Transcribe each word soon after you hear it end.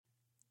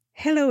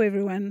Hello,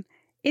 everyone.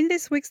 In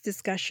this week's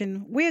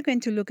discussion, we are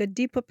going to look at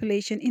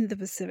depopulation in the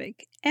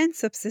Pacific and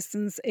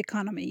subsistence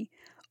economy,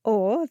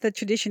 or the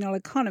traditional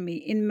economy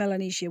in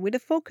Melanesia, with a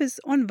focus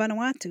on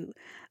Vanuatu,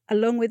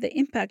 along with the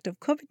impact of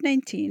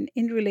COVID-19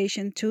 in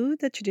relation to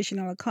the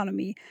traditional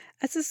economy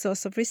as a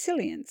source of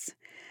resilience.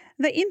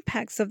 The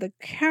impacts of the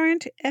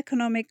current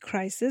economic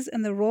crisis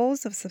and the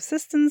roles of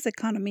subsistence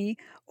economy,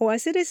 or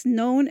as it is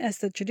known as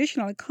the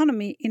traditional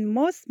economy in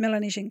most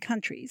Melanesian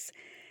countries.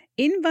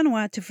 In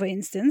Vanuatu, for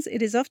instance,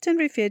 it is often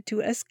referred to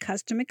as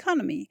custom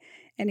economy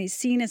and is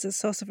seen as a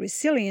source of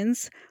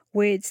resilience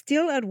where it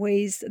still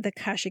outweighs the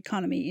cash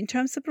economy in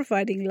terms of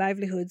providing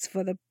livelihoods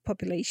for the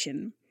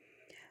population.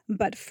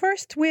 But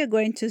first, we are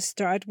going to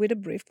start with a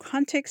brief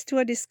context to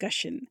our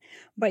discussion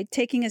by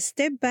taking a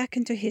step back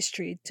into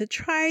history to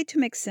try to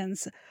make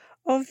sense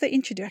of the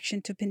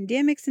introduction to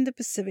pandemics in the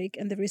Pacific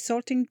and the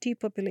resulting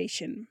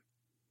depopulation.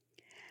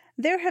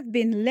 There have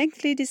been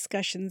lengthy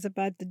discussions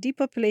about the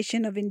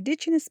depopulation of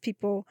indigenous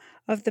people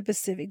of the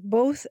Pacific,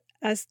 both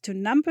as to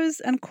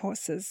numbers and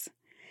causes.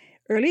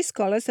 Early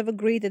scholars have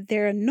agreed that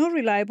there are no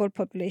reliable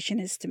population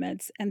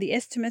estimates, and the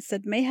estimates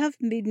that may have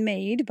been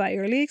made by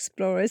early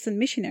explorers and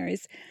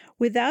missionaries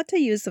without the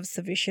use of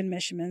sufficient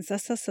measurements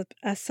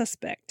are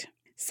suspect.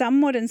 Some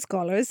modern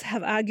scholars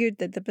have argued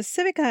that the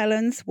Pacific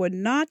Islands were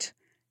not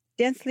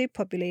densely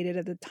populated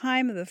at the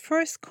time of the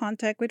first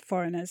contact with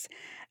foreigners,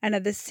 and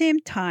at the same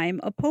time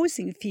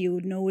opposing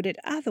view noted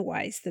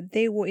otherwise, that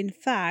they were in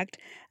fact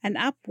an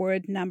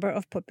upward number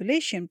of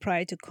population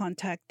prior to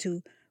contact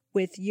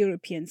with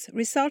Europeans,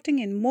 resulting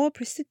in more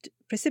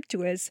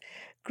precipitous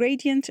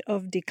gradient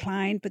of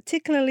decline,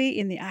 particularly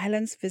in the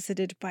islands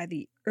visited by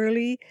the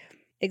early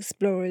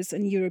explorers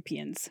and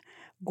Europeans.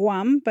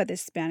 Guam by the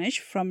Spanish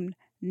from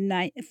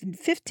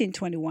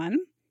 1521,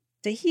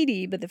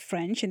 Tahiti by the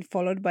French and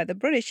followed by the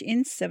British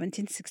in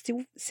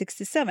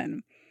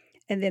 1767,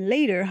 and then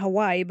later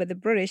Hawaii by the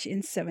British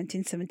in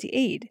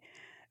 1778.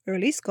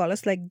 Early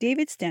scholars like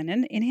David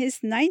Stanton in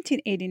his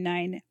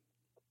 1989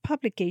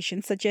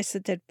 publication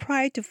suggested that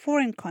prior to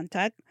foreign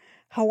contact,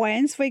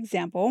 Hawaiians, for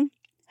example,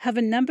 have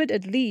numbered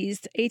at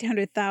least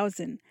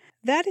 800,000.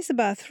 That is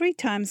about 3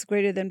 times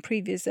greater than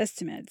previous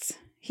estimates.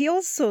 He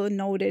also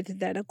noted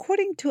that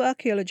according to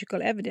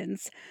archaeological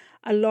evidence,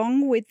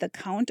 along with the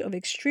count of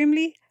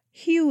extremely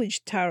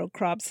huge taro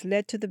crops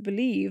led to the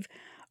belief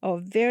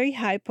of very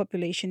high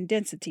population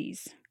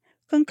densities,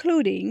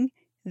 concluding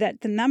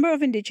that the number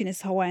of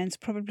indigenous Hawaiians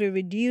probably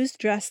reduced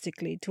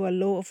drastically to a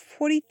low of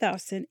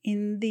 40,000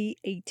 in the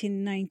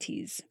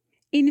 1890s.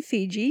 In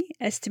Fiji,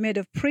 estimate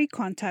of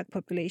pre-contact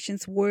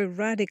populations were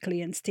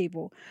radically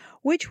unstable,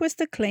 which was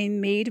the claim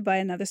made by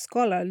another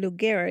scholar,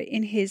 Lugera,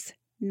 in his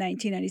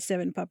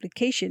 1997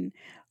 publication,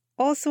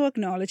 also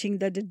acknowledging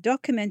that the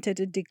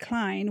documented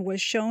decline was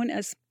shown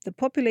as the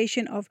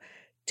population of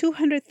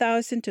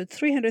 200,000 to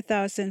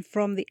 300,000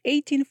 from the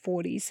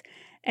 1840s,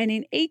 and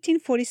in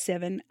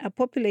 1847 a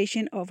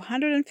population of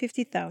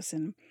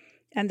 150,000,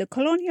 and the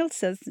colonial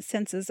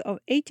census of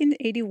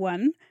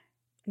 1881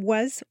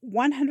 was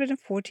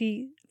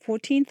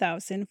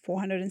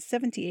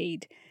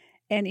 114,478,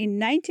 and in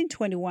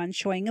 1921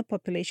 showing a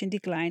population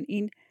decline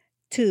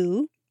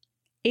to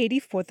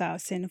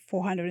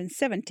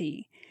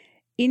 84,470.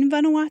 In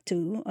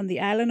Vanuatu, on the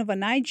island of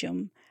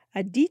Anaijum,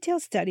 a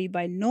detailed study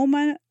by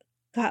Norman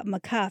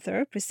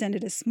MacArthur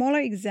presented a smaller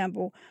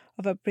example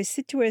of a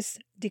precipitous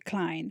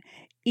decline.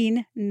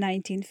 In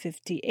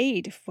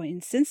 1958, for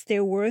instance,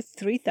 there were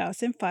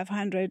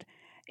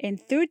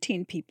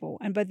 3,513 people,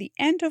 and by the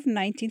end of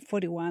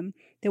 1941,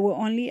 there were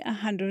only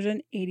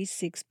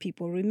 186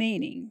 people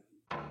remaining.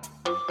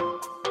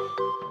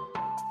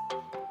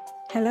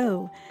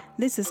 Hello,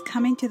 this is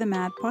Coming to the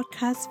Mat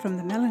podcast from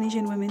the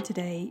Melanesian Women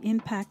Today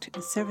Impact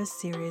Service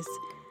Series.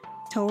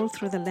 Told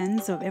through the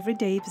lens of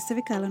everyday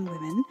Pacific Island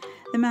women,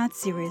 the MAT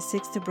series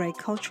seeks to break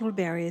cultural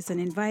barriers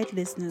and invite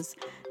listeners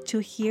to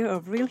hear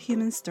of real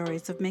human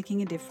stories of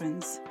making a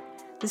difference.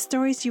 The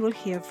stories you will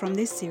hear from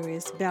this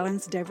series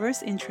balance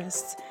diverse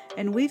interests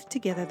and weave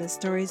together the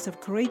stories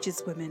of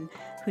courageous women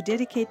who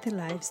dedicate their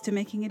lives to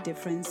making a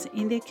difference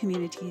in their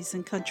communities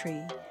and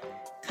country.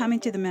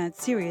 Coming to the MAT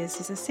series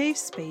is a safe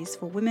space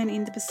for women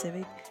in the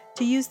Pacific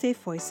to use their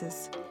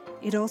voices.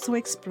 It also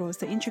explores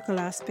the integral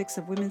aspects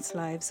of women's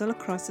lives all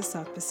across the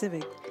South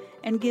Pacific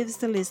and gives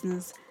the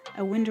listeners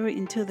a window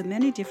into the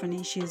many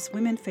different issues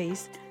women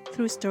face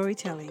through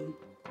storytelling.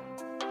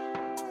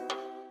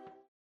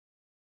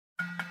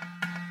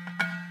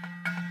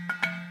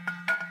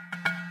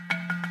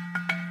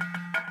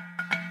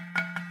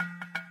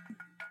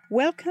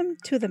 Welcome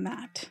to the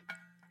Mat.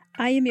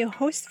 I am your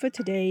host for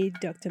today,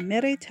 Dr.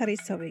 Mere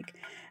Tarisovic,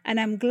 and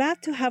I'm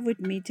glad to have with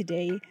me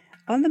today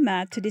on the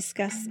mat to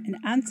discuss and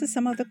answer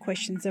some of the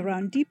questions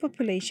around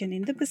depopulation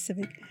in the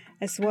Pacific,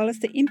 as well as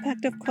the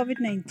impact of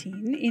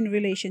COVID-19 in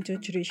relation to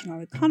traditional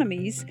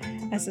economies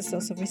as a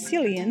source of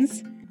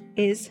resilience,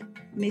 is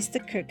Mr.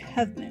 Kirk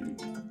Huffman.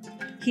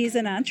 He is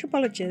an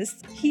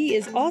anthropologist. He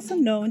is also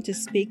known to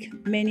speak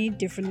many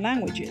different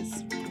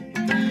languages.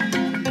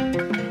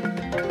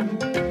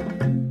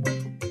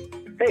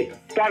 Hey,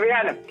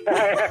 Taviana.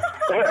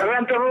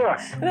 Rantavua.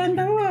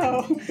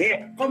 Rantavua.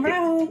 Yeah.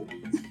 Bravo.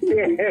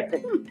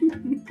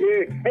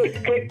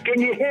 Hey,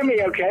 can you hear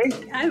me okay?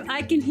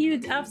 I can hear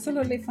it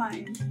absolutely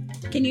fine.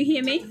 Can you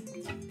hear me?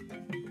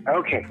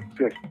 Okay,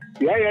 good.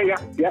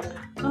 Yeah.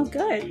 Oh,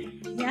 good.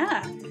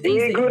 Yeah.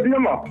 Yeah, good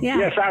number. Yeah.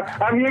 Yes,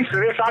 I'm used to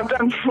this. I've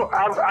done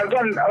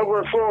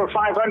over 400 or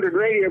 500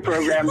 radio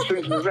programs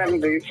since the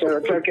 70s, so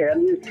it's okay.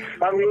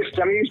 I'm used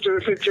to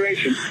the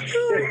situation.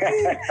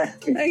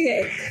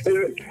 Okay.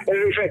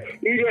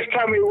 You just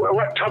tell me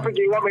what topic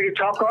you want me to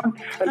talk on,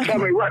 and tell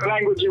me what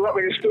language you want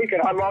me to speak,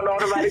 and I'm on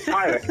automatic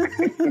pilot.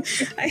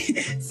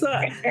 So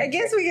I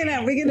guess we're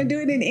gonna do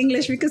it in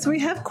English because we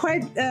have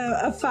quite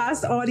a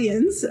vast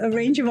audience, a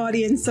range of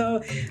audience.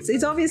 So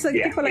it's obvious that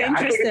people are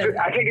interested.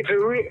 I think it's a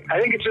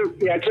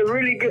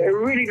really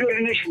good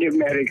initiative,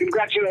 Mary.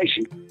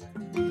 Congratulations.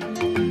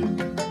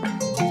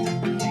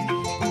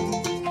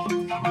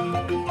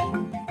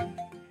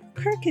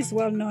 Kirk is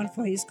well known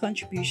for his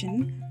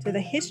contribution to the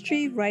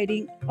history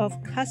writing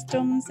of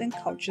customs and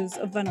cultures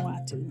of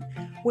Vanuatu,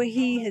 where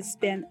he has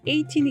spent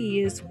 18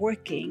 years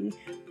working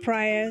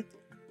prior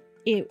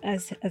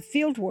as a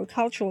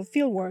cultural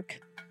fieldwork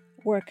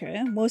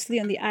worker, mostly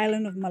on the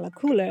island of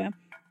Malakula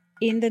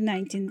in the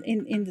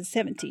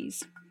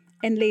 70s,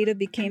 and later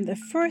became the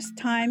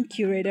first-time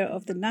curator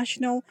of the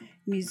National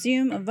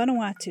Museum of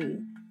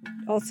Vanuatu,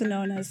 also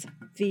known as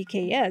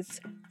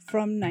VKS,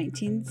 from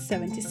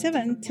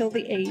 1977 till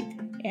the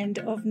end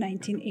of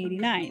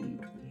 1989.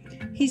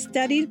 He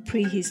studied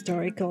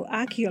prehistorical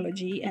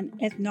archaeology and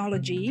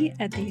ethnology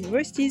at the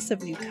Universities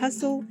of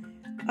Newcastle,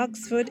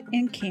 Oxford,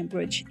 and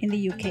Cambridge in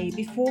the UK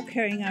before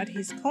carrying out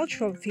his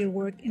cultural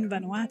fieldwork in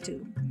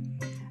Vanuatu.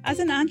 As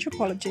an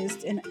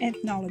anthropologist and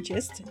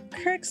ethnologist,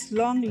 Kirk's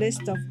long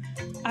list of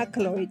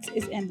accolades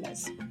is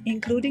endless,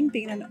 including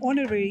being an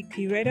honorary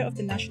curator of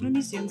the National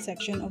Museum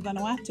section of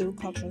Vanuatu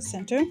Cultural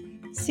Centre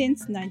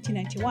since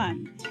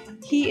 1991.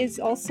 He is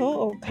also,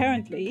 or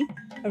currently,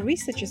 a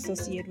research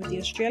associate with the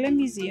Australian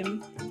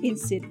Museum in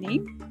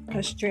Sydney,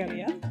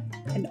 Australia,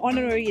 an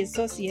honorary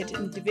associate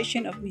in the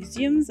Division of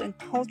Museums and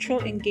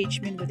Cultural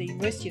Engagement with the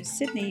University of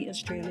Sydney,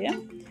 Australia,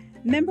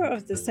 member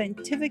of the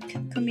Scientific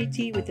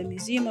Committee with the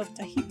Museum of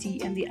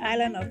Tahiti and the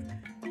island of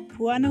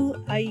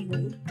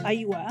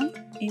Puuanuaiua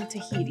in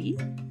Tahiti,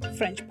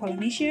 French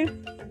Polynesia,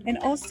 and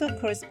also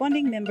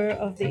corresponding member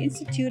of the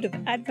Institute of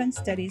Advanced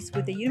Studies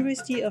with the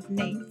University of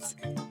Nantes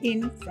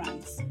in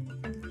France.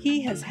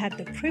 He has had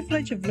the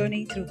privilege of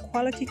learning through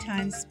quality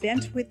time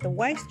spent with the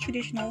wise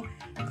traditional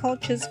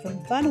cultures from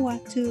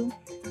Vanuatu,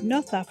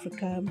 North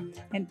Africa,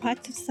 and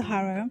parts of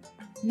Sahara,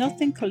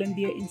 Northern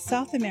Colombia in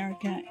South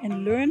America,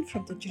 and learned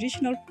from the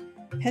traditional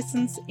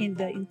peasants in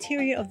the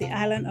interior of the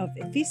island of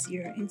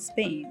Evisir in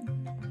Spain.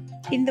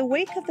 In the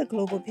wake of the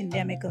global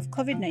pandemic of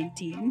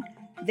COVID-19,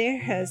 there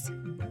has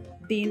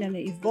been an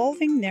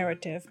evolving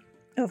narrative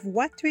of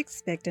what to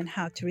expect and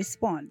how to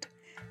respond.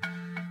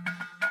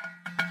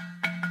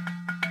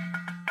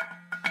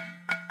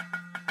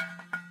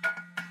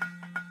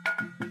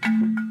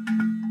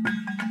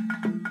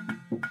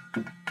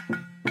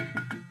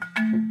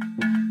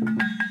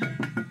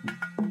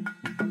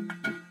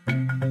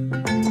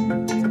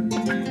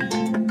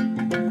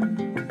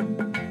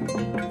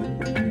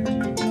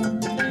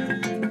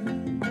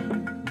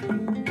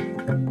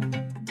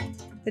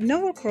 The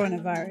novel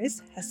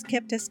coronavirus has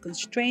kept us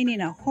constrained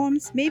in our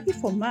homes maybe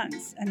for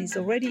months and is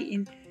already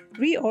in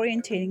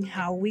reorientating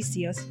how we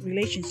see our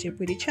relationship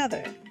with each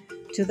other,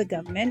 to the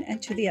government,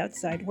 and to the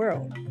outside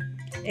world.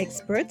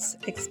 Experts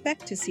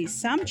expect to see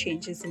some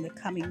changes in the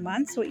coming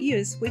months or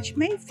years which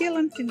may feel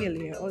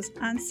unfamiliar or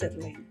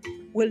unsettling.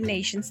 Will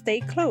nations stay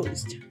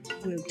closed?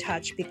 Will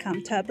touch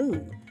become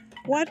taboo?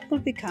 What will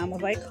become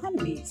of our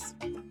economies?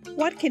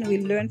 What can we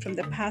learn from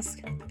the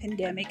past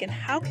pandemic and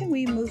how can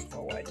we move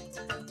forward?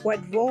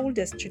 What role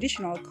does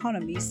traditional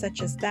economies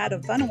such as that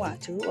of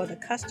Vanuatu or the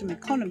custom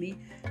economy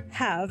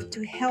have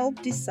to help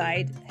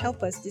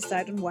us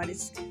decide on what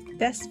is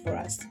best for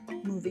us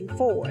moving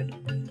forward?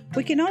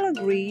 We can all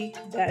agree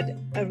that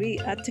a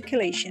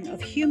re-articulation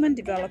of human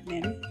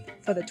development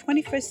for the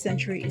 21st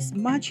century is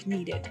much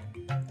needed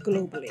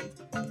globally.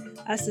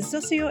 As the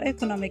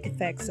socio-economic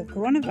effects of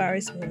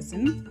coronavirus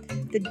worsen,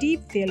 the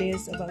deep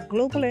failures of our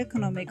global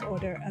economic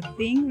order are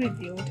being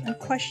revealed and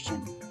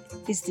questioned.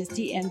 Is this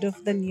the end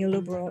of the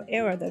neoliberal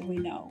era that we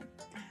know?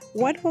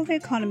 What will the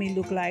economy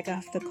look like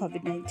after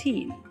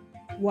COVID-19?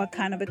 What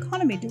kind of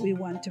economy do we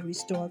want to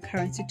restore our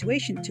current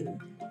situation to?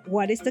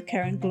 What is the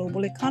current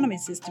global economy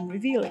system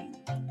revealing?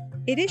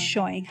 It is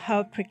showing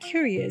how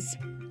precarious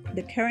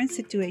the current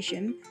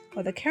situation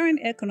or the current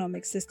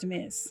economic system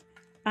is,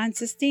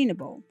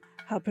 unsustainable,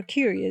 how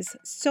precarious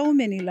so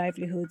many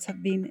livelihoods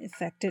have been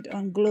affected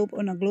on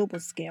a global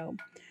scale,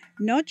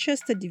 not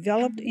just in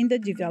the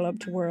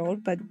developed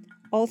world, but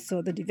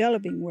also the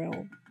developing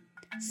world.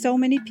 So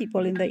many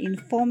people in the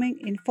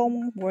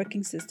informal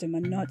working system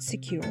are not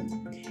secure.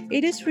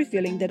 It is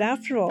revealing that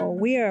after all,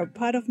 we are a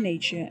part of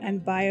nature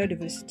and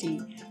biodiversity,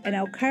 and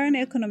our current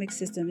economic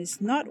system is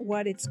not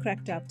what it's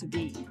cracked up to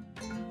be.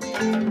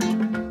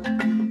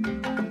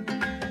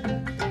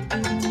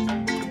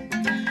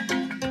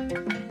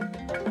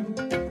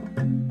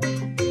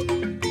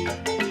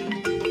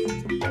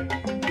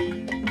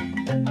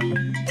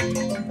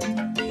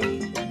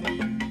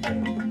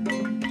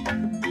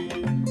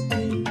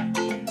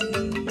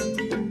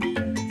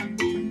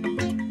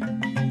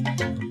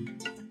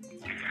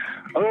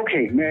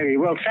 Okay, Mary.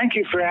 Well, thank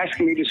you for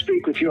asking me to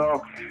speak with you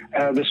all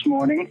this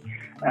morning.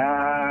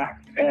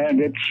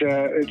 And it's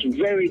a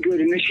very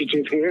good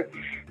initiative here.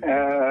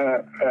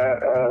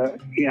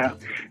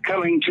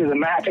 Coming to the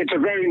mat. It's a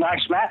very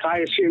nice mat. I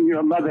assume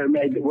your mother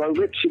wove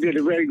it. She did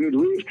a very good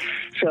weave,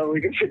 so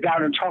we can sit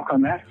down and talk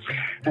on that.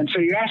 And so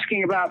you're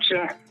asking about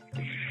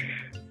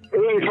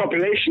early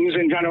populations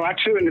in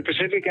Vanuatu and the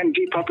Pacific and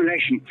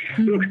depopulation.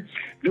 Look,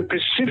 the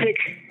Pacific,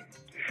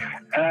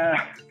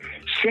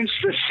 since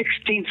the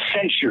 16th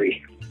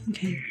century,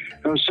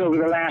 so over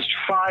the last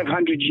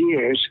 500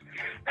 years,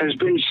 has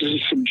been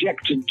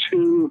subjected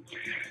to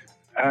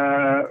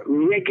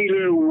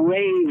regular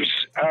waves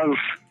of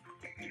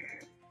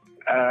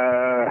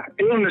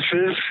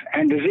illnesses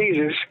and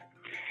diseases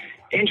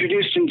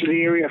introduced into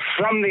the area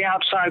from the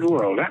outside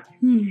world.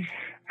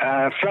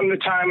 From the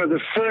time of the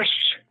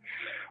first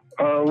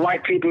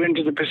white people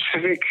into the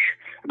Pacific,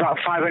 about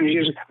 500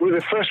 years,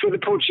 the first were the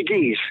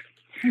Portuguese.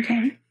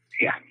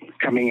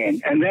 Coming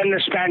in. And then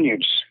the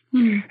Spaniards.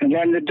 And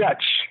then the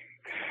Dutch.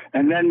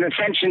 And then the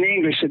French and the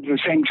English at the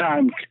same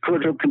time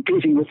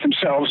competing with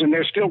themselves, and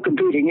they're still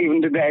competing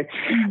even today.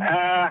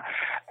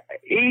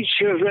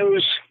 Each of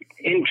those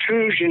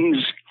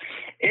intrusions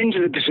into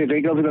the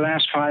Pacific over the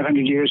last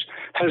 500 years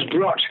has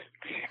brought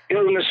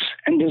illness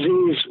and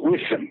disease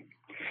with them.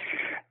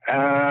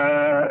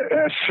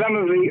 Some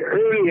of the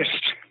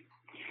earliest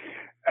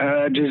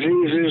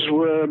diseases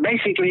were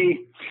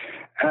basically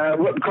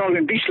what we call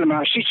in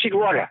Bislama,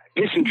 Shishidwara,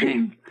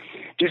 dysentery.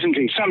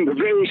 Dysentery, some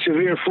very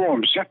severe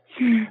forms.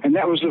 And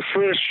that was the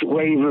first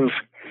wave of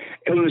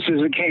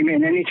illnesses that came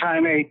in.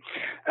 Anytime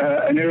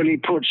an early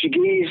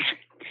Portuguese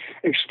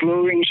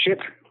exploring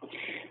ship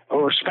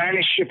or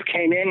Spanish ship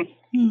came in,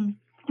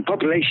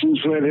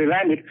 populations where they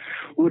landed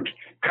would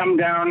come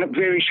down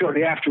very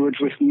shortly afterwards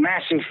with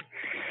massive,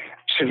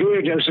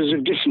 severe doses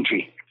of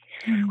dysentery,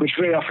 which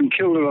very often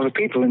killed a lot of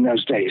people in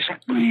those days.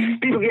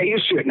 People get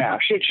used to it now.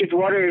 Shit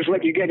water is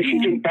what you get if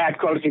you drink bad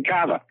quality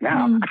kava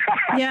now.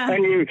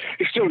 And you're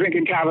still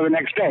drinking kava the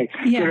next day,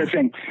 sort of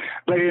thing.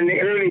 But in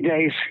the early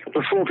days,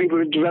 before people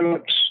had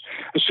developed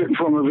a certain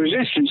form of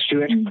resistance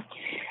to it,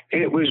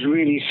 it was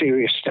really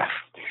serious stuff.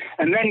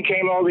 And then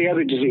came all the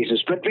other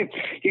diseases. But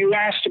you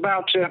asked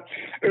about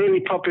early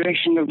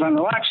population of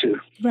Vanuatu.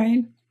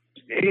 Right.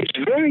 It's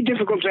very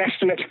difficult to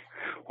estimate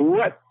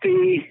what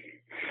the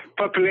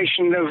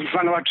population of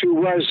Vanuatu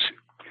was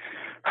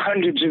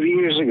hundreds of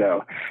years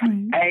ago.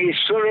 A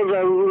sort of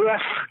a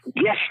rough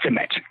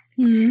guesstimate,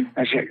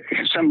 I say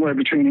somewhere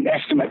between an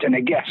estimate and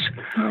a guess,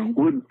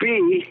 would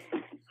be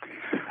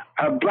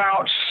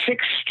about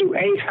 600,000 to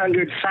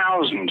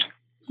 800,000.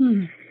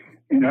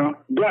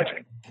 But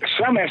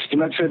some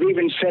estimates have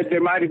even said there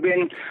might have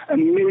been 1.5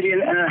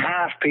 million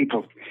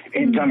people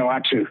in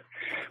Vanuatu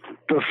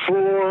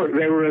before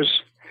there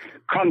was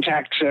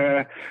contact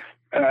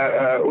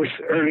with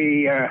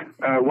early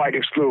white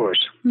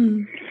explorers.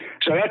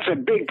 So that's a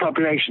big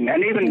population.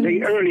 And even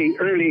the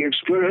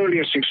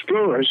earliest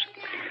explorers,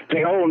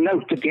 they all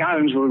note that the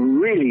islands were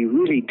really,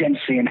 really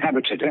densely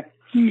inhabited.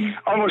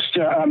 Almost,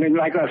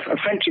 like a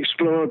French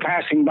explorer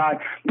passing by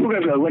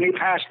Bougainville, when he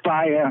passed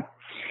by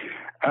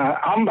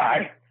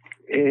Ambai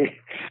in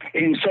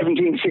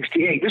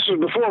 1768. This was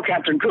before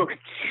Captain Cook.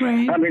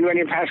 When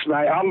he passed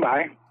by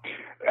Ambai,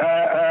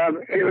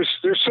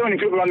 there's so many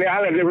people on the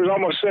island. They were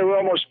almost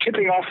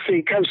tipping off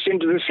the coast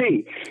into the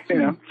sea.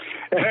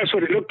 That's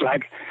what it looked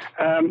like.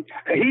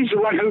 He's the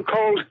one who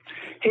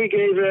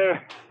gave the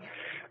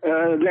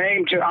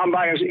name to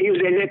Ambai as Ile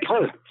des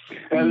Lépreux,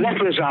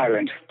 leprous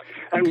island.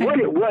 And what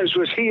it was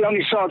he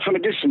only saw it from a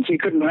distance. He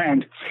couldn't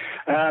land,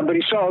 but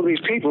he saw all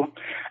these people,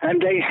 and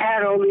they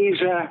had all these.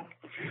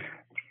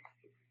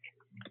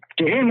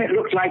 To him, it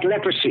looked like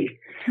leprosy.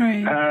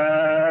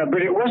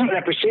 But it wasn't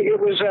leprosy. It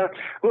was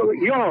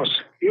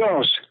yours.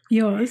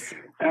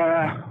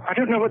 I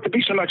don't know what the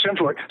Bislama term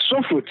for it.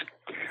 Sofut.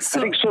 I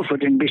think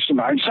Sofut in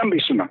Bislama, in some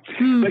Bislama.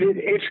 But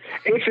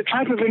it's a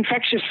type of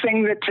infectious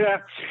thing that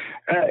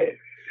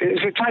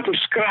is a type of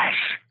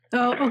scratch.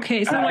 Oh,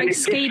 okay. So like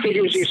scabies. It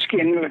disfigures your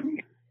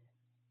skin.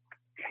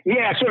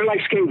 Yeah, sort of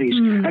like scabies.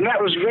 And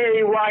that was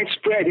very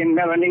widespread in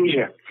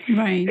Melanesia.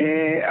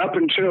 Up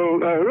until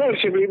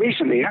relatively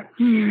recently.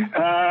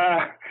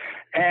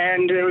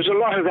 And there was a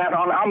lot of that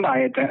on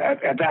Ambai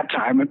at that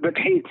time. But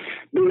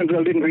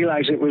Bougainville didn't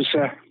realize it was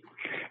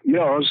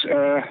yours.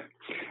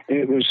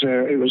 It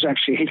was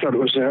actually, he thought it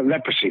was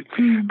leprosy.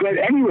 But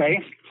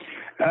anyway,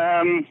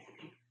 then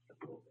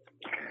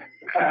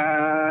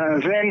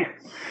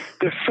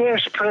the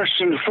first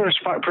person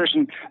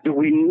that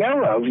we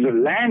know of that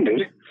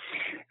landed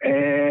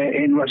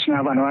in what's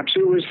now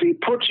Vanuatu was the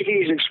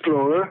Portuguese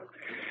explorer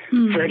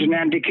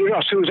Ferdinand de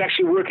Quiros, who was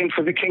actually working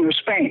for the King of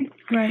Spain.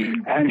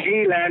 And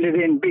he landed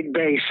in Big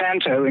Bay,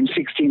 Santo in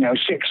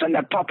 1606, and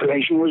the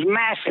population was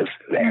massive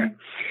there.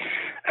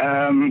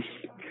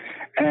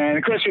 And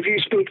of course, if you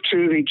speak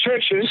to the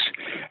churches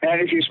and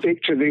if you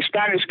speak to the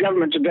Spanish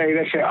government today,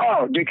 they say,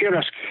 oh, de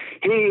Quiros,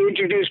 he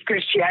introduced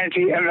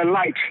Christianity and the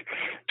light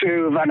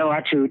to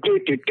Vanuatu,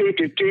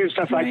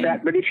 stuff like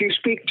that. But if you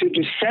speak to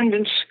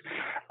descendants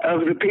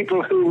of the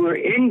people who were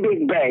in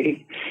Big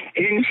Bay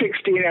in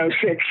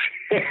 1606,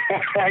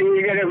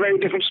 you get a very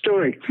different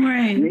story.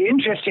 Right. And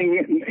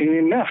interesting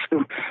enough,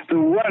 the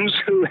ones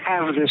who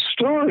have the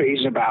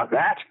stories about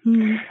that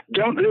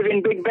don't live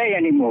in Big Bay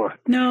anymore.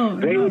 No.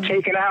 They were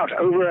taken out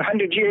over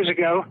 100 years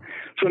ago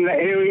from the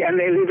area, and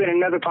they live in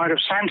another part of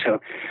Santo.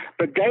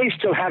 But they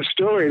still have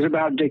stories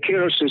about De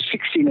Quiros'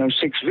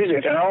 1606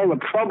 visit and all the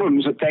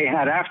problems that they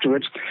had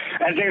afterwards,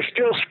 and they're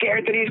still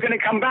scared that he's going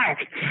to come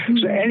back.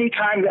 So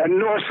anytime that a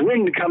north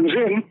wind comes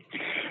in,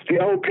 the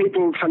old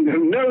people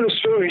who know the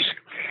stories,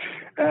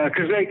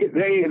 because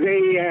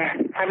they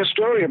have a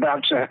story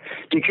about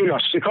De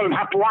Quiros. They call him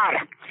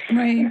Hapuara.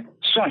 Right.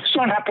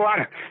 Son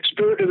Hapuara,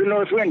 spirit of the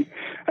north wind.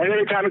 And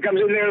every time it comes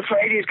in, they're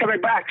afraid he's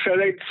coming back. So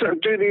they sort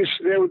of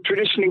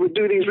traditionally would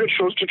do these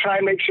rituals to try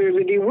and make sure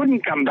that he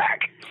wouldn't come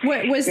back.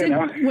 Was it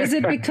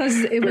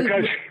because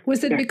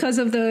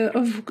of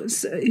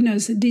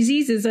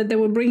diseases that they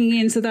were bringing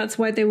in, so that's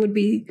why they would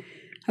be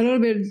a little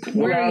bit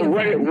worried? Well,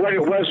 what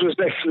it was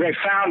they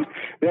found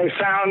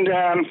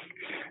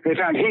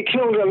he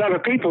killed a lot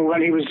of people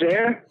when he was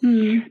there,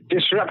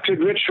 disrupted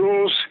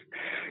rituals,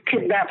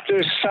 kidnapped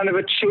the son of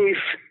a chief,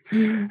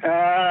 and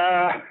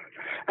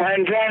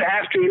then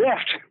after he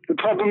left, the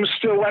problems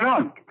still went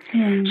on.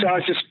 So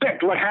I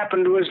suspect what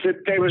happened was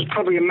that there was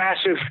probably a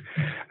massive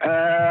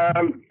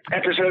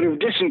episode of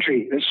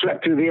dysentery that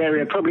swept through the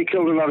area, probably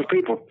killed a lot of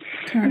people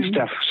and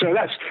stuff. So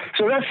that's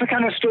the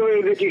kind of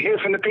story that you hear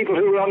from the people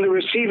who were on the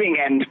receiving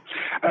end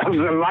of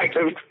the light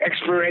of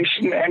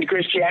exploration and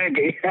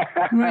Christianity.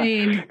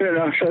 Right.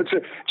 So it's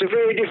a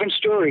very different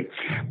story.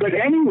 But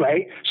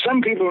anyway,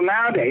 some people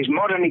nowadays,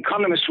 modern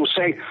economists, will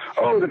say,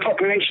 oh, the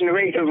population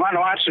rate of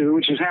Vanuatu,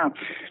 which is now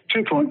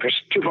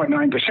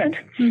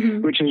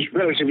 2.9%, which is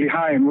relatively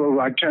high in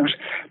worldwide terms.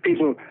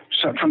 People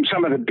from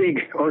some of the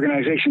big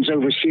organizations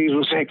overseas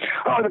will say,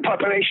 oh, the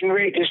population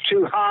rate is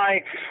too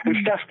high and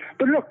stuff.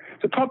 But look,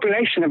 the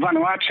population of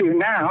Vanuatu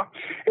now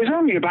is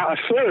only about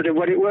a third of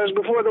what it was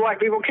before the white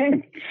people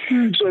came.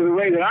 So the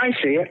way that I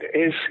see it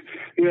is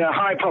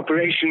high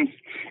population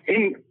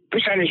in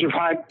percentage of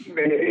high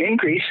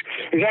increase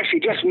is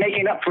actually just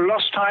making up for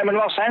lost time and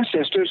lost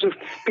ancestors of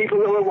people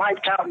that were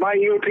wiped out by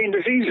European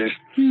diseases.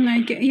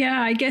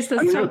 I guess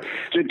that's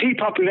the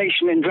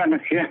depopulation in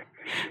Vanuatu.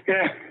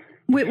 Yeah.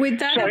 Would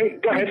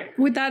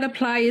that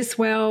apply as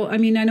well? I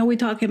mean, I know we're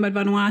talking about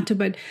Vanuatu,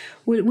 but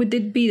would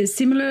it be the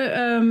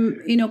similar,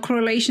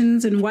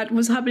 correlations in what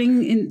was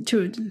happening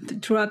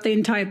throughout the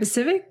entire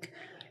Pacific?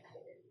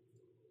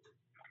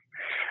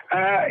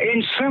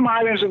 In some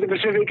islands of the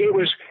Pacific, it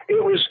was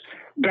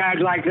bad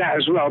like that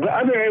as well. But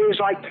other areas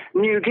like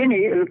New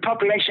Guinea, the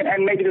population,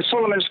 and maybe the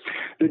Solomons,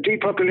 the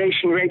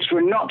depopulation rates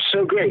were not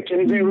so great,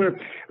 and they was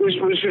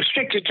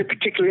restricted to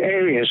particular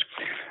areas.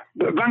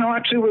 But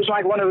Vanuatu was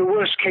like one of the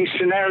worst case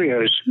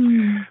scenarios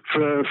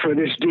for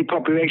this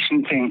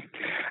depopulation thing,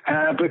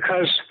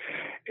 because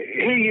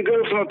here you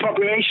go from a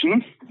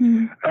population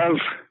of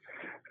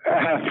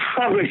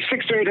probably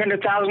 600,000 to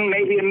 800,000,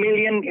 maybe 1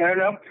 million, I don't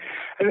know.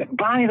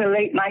 By the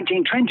late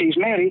 1920s,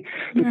 Mary,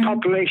 the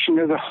population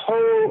of the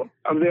whole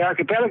of the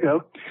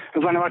archipelago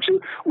of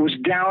Vanuatu was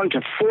down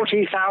to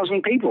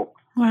 40,000 people.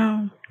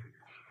 Wow.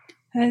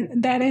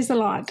 That is a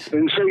lot.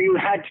 And so you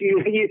had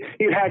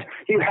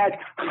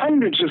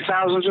hundreds of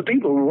thousands of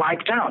people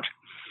wiped out.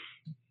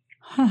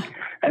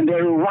 And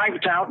they were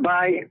wiped out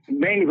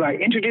mainly by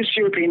introduced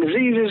European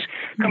diseases,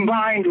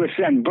 combined with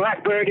then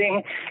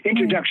blackbirding,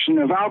 introduction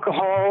of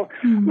alcohol,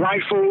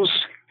 rifles,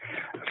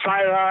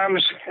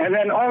 firearms, and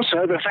then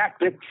also the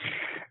fact that,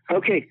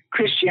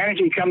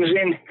 Christianity comes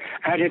in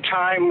at a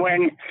time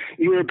when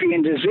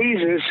European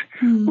diseases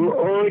were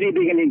already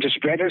beginning to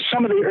spread. And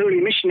some of the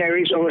early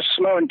missionaries or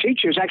Samoan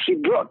teachers actually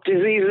brought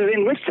diseases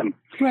in with them.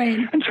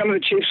 Right. And some of the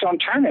chiefs on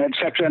Tana, et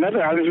cetera, and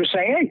other islands were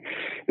saying,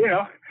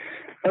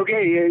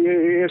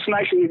 it's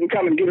nice that you can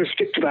come and give us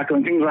stick tobacco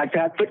and things like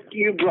that, but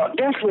you brought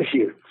death with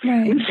you.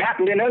 Right. This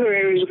happened in other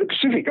areas of the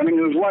Pacific. I mean,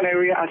 there was one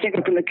area, I think,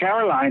 up in the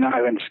Caroline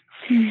Islands,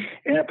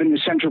 up in the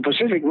Central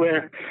Pacific,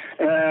 where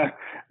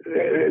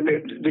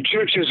the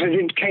churches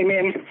came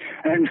in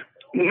and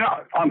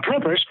not on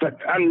purpose, but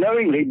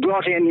unknowingly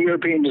brought in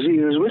European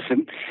diseases with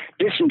them,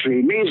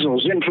 dysentery,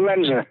 measles,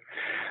 influenza,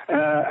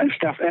 and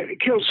stuff. It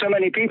killed so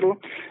many people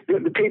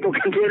that the people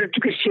converted to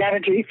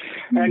Christianity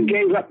and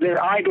gave up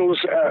their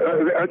idols,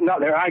 not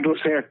their idols,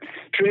 their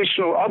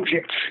traditional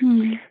objects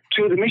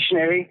to the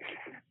missionary,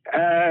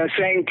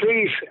 saying,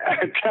 please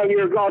tell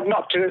your God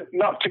not to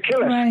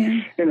kill us.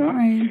 Right.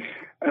 Right.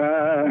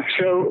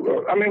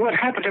 So, I mean, what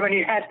happened when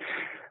you had,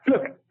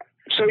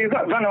 so you've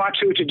got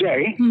Vanuatu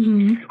today,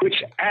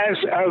 which as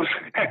of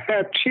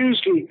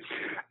Tuesday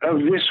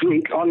of this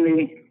week let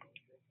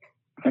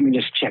me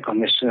just check on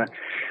this. Let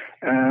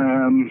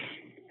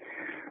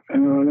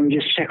me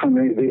just check on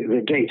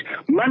the date.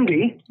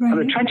 Monday, on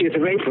the 20th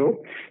of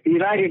April, the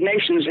United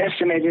Nations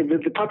estimated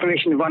that the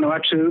population of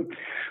Vanuatu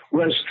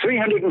was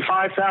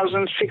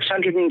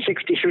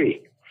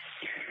 305,663.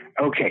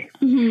 Okay.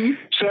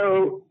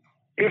 So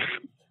if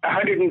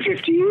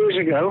 150 years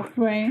ago,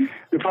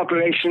 the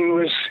population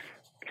was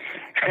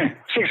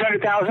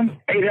 600,000,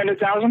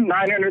 800,000,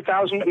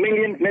 900,000, a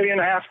million, million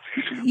and a half.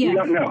 Yeah. We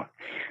don't know.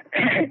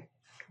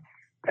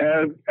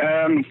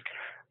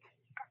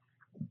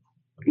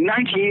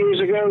 90 years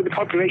ago, the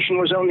population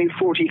was only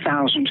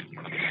 40,000.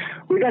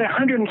 We got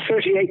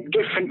 138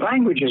 different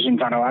languages in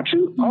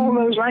Vanuatu. All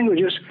those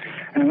languages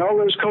and all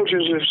those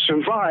cultures have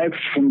survived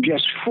from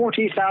just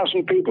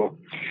 40,000 people.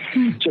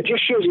 So it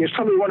just shows you it's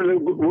probably one of the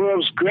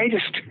world's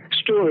greatest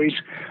stories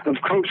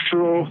of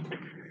cultural,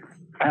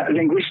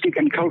 linguistic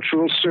and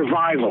cultural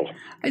survival.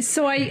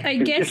 So I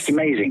guess it's just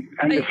amazing.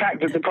 And the fact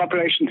that the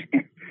population...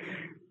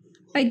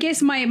 I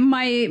guess my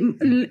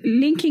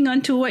linking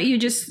onto what you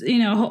just,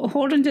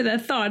 hold on to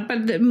that thought,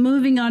 but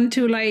moving on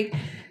to like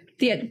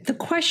the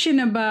question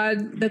about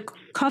the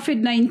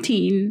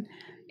COVID-19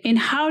 and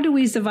how do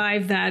we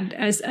survive that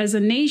as a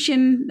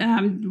nation,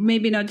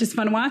 maybe not just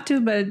Vanuatu,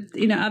 but,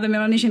 other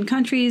Melanesian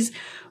countries.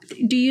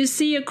 Do you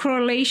see a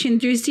correlation?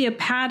 Do you see a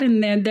pattern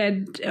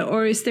there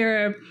or is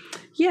there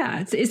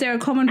a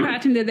common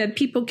pattern there that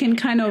people can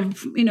kind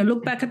of,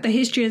 look back at the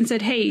history and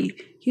said, hey,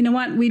 you know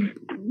what,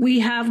 we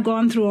have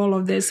gone through all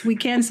of this. We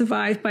can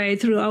survive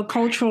through our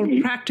cultural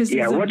practices.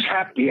 Yeah, what's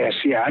happened? Yes,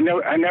 I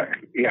know.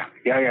 Yeah.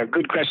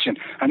 Good question.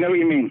 I know what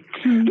you mean.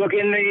 Look,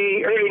 in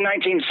the early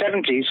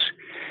 1970s,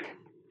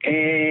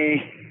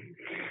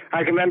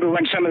 I can remember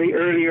when some of the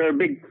earlier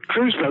big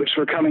cruise boats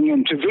were coming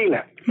into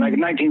Vila, like in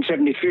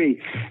 1973.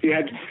 You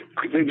had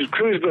the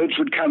cruise boats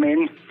would come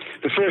in,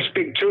 the first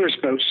big tourist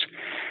boats,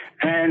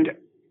 and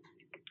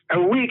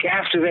a week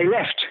after they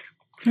left,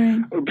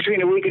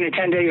 between a week and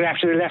 10 days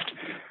after they left,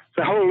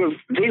 the whole of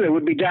Vila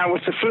would be down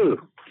with the flu.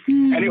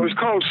 And it was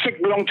called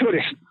sick belong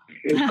tourist.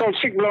 It was called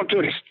sick belong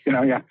tourist,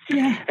 yeah.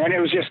 And it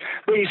was just,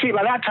 but you see,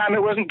 by that time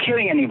it wasn't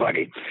killing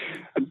anybody.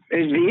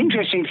 The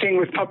interesting thing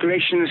with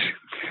populations,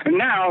 and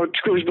now a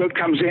cruise boat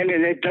comes in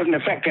and it doesn't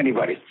affect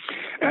anybody.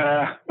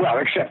 Well,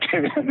 except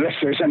unless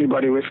there's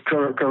anybody with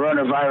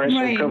coronavirus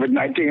or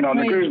COVID-19 on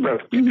the cruise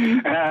boat.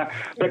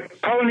 But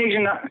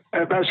Polynesian,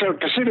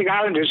 Pacific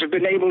Islanders have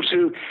been able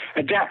to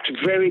adapt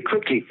very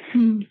quickly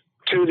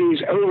to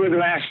these, over the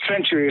last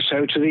century or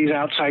so, to these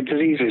outside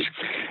diseases.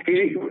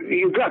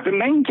 You've got the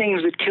main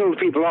things that killed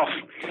people off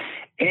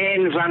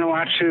in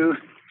Vanuatu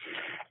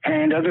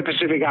and other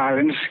Pacific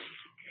Islands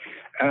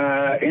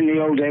in the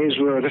old days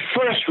were the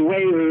first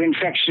wave of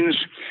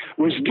infections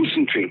was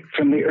dysentery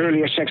from the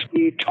earlier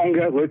XP,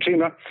 Tonga,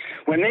 Rotima.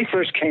 When they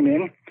first came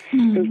in,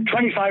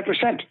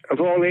 25%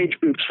 of all age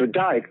groups were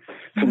died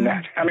from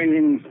that. I mean,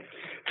 in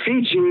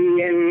Fiji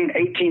in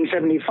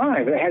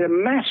 1875, they had a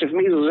massive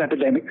measles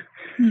epidemic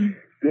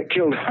that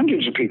killed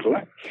hundreds of people.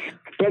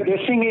 But the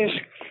thing is,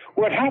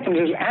 what happens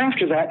is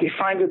after that, you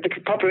find that the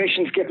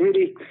populations get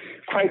really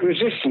quite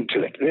resistant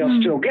to it.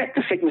 They'll still get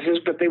the sicknesses,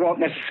 but they won't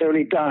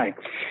necessarily die.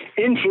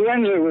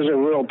 Influenza was a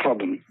real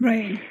problem.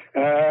 Right.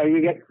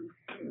 You get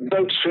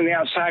boats from the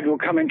outside will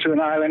come into an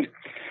island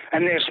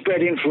and they'll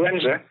spread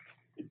influenza.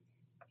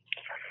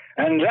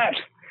 And that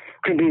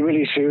could be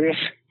really serious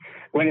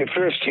when it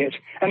first hit.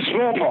 And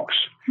smallpox.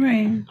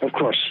 Right. Of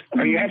course.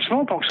 You had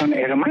smallpox on the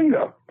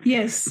Erromango.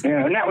 Yes.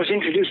 And that was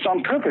introduced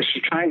on purpose to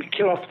try and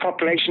kill off the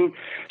population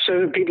so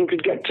that people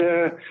could get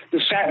the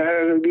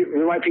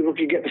white people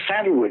could get the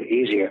sandalwood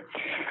easier.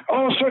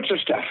 All sorts of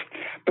stuff.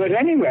 But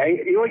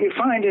anyway, what you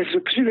find is the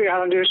Pacific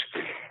Islanders,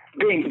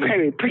 being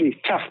pretty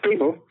tough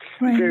people,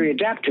 very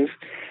adaptive,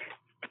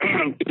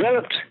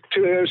 developed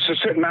to a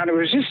certain amount of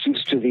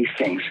resistance to these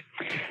things.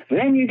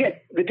 Then you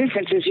get, the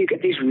difference is you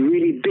get these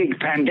really big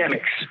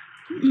pandemics.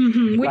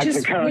 Which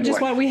is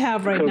what we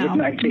have right now.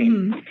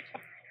 COVID-19.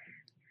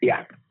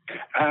 Yeah.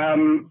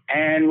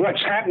 And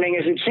what's happening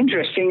is, it's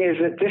interesting, is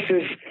that this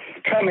is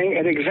coming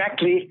at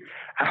exactly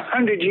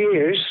 100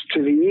 years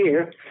to the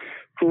year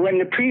for when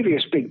the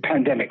previous big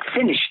pandemic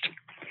finished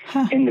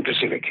in the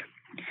Pacific.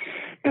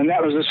 And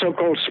that was the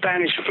so-called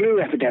Spanish flu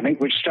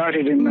epidemic, which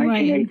started in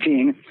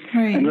 1918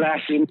 and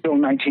lasted until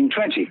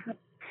 1920.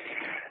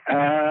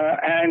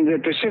 And the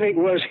Pacific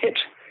was hit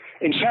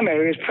in some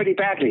areas pretty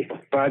badly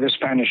by the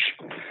Spanish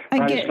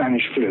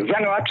flu.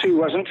 Vanuatu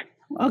wasn't.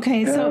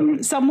 Okay, so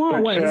Samoa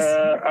was.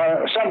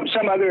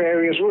 Some other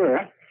areas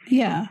were.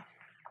 Yeah.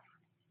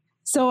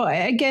 So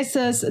I guess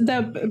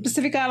the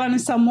Pacific Island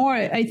and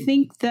Samoa, I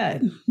think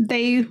that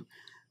they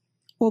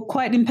were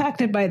quite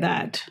impacted by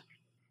that.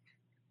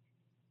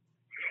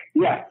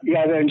 Yeah.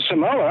 Then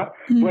Samoa,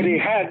 when you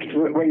had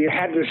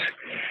this,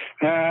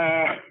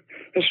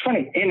 it's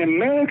funny, in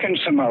American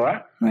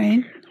Samoa,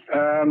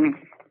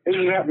 this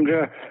has happened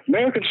to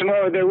American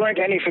Samoa, there weren't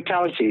any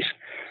fatalities.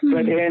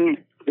 But in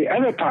the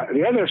other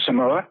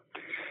Samoa,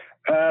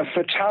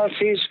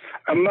 fatalities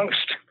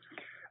amongst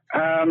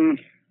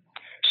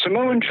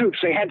Samoan troops.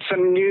 They had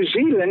some New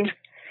Zealand,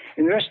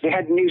 in the rest they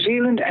had New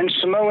Zealand and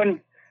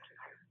Samoan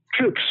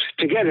troops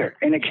together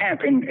in a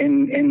camp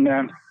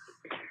in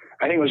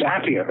I think it was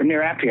Apia, or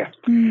near Apia.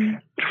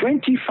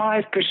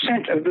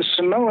 25% of the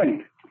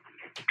Samoan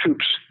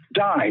troops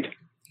died.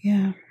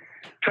 Yeah.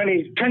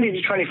 20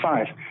 to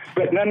 25.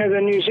 But none of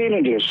the New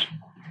Zealanders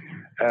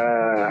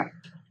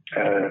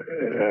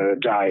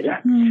died.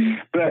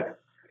 But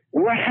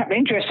what happened,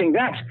 interesting,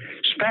 that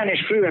Spanish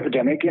flu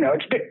epidemic,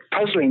 it's a bit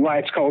puzzling why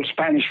it's called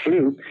Spanish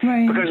flu,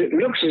 right. because it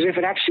looks as if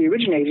it actually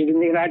originated in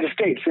the United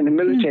States in a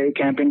military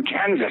camp in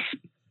Kansas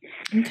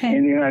in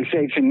the United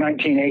States in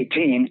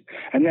 1918,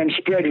 and then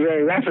spread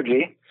very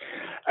rapidly.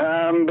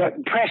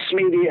 But press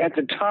media at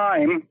the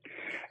time,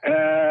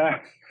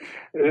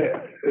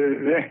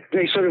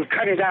 they sort of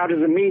cut it out of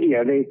the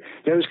media,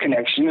 those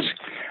connections.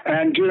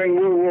 And during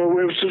World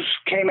War, it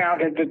came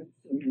out at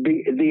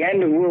the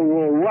end of World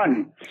War I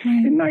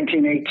in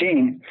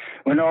 1918,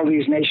 when all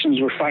these nations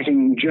were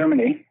fighting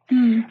Germany.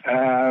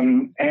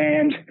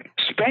 And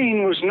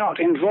Spain was not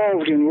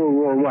involved in World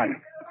War I.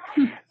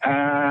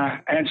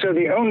 And so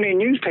the only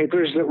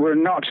newspapers that were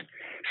not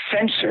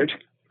censored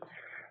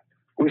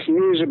with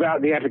news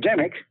about the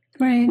epidemic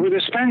were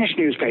the Spanish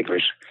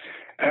newspapers,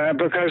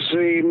 because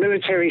the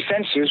military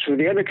censors for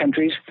the other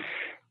countries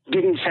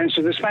didn't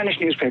censor the Spanish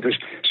newspapers.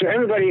 So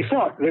everybody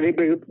thought that it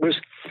was...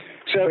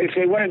 So if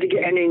they wanted to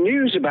get any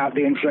news about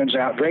the influenza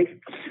outbreak,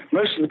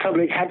 most of the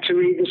public had to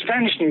read the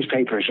Spanish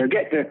newspapers or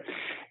get the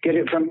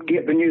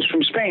news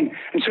from Spain.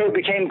 And so it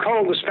became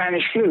called the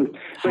Spanish flu.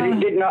 But it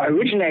did not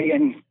originate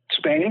in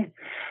Spain.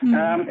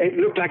 It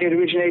looked like it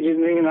originated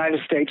in the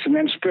United States and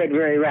then spread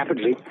very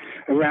rapidly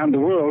around the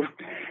world.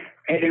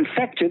 It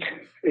infected,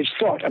 it's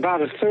thought,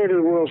 about a third of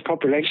the world's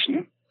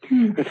population,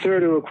 a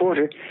third or a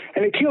quarter,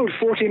 and it killed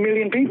 40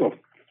 million people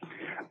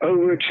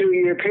over a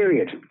 2-year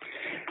period.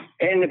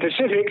 In the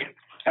Pacific,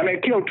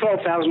 it killed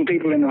 12,000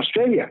 people in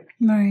Australia,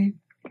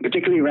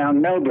 particularly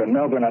around Melbourne.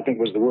 Melbourne, I think,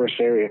 was the worst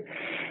area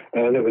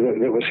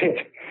that was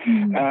hit.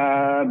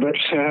 But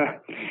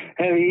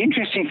the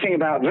interesting thing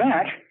about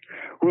that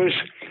was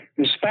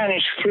the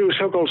Spanish flu,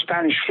 so-called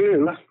Spanish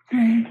flu,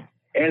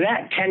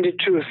 that tended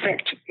to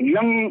affect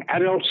young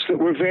adults that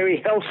were very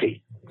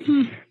healthy,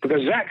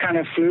 because that kind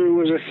of flu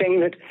was a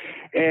thing that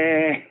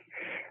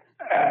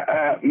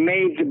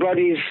made the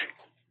body's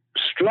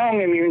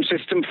strong immune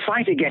system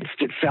fight against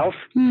itself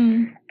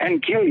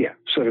and kill you,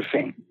 sort of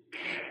thing.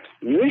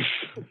 This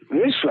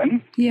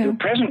one, the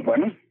present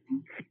one,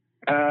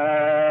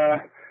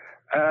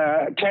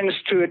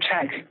 tends to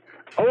attack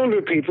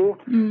older people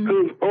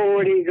who've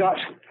already got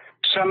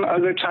some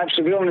other types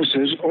of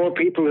illnesses, or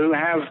people who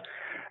have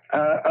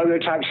other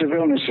types of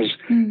illnesses.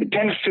 It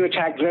tends to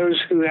attack those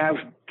who have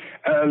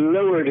a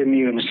lowered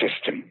immune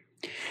system.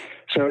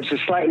 So it's a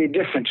slightly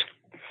different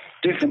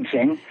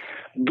thing.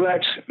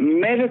 But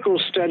medical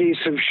studies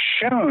have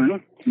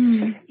shown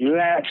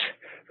that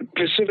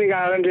Pacific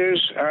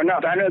Islanders are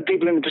not. I know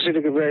people in the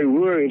Pacific are very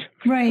worried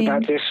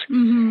about this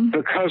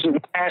because of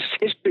the past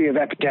history of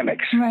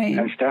epidemics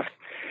and stuff.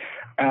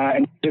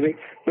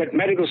 But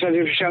medical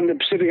studies have shown that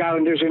Pacific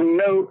Islanders are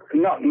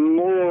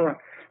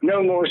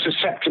no more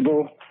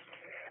susceptible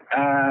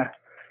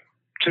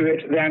to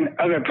it than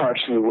other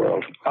parts of the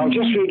world. I'll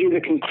just read you the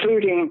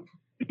concluding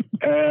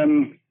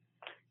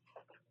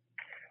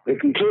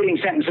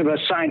sentence of a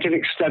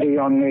scientific study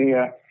on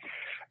the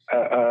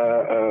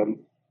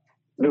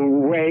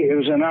way. It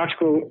was an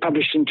article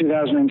published in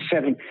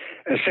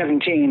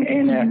 2017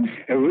 in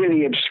a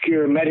really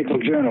obscure medical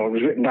journal. It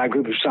was written by a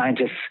group of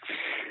scientists,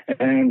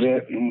 and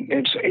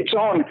it's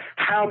on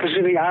how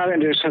Pacific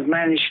Islanders have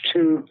managed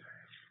to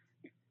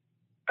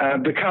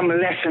become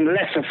less and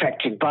less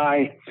affected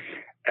by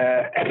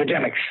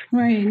epidemics.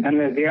 And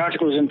the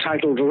article is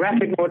entitled "The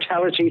Rapid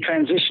Mortality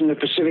Transition of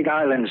Pacific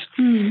Islands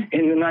in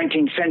the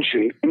 19th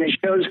Century." And it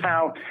shows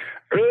how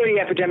early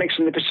epidemics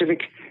in the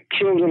Pacific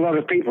killed a lot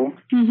of people,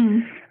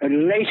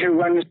 and later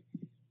ones,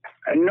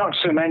 not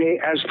so many,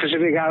 as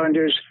Pacific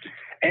Islanders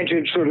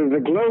entered sort of the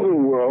global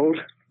world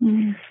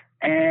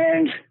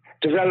and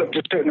developed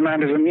a certain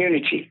amount of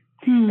immunity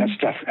and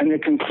stuff. And the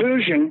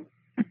conclusion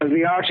of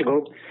the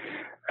article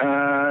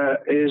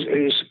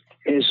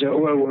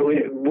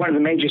one of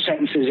the major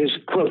sentences is,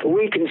 quote,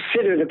 "We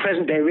consider the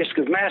present-day risk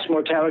of mass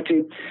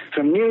mortality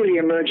from newly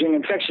emerging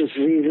infectious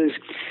diseases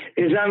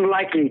is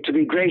unlikely to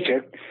be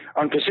greater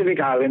on Pacific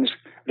Islands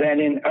than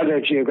in other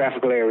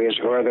geographical areas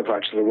or other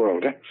parts of the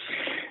world."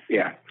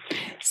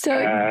 So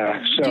I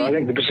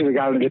think the Pacific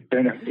Islanders are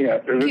in a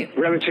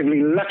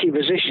relatively lucky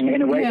position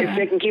in a way, if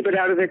they can keep it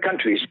out of their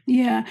countries.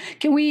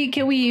 Can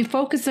we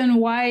focus on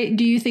why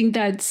do you think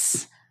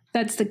that's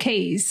the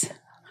case?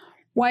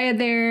 Why are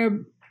they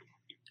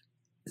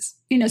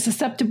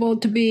susceptible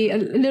to be a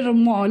little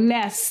more or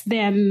less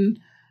than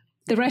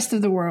the rest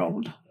of the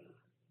world?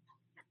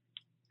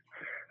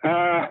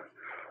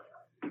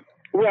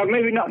 Well,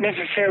 maybe not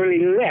necessarily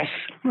less,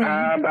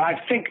 but I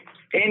think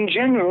in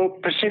general,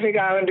 Pacific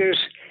Islanders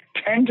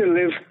tend to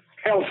live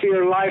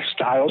healthier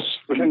lifestyles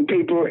than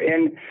people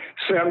in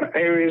some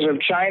areas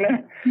of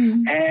China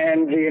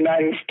and the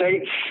United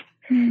States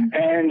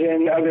and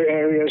in other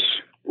areas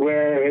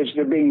where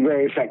they're being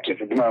very effective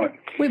at the moment.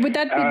 Would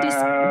that be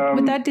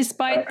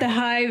despite the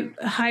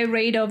high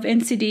rate of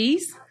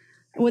NCDs?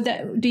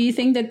 Do you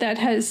think that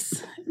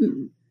has?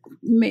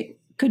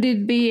 Could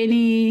it be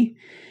any?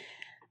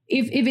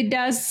 If it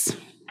does,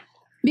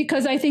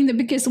 because I think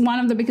one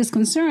of the biggest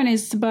concern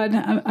is about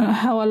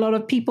how a lot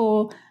of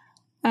people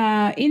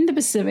in the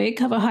Pacific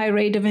have a high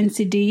rate of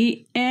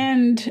NCD,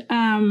 and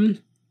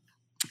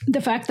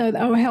the fact that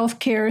our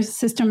healthcare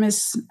system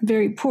is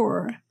very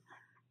poor.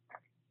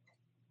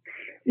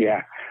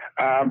 Yeah.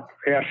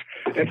 Yes,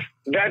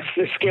 that's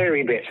the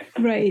scary bit,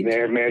 right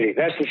there, Mary.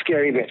 That's the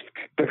scary bit,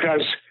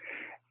 because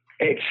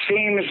it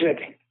seems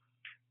that,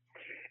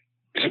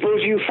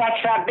 suppose you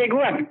fat big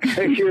one,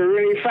 if you're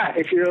really fat,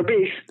 if you're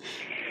obese,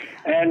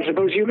 and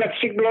suppose you've got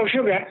sick blood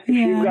sugar, if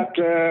you've got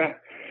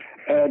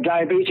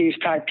diabetes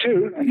type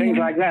 2 and things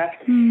like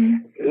that.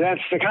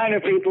 That's the kind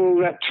of people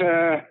that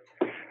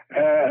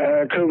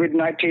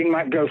COVID-19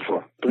 might go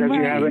for, because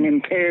you have an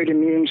impaired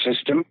immune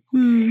system,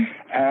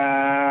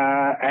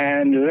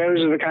 and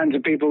those are the kinds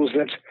of people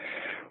that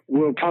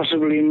will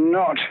possibly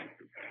not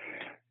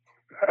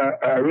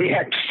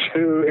react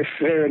to, if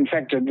they're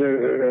infected,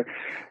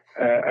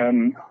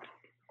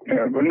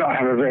 will not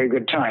have a very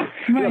good time.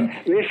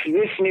 Right. Look,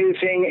 this new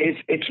thing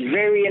it's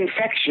very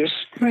infectious,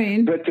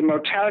 but the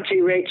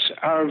mortality rates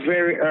are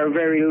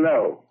very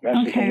low.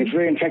 That's the thing. It's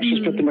very infectious,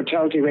 but the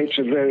mortality rates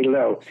are very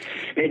low.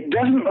 It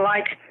doesn't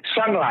like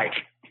sunlight.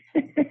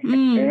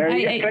 You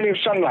get plenty of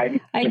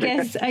sunlight. I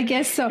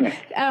guess so.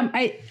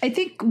 I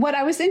think what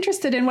I was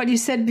interested in what you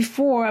said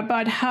before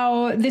about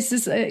how this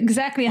is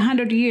exactly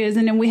 100 years,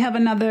 and then we have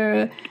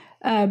another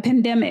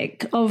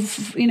pandemic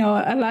of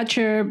a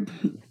larger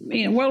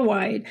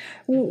worldwide.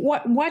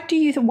 What do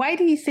you why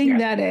do you think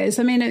that is?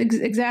 I mean,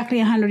 exactly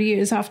 100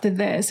 years after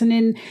this, and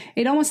then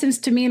it almost seems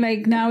to me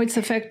like now it's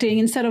affecting,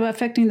 instead of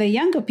affecting the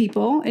younger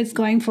people, it's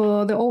going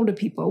for the older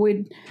people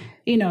with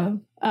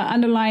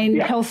underlying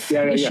health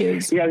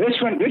issues. Yeah,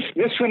 this one is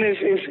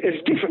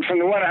different from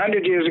the one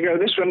 100 years ago.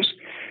 This one's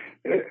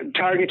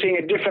targeting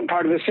a different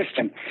part of the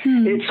system.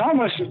 It's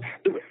almost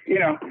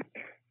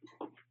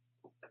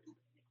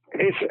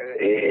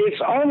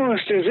it's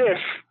almost as if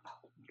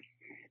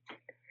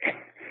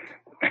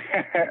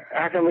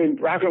how can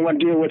one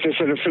deal with this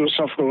at a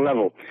philosophical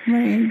level?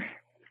 Right.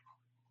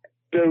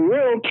 The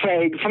real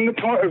plague, from the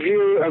point of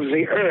view of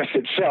the earth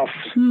itself,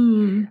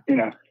 and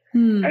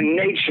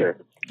nature.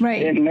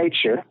 Right. In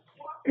nature,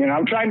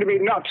 I'm trying to be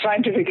not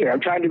scientific here.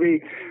 I'm trying to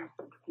be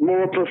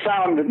more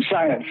profound than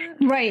science.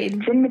 Right.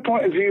 From the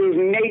point of view of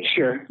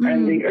nature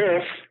and the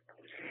earth,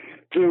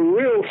 the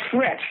real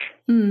threat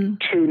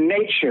to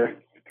nature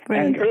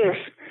and earth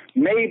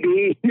may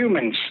be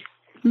humans.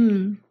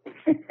 We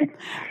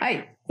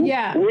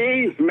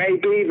may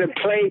be the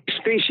plague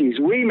species.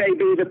 We may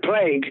be the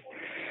plague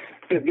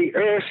that the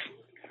earth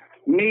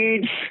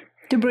needs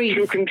to breathe,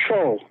 to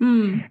control.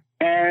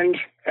 And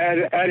at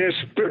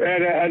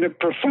a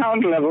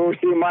profound level,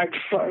 you might,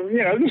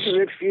 this is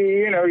if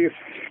you're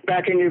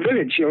back in your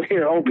village, you'll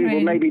hear old people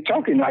maybe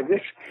talking like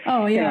this.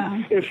 Oh,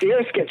 yeah. If the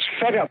earth gets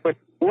fed up with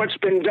what's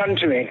been done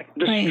to it,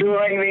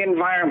 destroying the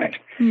environment,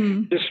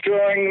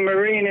 destroying the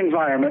marine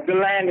environment, the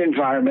land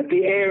environment,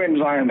 the air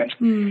environment,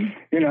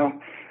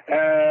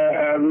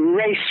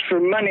 race for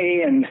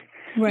money and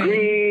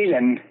greed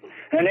and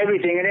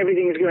everything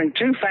is going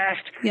too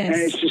fast, and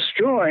it's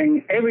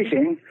destroying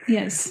everything.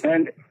 Yes.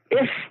 And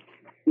if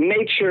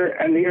nature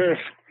and the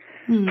earth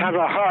have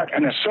a heart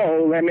and a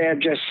soul, they may have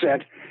just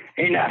said,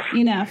 enough.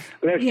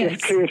 Let's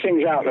just clear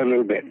things out a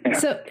little bit.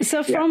 So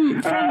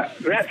from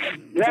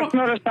that's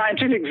not a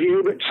scientific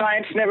view, but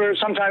science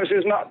sometimes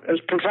is not as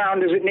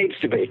profound as it needs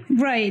to be.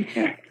 Right.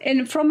 Yeah.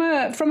 And from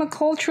a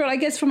cultural, I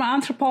guess, from an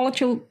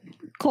anthropological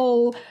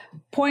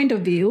point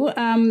of view,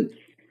 as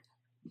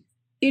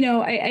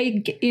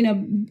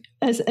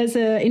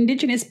a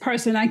indigenous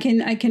person, I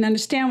can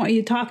understand what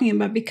you're talking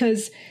about,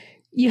 because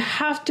you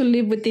have to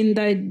live within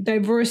the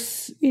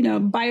diverse,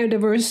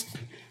 biodiverse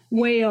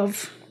way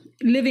of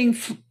living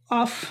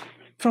off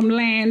from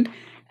land,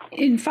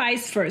 and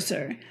vice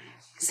versa.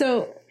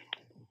 So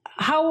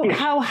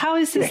how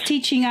is this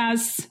teaching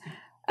us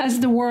as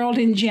the world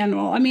in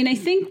general? I mean, I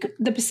think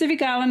the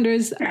Pacific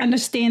Islanders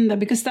understand that,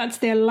 because that's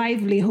their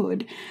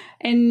livelihood.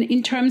 And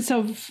in terms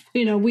of,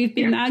 we've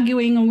been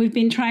arguing and we've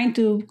been trying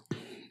to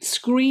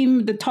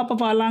scream the top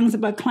of our lungs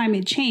about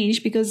climate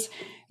change because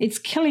it's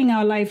killing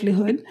our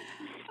livelihood.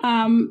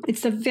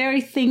 It's the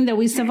very thing that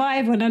we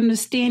survive on,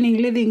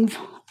 understanding living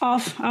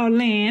off our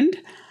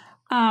land.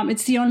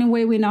 It's the only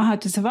way we know how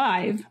to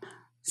survive.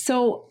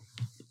 So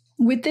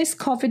with this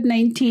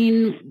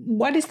COVID-19,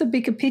 what is the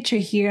bigger picture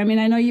here? I mean,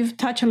 I know you've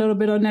touched a little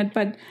bit on that,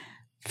 but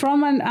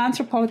from an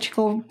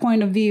anthropological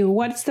point of view,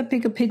 what's the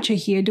bigger picture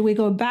here? Do we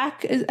go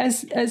back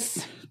as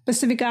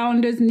Pacific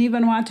Islanders and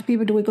even Vanuatu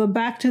people, do we go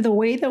back to the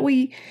way that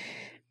we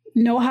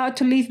know how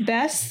to live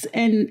best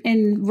and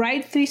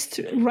ride this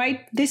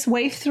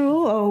wave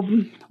through, or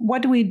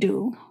what do we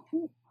do?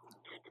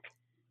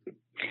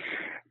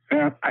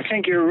 I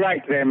think you're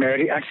right there,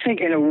 Mary. I think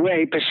in a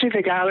way,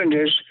 Pacific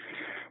Islanders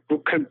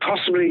could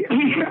possibly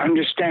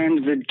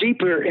understand the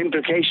deeper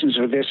implications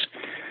of this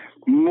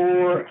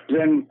more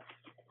than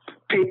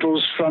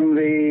peoples from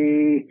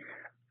the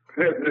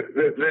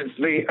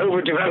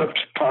overdeveloped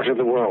part of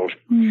the world.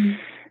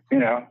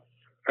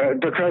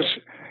 Because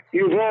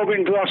you've all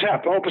been brought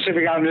up, all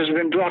Pacific Islanders have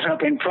been brought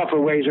up in proper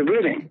ways of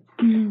living,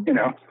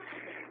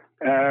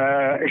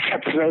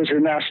 except for those who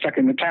are now stuck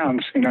in the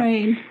towns.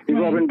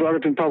 You've all been brought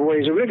up in proper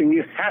ways of living.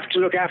 You have to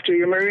look after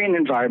your marine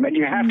environment.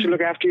 You have to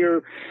look after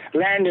your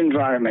land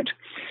environment.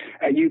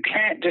 You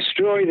can't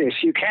destroy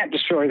this. You can't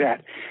destroy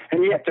that.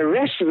 And yet the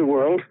rest of the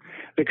world,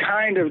 the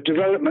kind of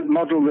development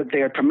model that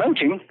they're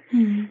promoting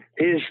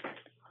is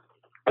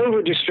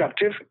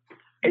over-destructive.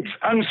 It's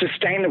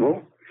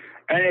unsustainable.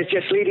 And it's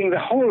just leading the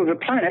whole of the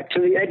planet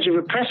to the edge of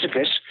a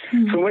precipice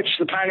from which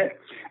the planet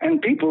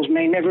and peoples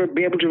may never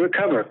be able to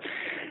recover.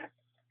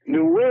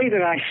 The way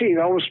that I see it,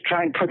 I always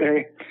try and put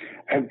a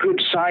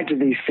good side to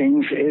these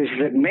things, is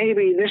that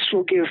maybe this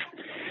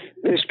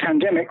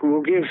pandemic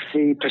will give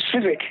the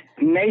Pacific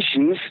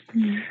nations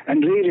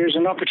and leaders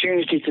an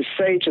opportunity to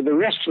say to the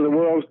rest of the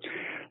world,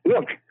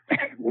 look,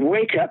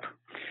 wake up.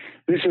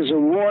 This is a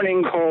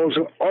warning call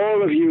to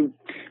all of you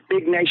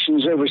big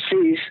nations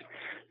overseas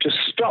to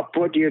stop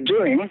what you're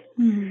doing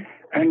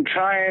and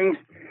try and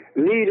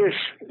lead us,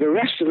 the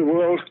rest of the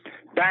world,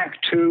 back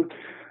to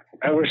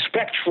a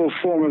respectful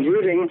form of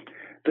living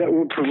that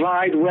will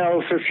provide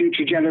well for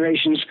future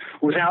generations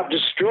without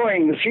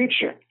destroying the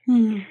future.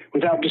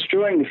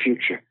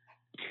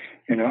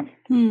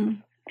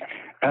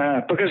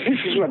 Because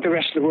this is what the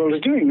rest of the world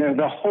is doing.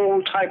 The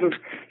whole type of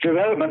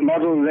development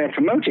model they're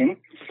promoting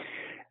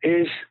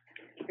is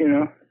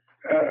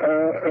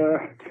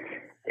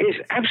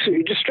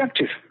absolutely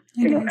destructive.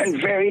 And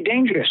very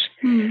dangerous.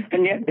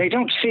 And yet they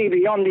don't see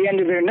beyond the end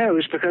of their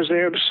nose because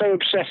they're so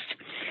obsessed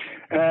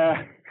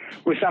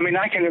with,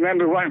 I can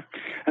remember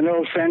an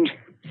old friend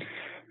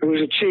who was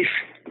a chief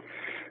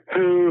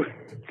who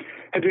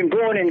had been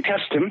born in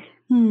custom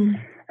from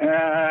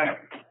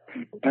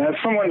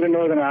one of the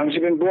Northern Islands.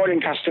 He'd been born in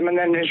custom, and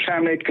then his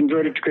family had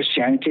converted to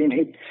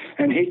Christianity,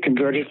 and he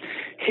converted.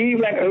 He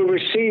went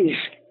overseas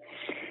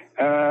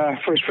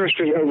for his first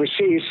trip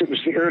overseas. It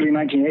was the early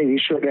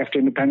 1980s, shortly after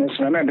independence,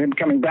 and I remember him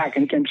coming back,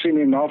 and he came to see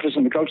me in the office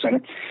in the Coke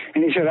Center,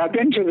 and he said, I've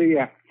been to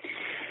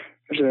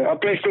a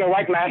place full of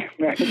white men.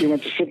 I think he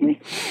went to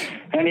Sydney,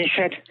 and he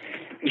said,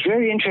 it's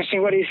very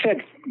interesting what he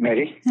said,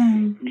 Mehdi.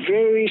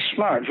 Very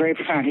smart, very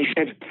profound. He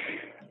said,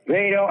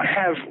 they don't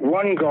have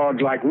one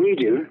God like we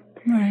do.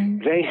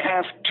 They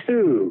have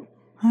two.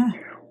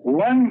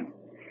 One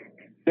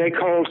they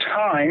call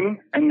time,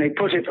 and they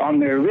put it on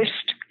their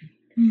wrist.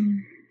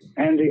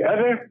 And the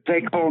other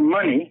they call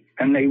money,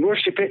 and they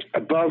worship it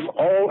above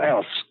all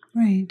else.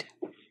 Right.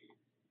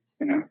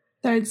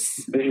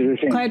 That's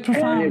quite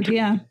profound.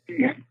 Yeah.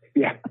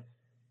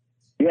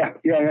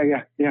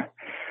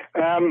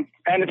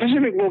 And the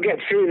Pacific will get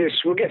through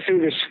this. We'll get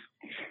through this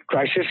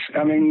crisis.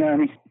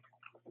 The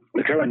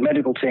current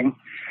medical thing.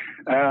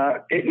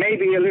 It may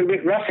be a little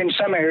bit rough in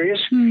some areas.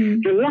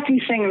 The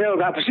lucky thing, though,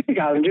 about Pacific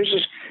Islanders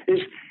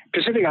is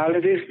Pacific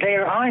Islanders, they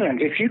are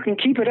island. If you can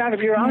keep it out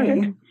of your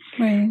island,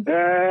 then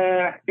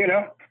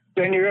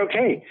you're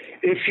okay.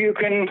 If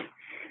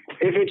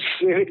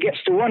it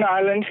gets to one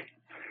island,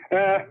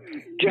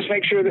 just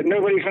make sure that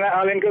nobody from that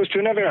island goes to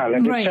another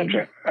island,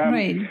 etc.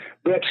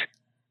 But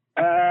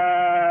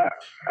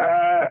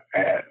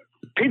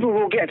people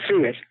will get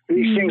through it.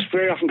 These things,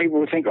 very often people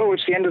will think, oh,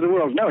 it's the end of the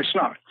world. No, it's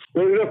not.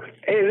 Well, look,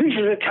 this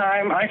is a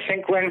time, I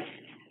think, when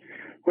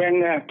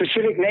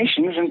Pacific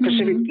nations and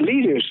Pacific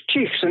leaders,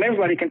 chiefs, and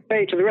everybody can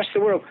say to the rest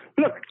of the world,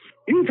 look,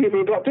 you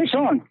people brought this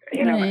on.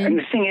 And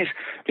the thing is,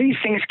 these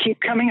things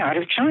keep coming out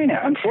of China,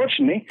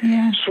 unfortunately.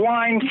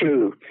 Swine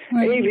flu,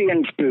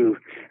 avian flu,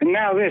 and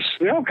now this,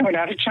 they're all coming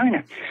out of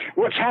China.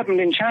 What's happened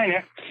in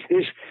China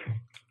is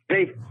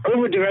they've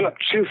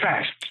overdeveloped too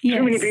fast.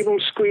 Too many people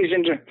squeezed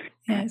into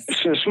a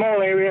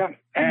small area,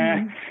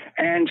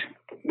 and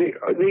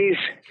these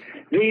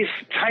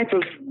type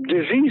of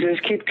diseases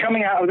keep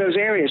coming out of those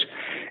areas.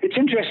 It's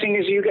interesting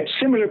is you get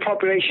similar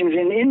populations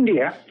in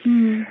India,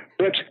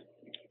 but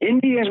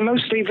India is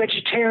mostly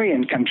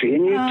vegetarian country,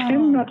 and you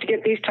tend not to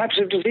get these types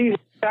of diseases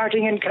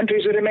starting in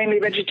countries that are mainly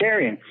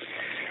vegetarian.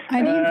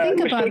 I didn't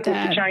think about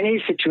that. The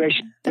Chinese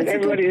situation. That's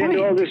everybody's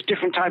into all this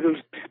different type of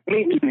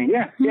meat.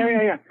 Yeah.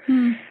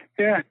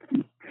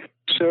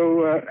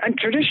 So, and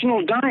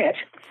traditional diet.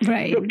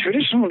 Look,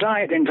 traditional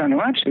diet in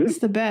Vanuatu. It's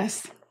the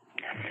best.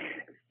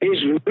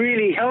 Is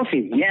really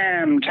healthy.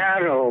 Yam,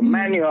 taro,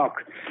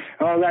 manioc,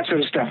 all that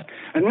sort of stuff.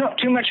 And not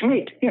too much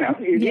meat. You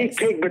eat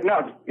pig, but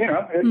not,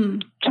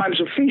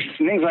 times of feasts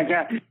and things like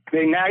that.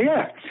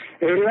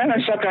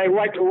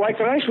 White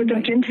rice with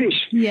the tin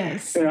fish.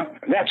 Yes.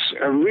 That's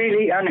a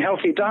really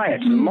unhealthy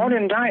diet. The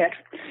modern diet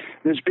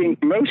that's being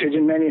promoted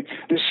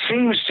this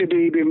seems to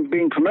be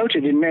being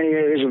promoted in many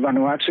areas of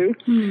Vanuatu,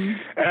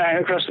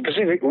 across the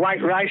Pacific,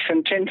 white rice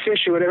and tin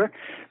fish or whatever,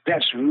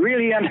 that's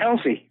really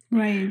unhealthy.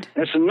 Right.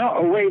 That's not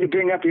a way to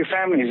bring up your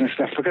families and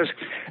stuff, because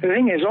the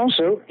thing is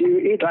also, you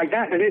eat like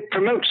that and it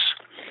promotes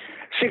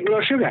sick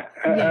blood sugar,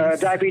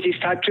 diabetes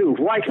type 2,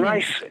 white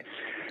rice,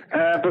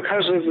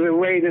 because of the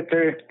way that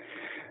the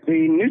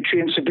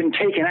nutrients have been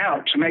taken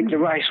out to make the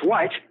rice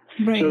white,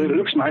 so that it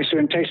looks nicer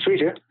and tastes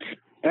sweeter.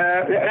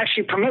 It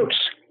actually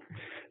promotes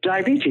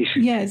diabetes.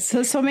 Yes,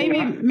 so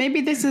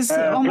maybe this is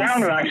almost...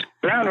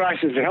 Brown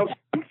rice is the healthy.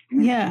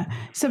 Yeah.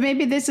 So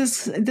maybe this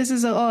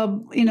is a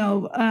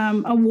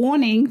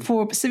warning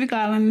for Pacific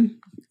Island,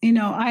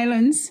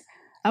 islands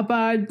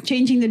about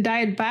changing the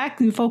diet back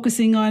and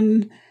focusing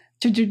on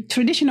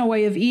traditional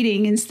way of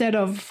eating instead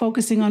of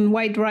focusing on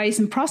white rice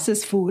and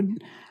processed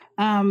food.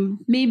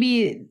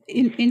 Maybe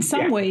in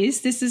some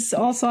ways, this is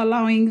also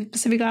allowing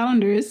Pacific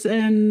Islanders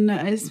and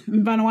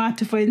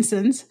Vanuatu, for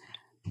instance,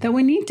 that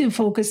we need to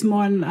focus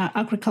more on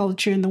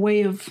agriculture and the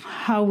way of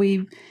how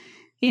we,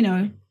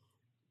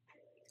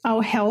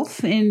 our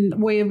health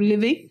and way of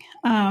living.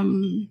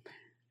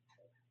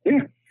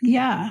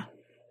 Yeah.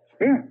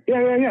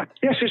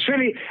 Yes, it's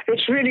really, as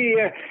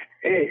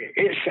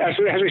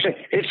we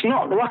say, it's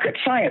not rocket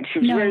science.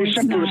 It's very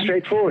simple and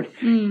straightforward.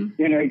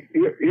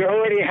 You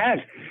already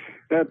had.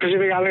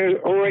 Pacific Islanders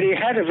already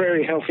had a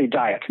very healthy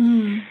diet,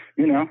 and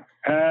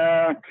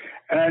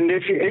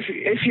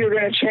if you're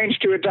going to change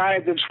to a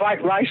diet that's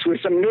white rice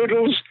with some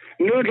noodles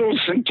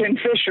and tinned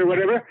fish or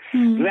whatever,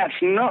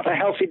 that's not a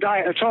healthy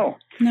diet at all.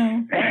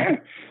 No.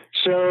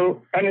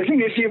 So, and the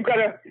thing is, you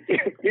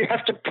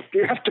have to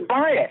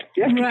buy it.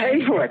 You have to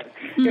pay for it.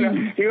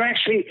 You're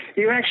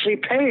actually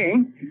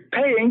paying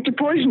to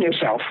poison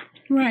yourself.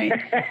 Right.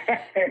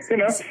 So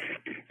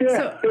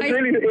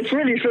it's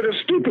really sort of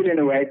stupid in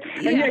a way.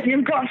 And yet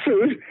you've got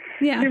food.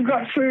 Yeah. You've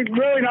got food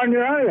growing on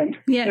your island.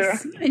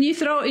 Yes. And you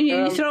throw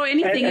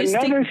anything.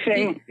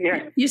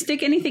 You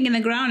stick anything in the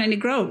ground and it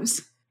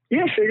grows.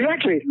 Yes,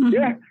 exactly. Mm-hmm.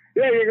 Yeah.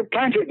 Yeah, you can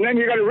plant it and then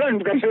you got to run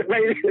because it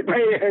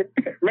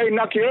may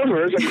knock you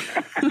over.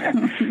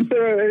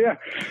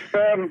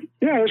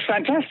 It's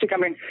fantastic. I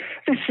mean,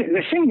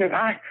 the thing that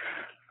I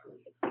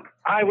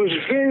was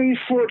very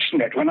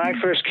fortunate when I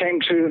first came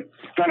to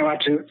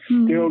Vanuatu,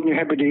 the old New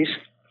Hebrides.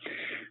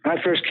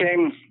 I first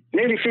came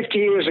nearly 50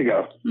 years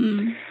ago.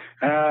 In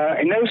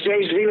those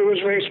days, Vila was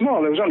very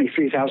small. There was only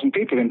 3,000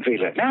 people in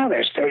Vila. Now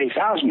there's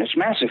 30,000. It's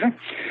massive. Huh?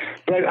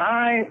 But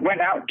I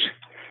went out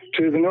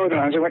to the Northern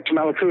Islands. I went to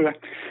Malakula.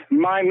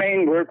 My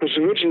main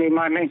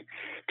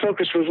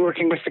focus was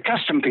working with the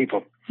custom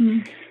people.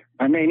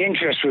 My main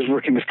interest was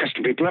working with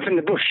custom people up in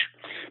the bush.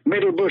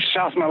 Middle Bush,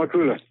 South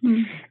Malakula.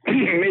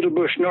 Middle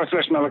Bush,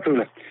 Northwest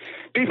Malakula.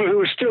 People who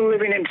were still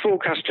living in full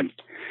custom.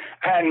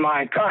 And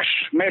my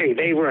gosh, Mary,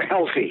 they were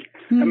healthy.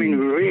 I mean,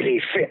 really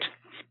fit.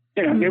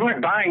 They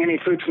weren't buying any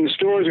food from the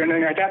stores or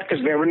anything like that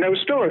because there were no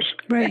stores.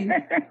 Right.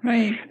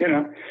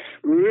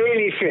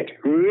 Really fit,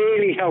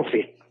 really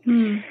healthy.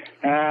 And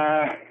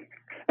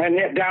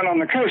yet down on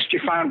the coast, you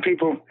found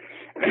people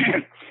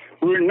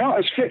who were not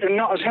as fit and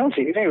not as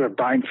healthy. They were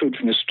buying food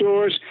from the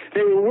stores.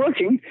 They were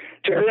working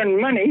to earn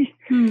money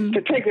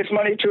to take this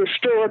money to a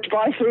store to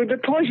buy food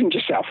that poisoned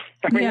yourself.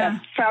 I mean,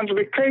 that sounds a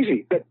bit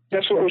crazy, but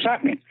that's what was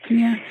happening.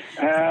 Yeah.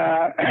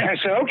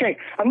 So, okay,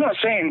 I'm not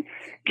saying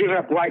give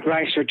up white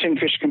rice or tinned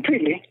fish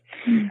completely.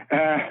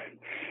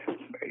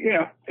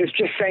 It's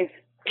just saying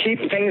keep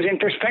things in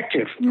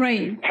perspective.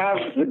 Right.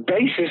 Have the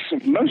basis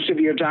of most of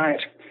your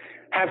diet.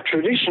 Have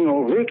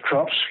traditional root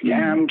crops,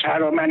 yam,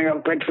 taro,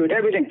 manioc, breadfruit,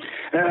 everything,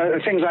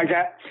 things like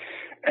that,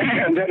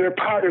 that are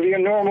part of your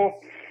normal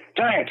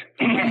diet.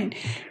 Right.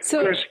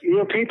 So, because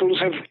your peoples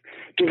have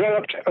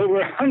developed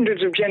over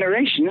hundreds of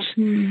generations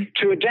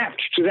to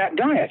adapt to that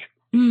diet.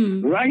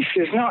 Rice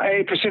is not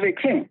a Pacific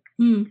thing.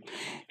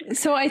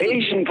 So I think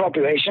Asian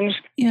populations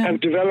have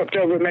developed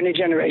over many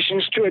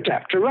generations to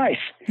adapt to rice.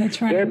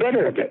 That's right. They're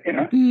better at it,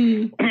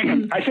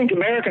 I think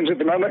Americans at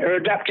the moment are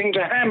adapting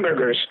to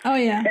hamburgers. Oh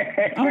yeah.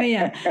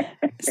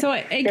 So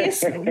I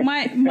guess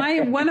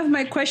my one of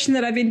my questions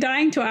that I've been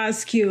dying to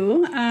ask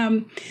you,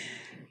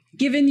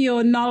 given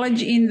your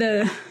knowledge in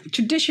the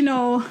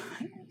traditional.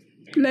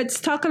 Let's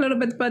talk a little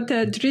bit about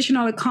the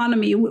traditional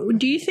economy.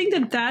 Do you think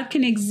that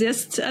can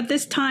exist at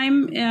this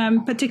time,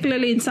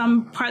 particularly in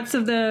some parts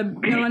of the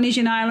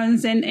Melanesian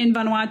islands and in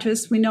Vanuatu,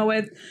 as we know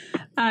it?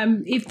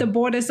 If the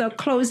borders are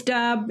closed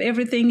up,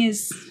 everything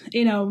is,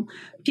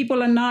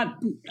 people are not,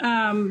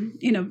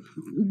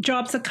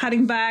 jobs are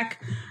cutting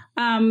back.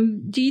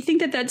 Do you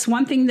think that that's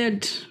one thing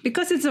that,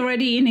 because it's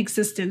already in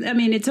existence,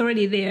 it's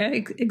already there,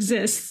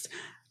 exists,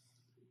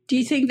 do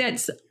you think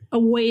that's a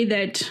way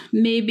that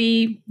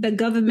maybe the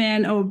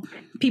government or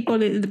people,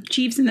 the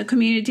chiefs in the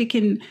community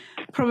can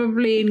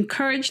probably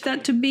encourage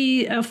that to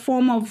be a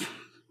form of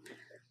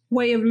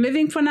way of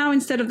living for now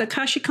instead of the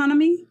cash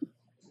economy?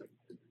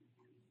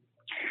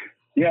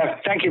 Yeah,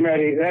 thank you,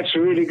 Mary. That's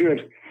really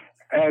good.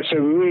 It's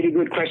a really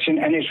good question,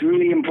 and it's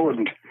really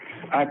important.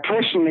 I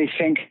personally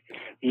think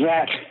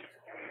that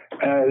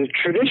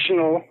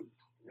traditional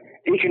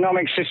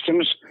economic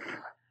systems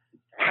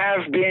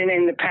have been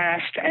in the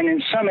past, and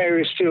in some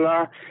areas still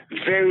are,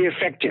 very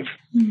effective.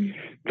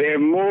 They're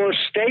more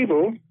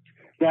stable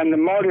than the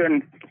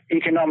modern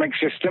economic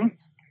system,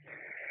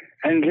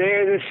 and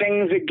they're the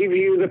things that give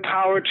you the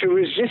power to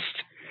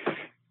resist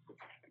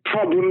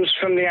problems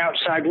from the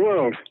outside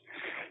world.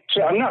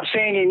 So I'm not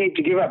saying you need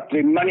to give up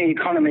the money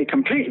economy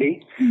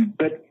completely,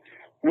 but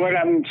what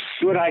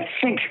I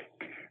think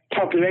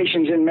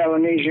populations in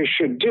Melanesia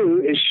should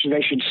do is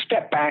they should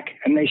step back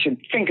and they should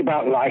think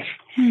about life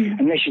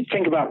and they should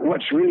think about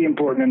what's really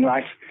important in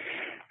life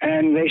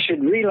And they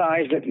should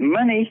realize that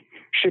money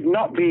should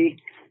not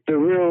be the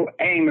real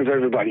aim of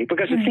everybody.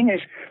 Because the thing is,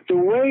 the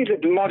way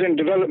that the modern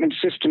development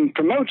system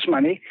promotes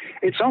money,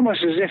 it's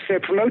almost as if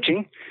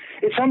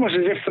it's almost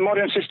as if the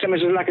modern system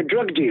is like a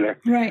drug dealer.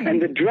 Right.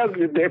 And the drug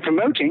that they're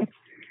promoting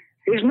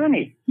is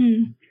money.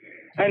 Mm.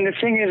 And the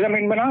thing is, I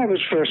mean, when I was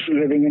first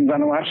living in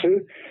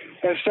Vanuatu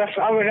and stuff,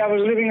 I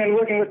was living and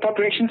working with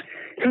populations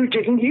who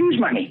didn't use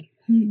money.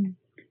 Mm.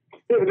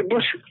 They were the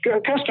bush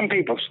custom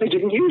peoples. They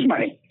didn't use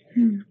money.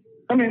 Mm.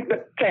 I mean,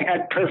 but they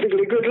had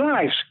perfectly good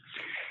lives,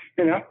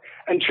 you know.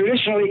 And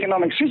traditional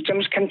economic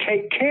systems can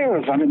take care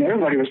of, I mean,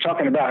 everybody was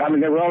talking about, I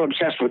mean, they were all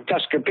obsessed with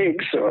Tusker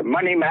pigs or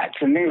money mats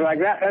and things like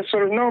that. That's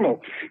sort of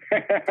normal.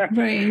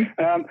 Right.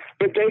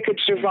 But they could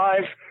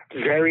survive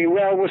very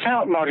well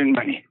without modern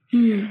money.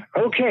 Mm.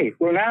 Okay,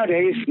 well,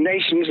 nowadays,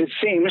 nations, it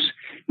seems,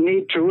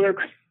 need to work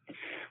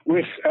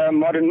with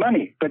modern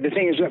money. But the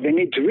thing is, what they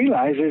need to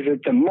realize is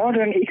that the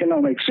modern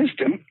economic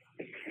system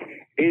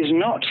is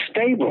not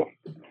stable.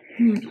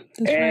 Mm.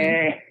 That's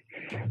right.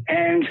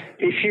 And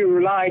if you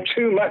rely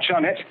too much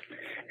on it,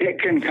 it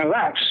can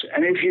collapse.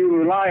 And if you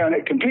rely on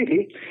it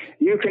completely,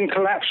 you can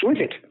collapse with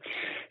it.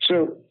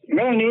 So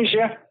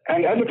Melanesia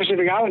and other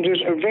Pacific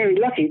Islanders are very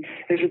lucky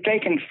is that they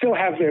can still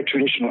have their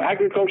traditional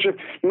agriculture,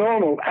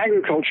 normal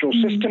agricultural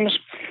systems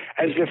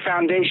as the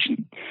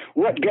foundation.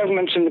 What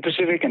governments in the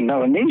Pacific and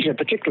Melanesia,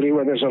 particularly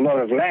where there's a lot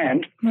of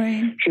land,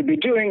 should be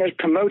doing is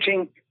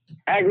promoting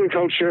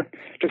agriculture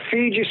to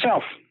feed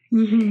yourself.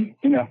 Mm-hmm.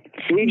 You know,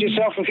 feed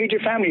yourself and feed your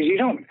families. You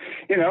don't,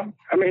 you know,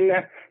 I mean,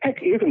 heck,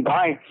 you can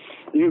buy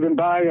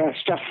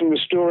stuff from the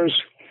stores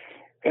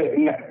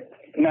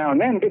now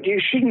and then, but you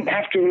shouldn't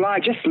have to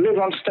just live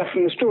on stuff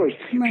from the stores.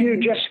 Right. If you're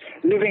just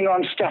living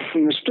on stuff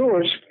from the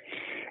stores,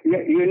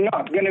 you're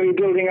not going to be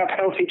building up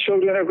healthy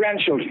children or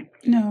grandchildren.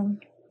 No.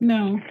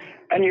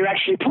 And you're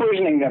actually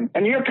poisoning them,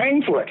 and you're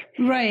paying for it.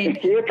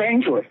 Right. You're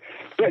paying for it.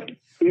 But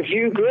if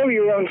you grow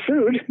your own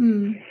food,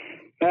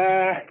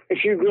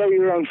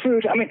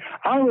 I mean,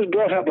 I was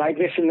brought up like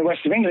this in the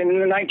west of England in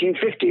the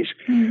 1950s.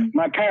 Mm.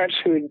 My parents,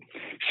 who had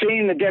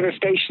seen the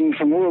devastation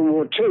from World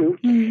War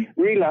II,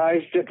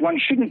 realized that one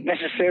shouldn't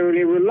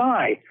necessarily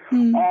rely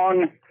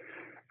on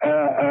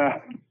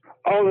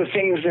all the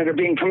things that are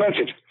being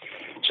promoted.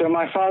 So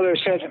my father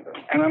said,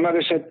 and my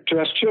mother said to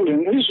us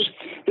children,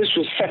 this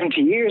was 70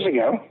 years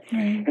ago,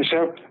 and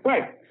so,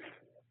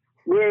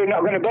 we're not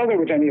going to bother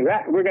with any of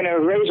that. We're going to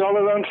raise all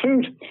our own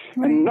food.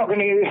 And not going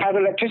to have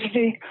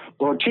electricity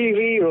or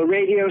TV or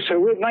radio. So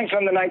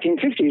from the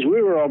 1950s,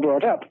 we were all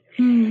brought up.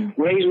 We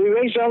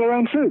raised all our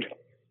own food.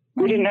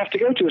 We didn't have to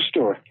go to a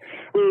store.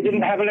 We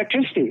didn't have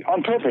electricity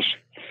on purpose.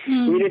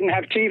 We didn't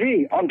have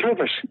TV on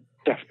purpose.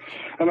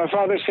 And my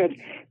father said,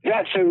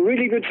 that's a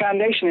really good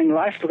foundation in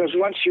life, because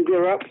once you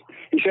grow up,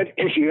 he said,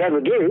 if you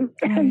ever do,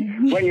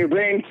 when your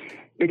brain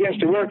begins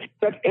to work,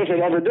 but if it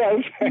ever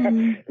does,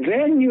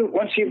 then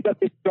once you've got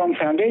this strong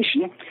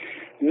foundation,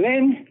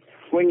 then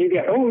when you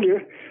get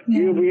older,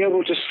 you'll be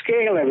able to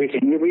scale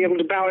everything. You'll be able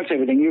to balance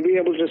everything. You'll be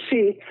able to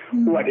see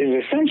what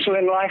is essential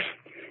in life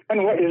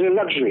and what is a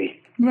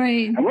luxury.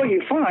 Right. And what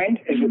you find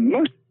is that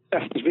most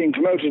stuff that's being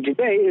promoted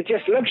today is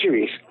just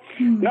luxuries,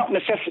 not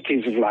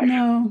necessities of life.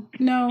 No.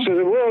 So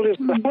the world is,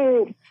 the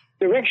whole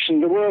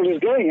direction the world is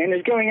going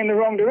in the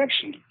wrong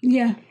direction.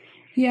 Yeah.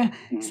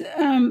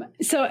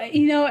 So,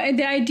 you know,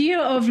 the idea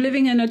of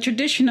living in a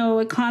traditional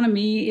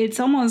economy, it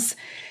almost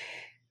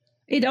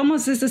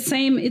is the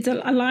same. It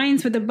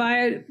aligns with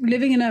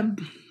living in a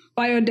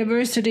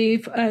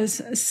biodiversity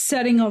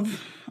setting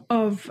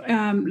of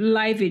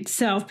life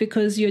itself,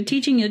 because you're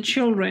teaching your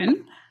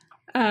children,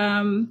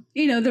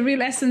 the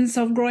real essence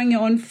of growing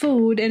your own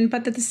food.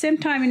 But at the same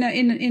time,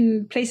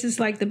 in places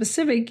like the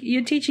Pacific,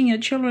 you're teaching your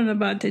children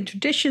about the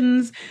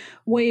traditions,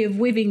 way of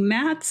weaving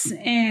mats,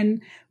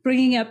 and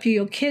bringing up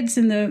your kids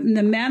in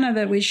the manner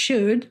that we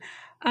should.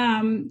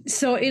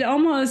 So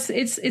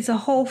it's a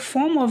whole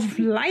form of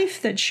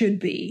life that should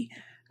be.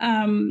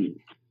 And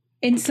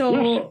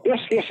so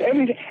yes,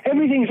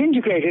 everything's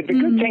integrated. The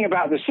good thing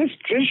about the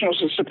traditional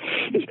system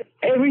is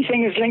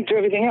everything is linked to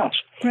everything else.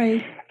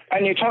 Right.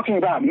 And you're talking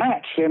about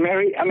mats there,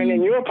 Mary. I mean,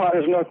 in your part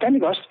of North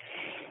Pentecost,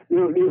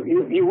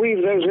 you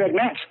weave those red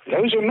mats.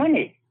 Those are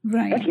money.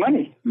 Right. That's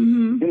money.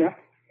 Mm-hmm. You know.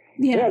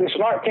 Yeah. The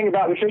smart thing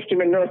about the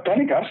system in North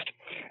Pentecost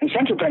and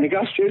Central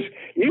Pentecost is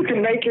you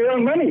can make your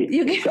own money.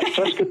 You've got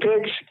Tusker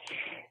pigs.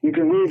 You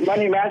can weave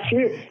money mats.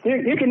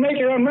 You can make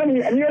your own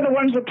money, and you're the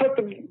ones that put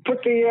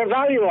the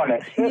value on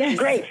it. That's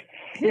great.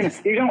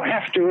 Yes. You don't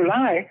have to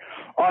rely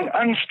on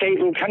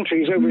unstable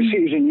countries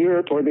overseas in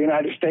Europe or the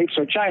United States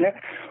or China,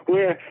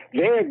 where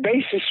their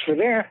basis for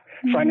their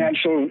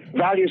financial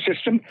value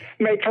system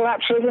may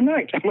collapse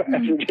overnight, as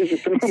it is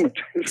at the moment.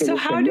 So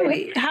how do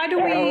we?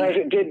 As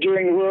it did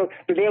during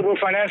the global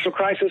financial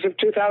crisis of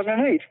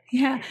 2008.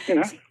 Yeah. You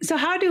know? So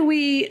how do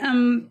we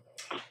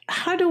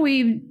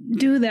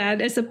do that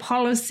as a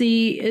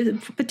policy?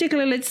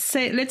 Particularly,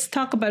 let's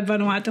talk about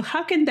Vanuatu.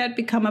 How can that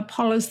become a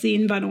policy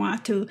in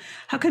Vanuatu?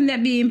 How can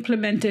that be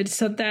implemented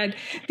so that,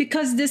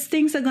 because these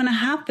things are going to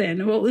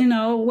happen, well,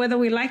 whether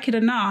we like it or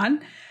not,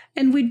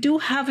 And we do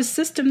have a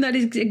system that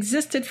has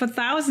existed for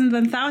thousands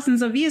and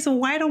thousands of years. So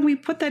why don't we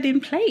put that in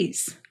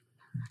place?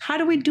 How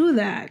do we do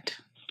that?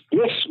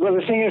 Yes, well,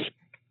 the thing is,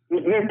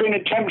 there have been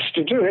attempts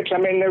to do it. I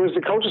mean, there was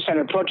the Culture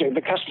Center project,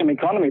 the Custom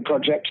Economy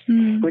project,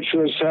 which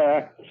was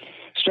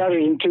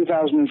started in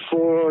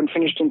 2004 and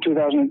finished in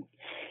 2012.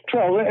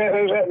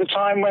 It was at the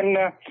time when,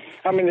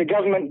 the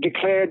government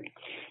declared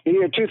the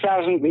years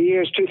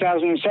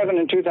 2007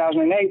 and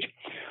 2008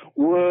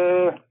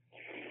 were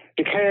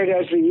declared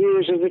as the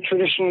years of the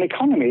traditional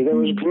economy. There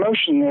was a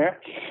promotion there,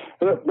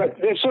 but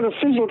it sort of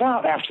fizzled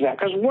out after that,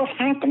 because what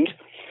happened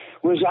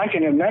was, I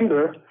can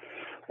remember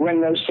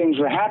when those things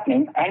were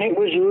happening, and it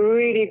was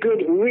really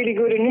good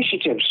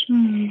initiatives.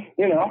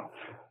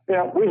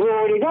 We've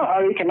already got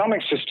our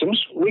economic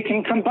systems. We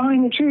can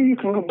combine the two. You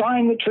can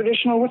combine the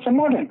traditional with the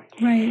modern.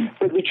 Right.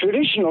 But the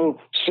traditional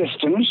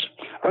systems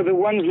are the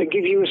ones that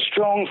give you a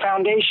strong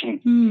foundation.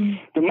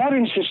 The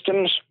modern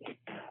systems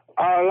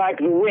are like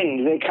the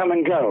wind. They come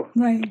and go.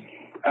 Right.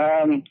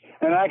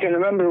 And I can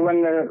remember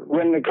when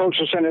the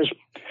Cultural Centers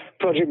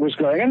project was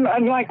going,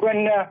 and like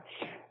when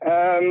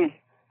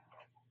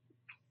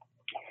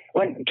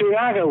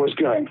Turiago was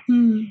going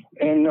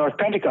in North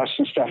Pentecost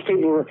and stuff,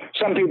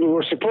 some people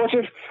were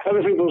supportive,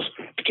 other people,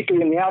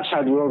 particularly in the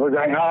outside world, were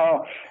going,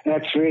 "Oh,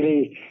 that's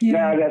really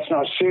no, that's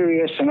not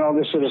serious," and all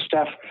this sort of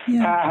stuff.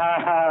 Ha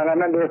ha ha! And I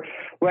remember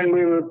when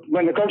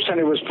the Culture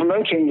Center was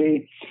promoting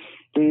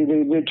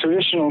the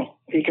traditional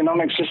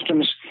economic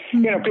systems,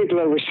 people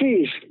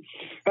overseas.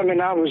 I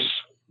mean, I was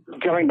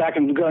going back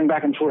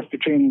and forth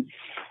between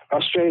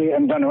Australia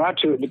and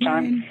Vanuatu at the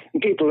time,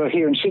 and people are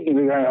here in Sydney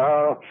were going,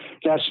 "Oh,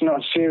 that's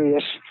not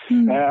serious,"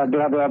 blah,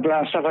 blah,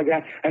 blah, stuff like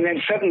that. And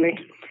then suddenly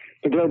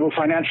the global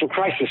financial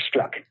crisis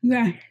struck.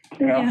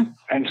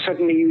 And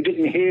suddenly you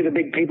didn't hear the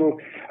big people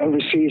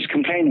overseas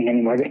complaining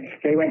anymore.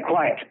 They went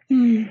quiet.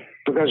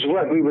 Because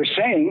what we were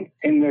saying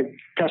in the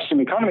Custom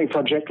Economy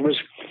project was,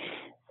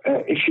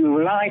 if you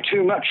rely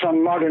too much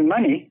on modern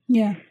money,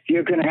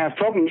 you're going to have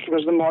problems,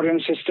 because the modern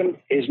system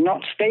is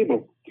not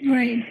stable.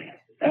 Right.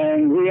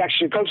 And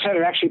Culture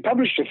Center actually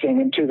published a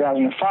thing in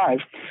 2005,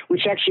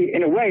 which actually,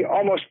 in a way,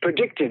 almost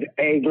predicted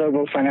a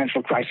global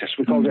financial crisis.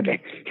 We called it a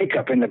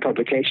hiccup in the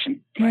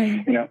publication.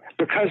 Right.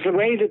 Because the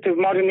way that the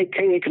modern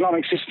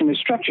economic system is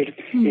structured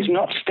is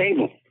not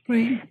stable.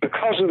 Right.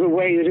 Because of the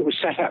way that it was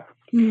set up.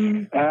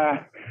 And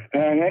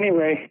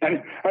anyway,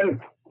 and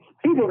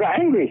people got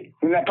angry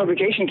when that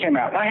publication came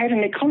out. I had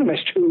an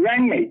economist who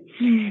rang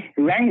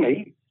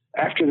me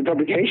after the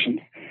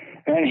publication.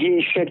 And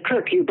he said,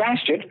 "Kirk, you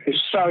bastard,"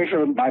 sorry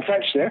for my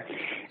French there,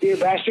 "you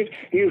bastard,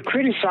 you've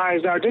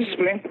criticized our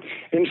discipline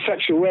in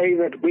such a way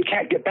that we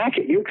can't get back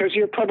at you because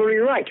you're probably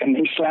right." And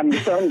he slammed the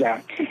phone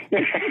down.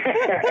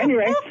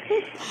 Anyway,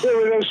 there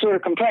were those sort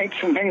of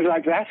complaints and things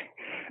like that.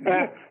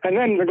 And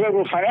then the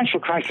global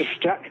financial crisis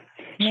struck,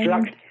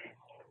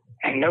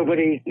 and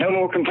no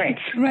more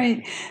complaints.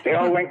 Right. They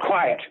all went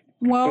quiet.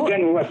 Well, but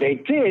then what they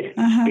did,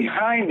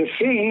 behind the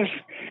scenes,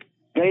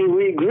 they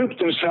regrouped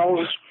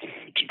themselves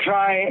to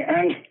try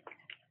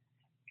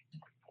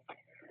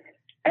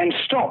and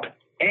stop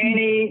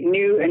any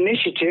new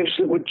initiatives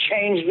that would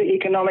change the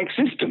economic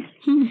system.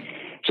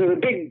 So the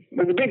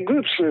big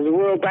groups, the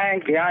World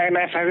Bank, the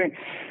IMF,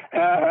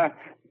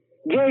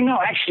 they're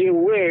not actually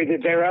aware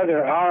that there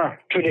are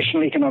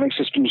traditional economic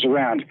systems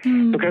around,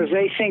 because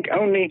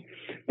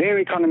their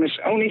economists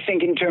only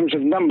think in terms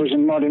of numbers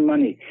and modern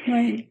money.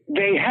 Right.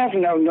 They have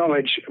no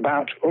knowledge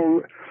about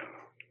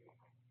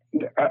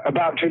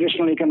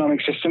traditional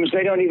economic systems.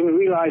 They don't even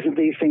realize that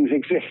these things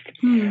exist.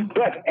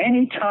 But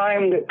any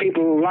time that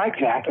people like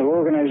that, or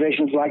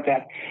organizations like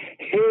that,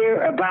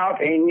 hear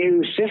about a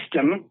new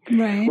system,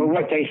 or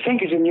what they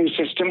think is a new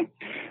system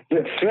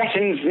that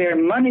threatens their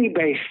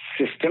money-based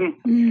system,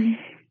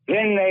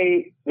 then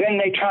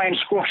they try and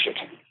squash it.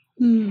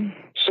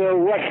 So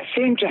what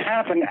seemed to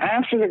happen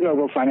after the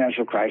global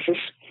financial crisis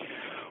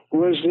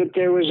was that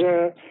there was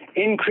a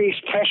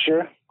increased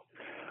pressure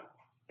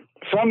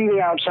from the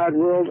outside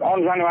world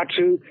on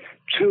Vanuatu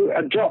to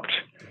adopt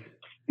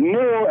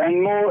more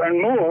and more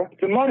and more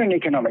the modern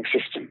economic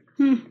system.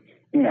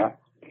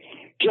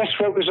 Just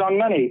focus on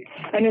money.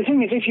 And the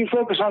thing is, if you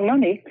focus on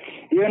money,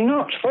 you're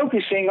not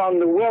focusing on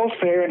the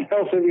welfare and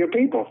health of your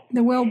people.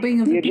 The well-being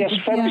of the people. You're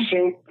just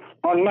focusing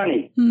on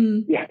money.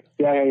 Yeah.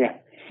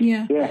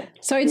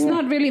 So it's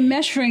not really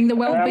measuring the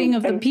well-being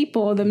of the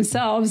people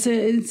themselves.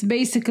 It's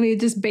basically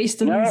just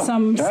based on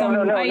some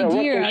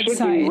idea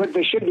outside. What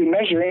they should be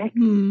measuring,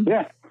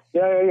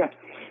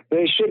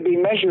 they should be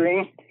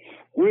measuring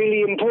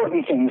really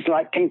important things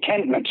like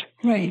contentment,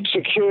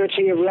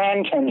 security of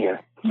land tenure,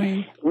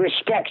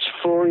 respect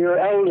for your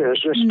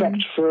elders,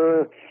 respect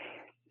for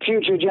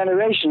future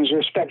generations,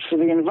 respect for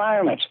the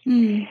environment,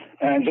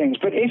 and things.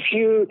 But if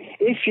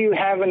you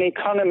have an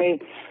economy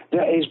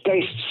that is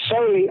based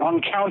solely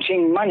on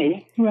counting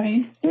money,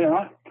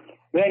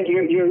 then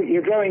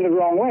you're going the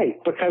wrong way,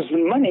 because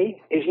the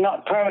money is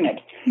not permanent.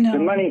 No. The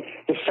money,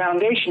 the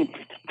foundation.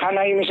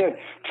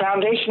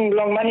 Foundation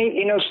belong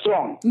money,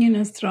 strong.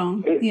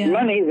 Strong.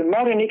 Money, the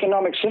modern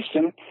economic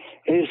system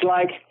is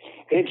like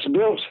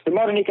the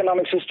modern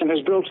economic system has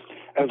built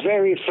a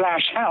very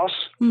flash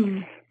house,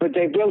 but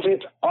they built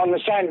it on the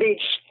sand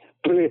beach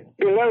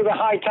below the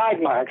high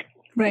tide mark.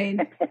 Right.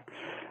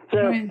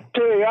 So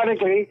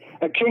periodically,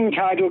 a king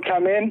tide will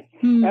come in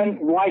and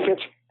wipe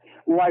it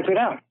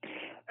out.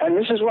 And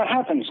this is what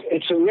happens.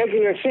 It's a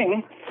regular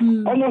thing,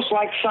 almost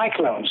like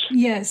cyclones.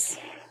 Yes.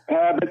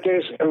 But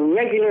there's a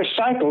regular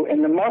cycle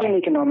in the modern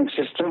economic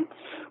system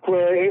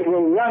where it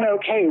will run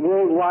okay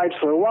worldwide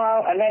for a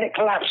while, and then it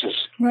collapses.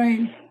 Right.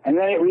 And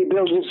then it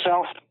rebuilds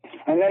itself,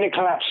 and then it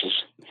collapses.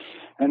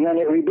 And then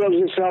it rebuilds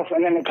itself,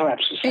 and then it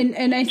collapses.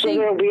 And I think so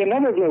there'll be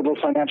another global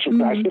financial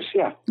crisis.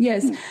 Yeah.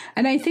 Yes,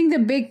 and I think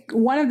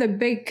one of the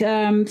big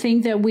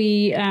things that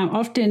we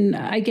often,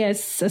 I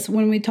guess, as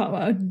when we talk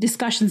about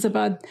discussions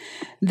about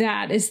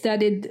that, is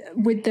that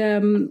with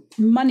the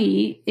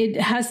money,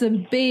 it has a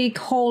big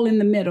hole in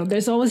the middle.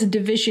 There's always a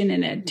division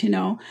in it,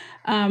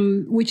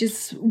 which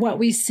is what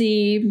we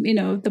see.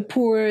 The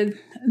poor,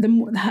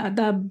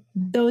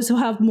 those who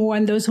have more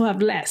and those who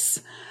have less.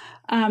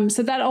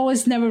 So that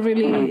always never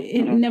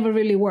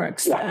really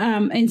works.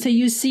 And so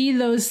you see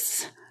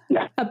those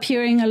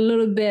appearing a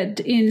little bit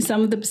in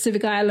some of the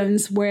Pacific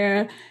Islands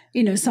where,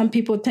 some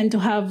people tend to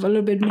have a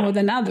little bit more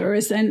than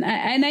others. And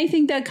I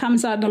think that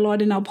comes out a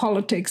lot in our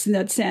politics in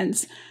that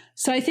sense.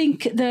 So I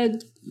think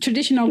the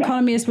traditional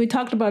economy, as we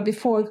talked about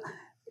before,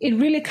 it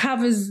really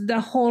covers the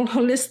whole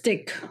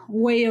holistic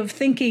way of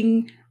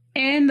thinking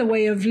and the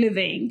way of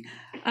living.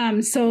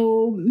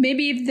 So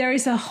maybe if there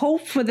is a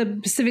hope for the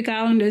Pacific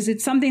Islanders,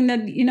 it's something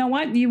that,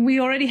 we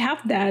already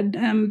have that.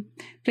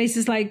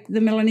 Places like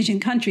the Melanesian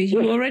countries,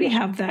 you already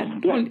have that.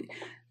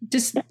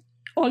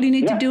 All you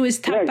need to do is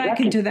tap back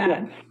into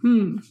that.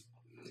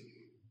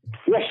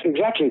 Yes,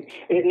 exactly.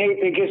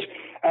 It gives,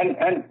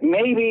 and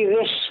maybe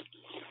this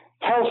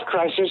health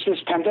crisis, this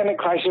pandemic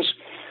crisis,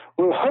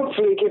 will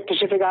hopefully give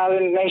Pacific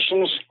Island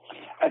nations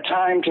a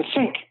time to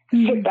think,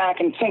 sit back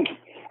and think,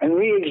 and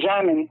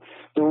re-examine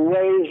the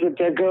ways that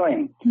they're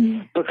going.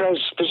 Because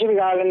Pacific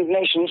Island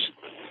nations,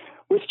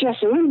 with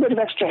just a little bit of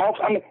extra help,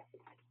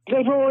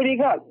 they've already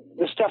got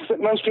the stuff that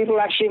most people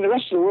actually in the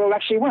rest of the world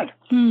actually want.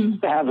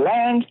 They have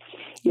land,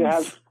 you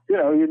have,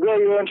 you grow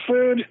your own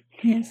food,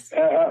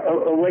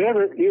 or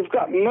whatever. You've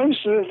got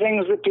most of the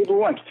things that people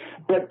want.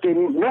 But the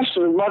rest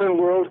of the modern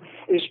world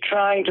is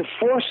trying to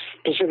force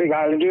Pacific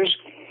Islanders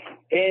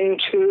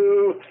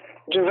into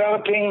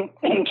developing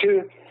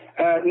into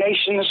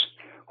nations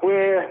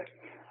where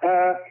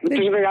the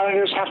Pacific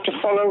Islanders have to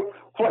follow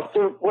what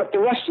the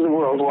rest of the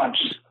world wants.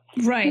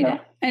 Right,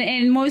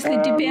 and mostly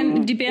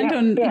depend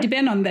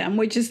on them,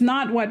 which is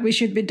not what we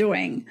should be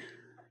doing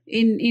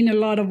in a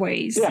lot of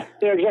ways. Yeah,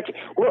 exactly.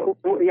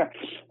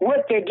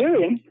 What they're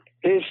doing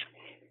is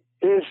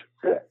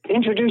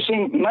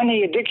introducing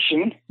money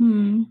addiction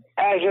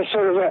as a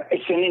sort of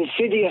it's an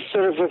insidious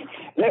sort of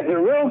the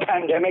real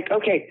pandemic.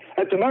 Okay,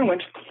 at the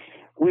moment,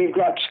 we've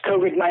got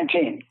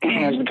COVID-19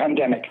 as the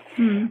pandemic.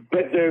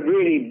 But the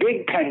really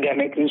big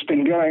pandemic that's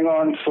been going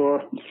on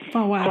for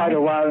quite a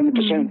while in the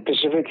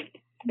Pacific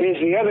is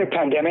the other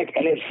pandemic,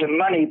 and it's the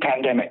money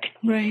pandemic.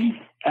 Right.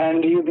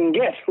 And you can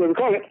get, what we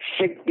call it,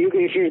 sick.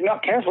 If you're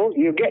not careful,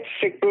 you get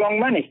sick belong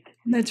money.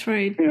 That's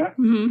right. Yeah.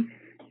 And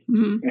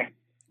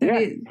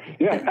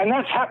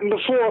that's happened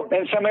before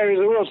in some areas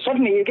of the world.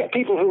 Suddenly you get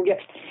people who get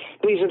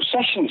these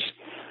obsessions.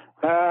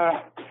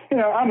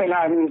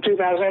 In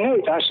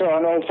 2008, I saw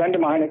an old friend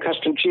of mine, a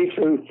custom chief,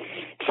 who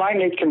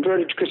finally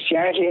converted to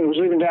Christianity and was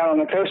living down on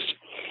the coast.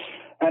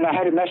 And I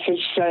had a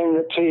message saying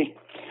that he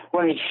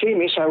wanted to see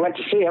me, so I went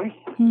to see him.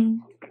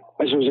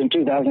 This was in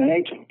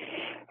 2008.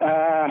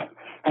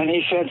 And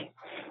he said,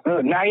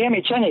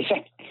 Naomi Cheney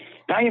said,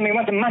 Naomi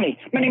want the money.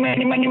 Money.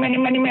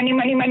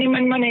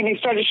 And he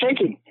started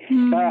shaking.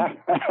 And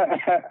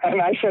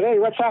I said, hey,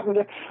 what's happened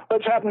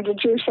to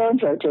Chief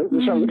so-and-so, to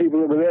some of the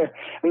people over there?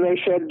 And they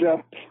said,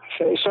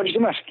 sorry so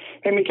much.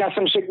 Hey, me got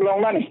some sick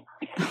belong money.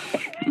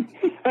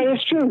 And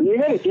it's true. You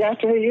get it. You have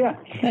to,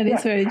 That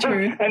is very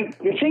true. And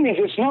the thing is,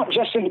 it's not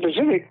just in the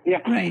Pacific.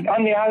 Right.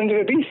 On the island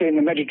of Ibiza in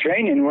the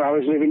Mediterranean, where I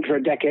was living for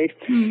a decade,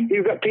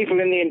 you've got people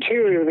in the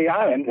interior of the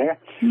island there,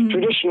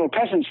 traditional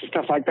peasants and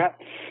stuff like that,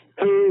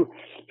 who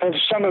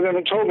some of them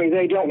have told me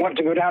they don't want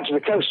to go down to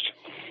the coast.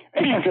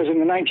 Because in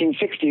the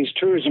 1960s,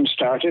 tourism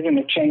started and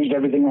it changed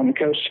everything on the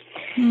coast.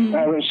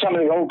 Some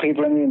of the old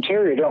people in the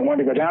interior don't want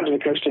to go down to the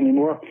coast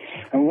anymore.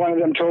 And one of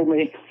them told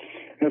me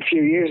a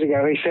few years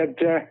ago, he said,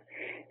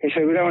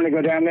 we don't want to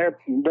go down there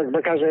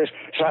because there's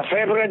sa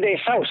febre de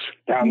saus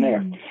down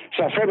there.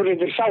 Sa febre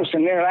de saus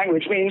in their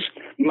language means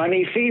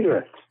money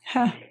fever.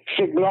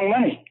 Sick belong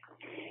money.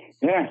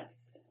 Yeah.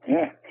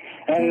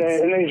 And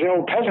these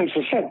old peasants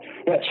have said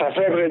that sa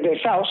febre de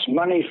saus,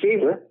 money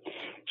fever.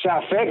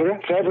 Sa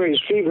febre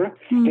is fever.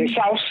 De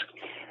saus,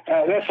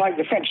 that's like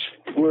the French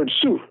word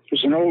sou.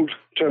 It's an old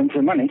term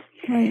for money.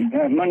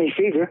 Right. Money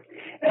fever.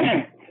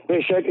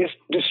 They said it's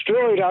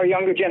destroyed our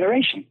younger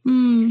generation.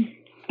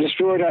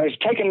 It's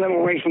taken them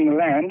away from the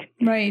land.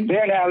 Right.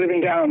 They're now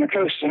living down on the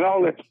coast, and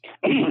all they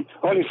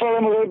follow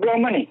the road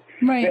of money.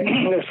 Right.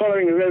 They're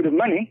following the road of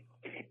money,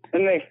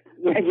 and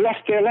they've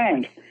left their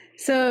land.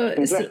 So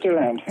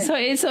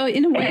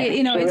in a way,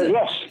 it's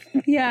lost.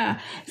 Yeah.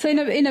 So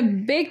in a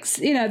big,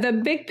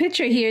 the big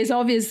picture here is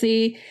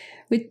obviously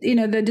with,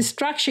 the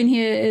destruction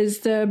here is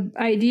the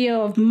idea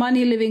of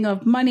money, living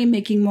off money,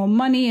 making more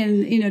money,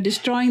 and,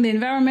 destroying the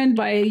environment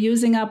by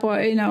using up,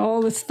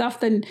 all the stuff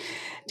that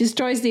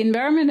destroys the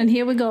environment. And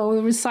here we go, we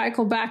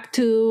recycle back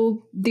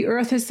to the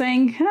earth is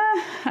saying,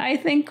 I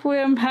think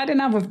we've had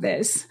enough of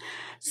this.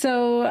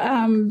 So,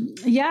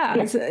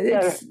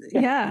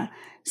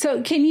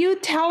 So can you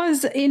tell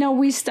us,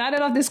 we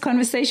started off this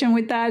conversation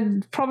with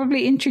that,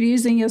 probably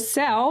introducing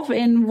yourself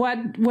and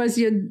what was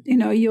your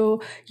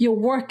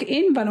work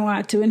in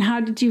Vanuatu, and how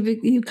did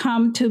you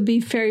come to be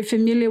very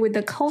familiar with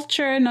the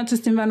culture, not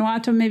just in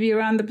Vanuatu, maybe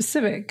around the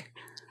Pacific?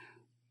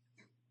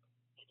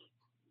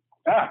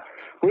 Well,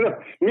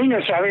 look, Nina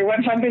Sari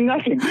went something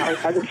nothing.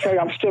 I would say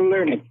I'm still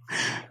learning.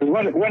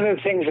 One of the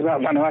things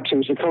about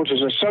Vanuatu is the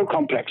cultures are so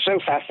complex, so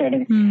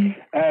fascinating,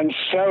 and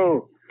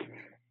so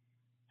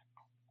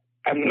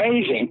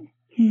amazing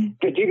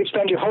that you could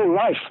spend your whole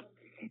life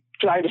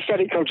trying to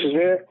study cultures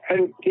there,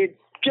 and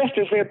just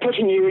as they're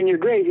putting you in your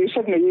grave, you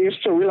still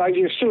realize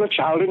you're still a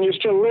child and you're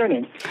still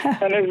learning.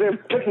 And as they're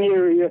putting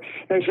you,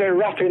 as they're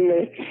wrapping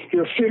the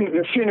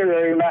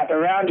funerary mat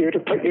around you to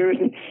put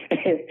you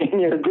in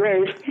your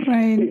grave,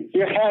 right,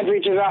 your hand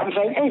reaches out and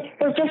says, "Hey,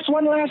 there's just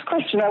one last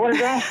question I wanted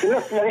to ask you."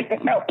 Look,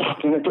 no,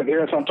 and they put the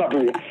earth on top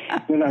of you.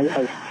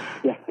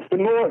 The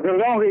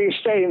longer you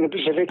stay in the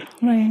Pacific,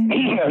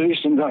 right, at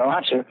least in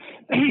Vanuatu,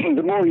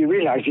 the more you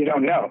realize you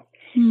don't know,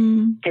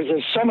 because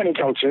there's so many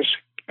cultures.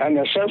 And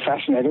they're so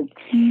fascinating.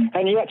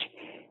 And yet,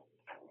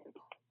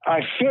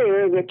 I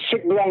fear that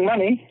sick belong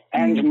money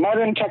and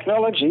modern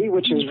technology,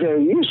 which is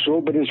very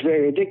useful but is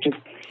very addictive,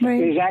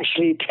 is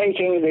actually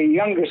taking the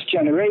youngest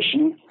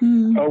generation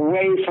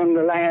away from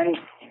the land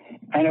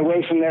and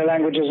away from their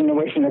languages and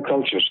away from their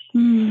cultures.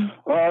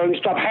 Or we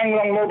stop hanging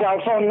on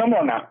mobile phone no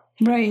more now.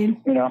 Right.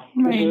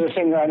 This is the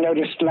thing that I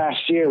noticed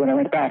last year when I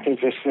went back, is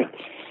this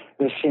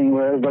thing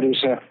where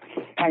everybody's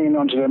hanging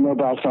on to their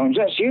mobile phones.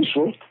 That's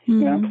useful,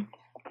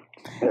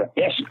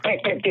 Yes,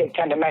 click,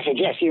 send a message.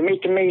 Yes, you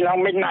meet me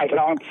long midnight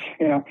long.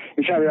 You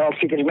carry all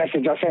secret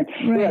message. I say,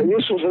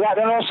 useful for that,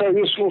 and also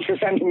useful for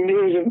sending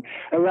news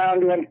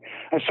around when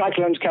a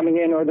cyclone's coming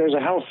in or there's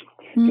a health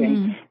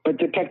thing. But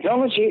the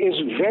technology is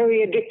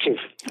very addictive.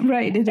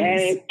 Right, it is. And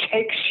it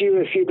takes you,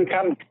 if you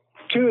become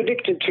too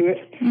addicted to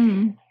it,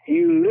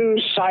 you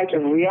lose sight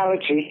of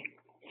reality.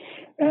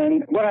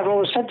 And what I've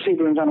always said to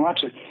people in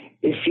Vanuatu,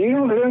 if you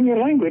don't learn your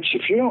language,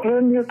 if you don't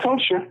learn your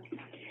culture,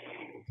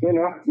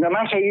 no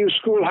matter you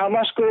school how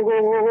much, go,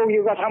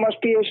 you got how much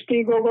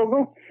PhD,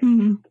 go.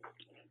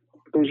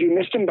 Because you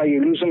missed them, but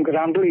you lose them,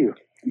 grandu you.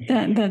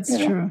 That's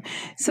true.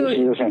 So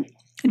do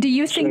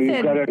you think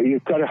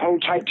you've got to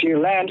hold tight to your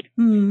land?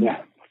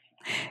 Yeah.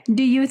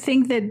 Do you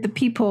think that the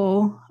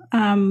people,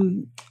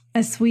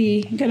 as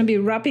we going to be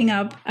wrapping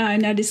up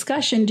in our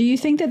discussion, do you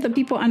think that the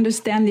people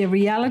understand the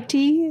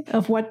reality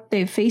of what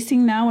they're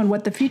facing now and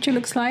what the future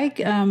looks like,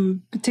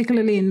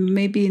 particularly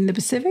maybe in the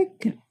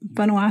Pacific,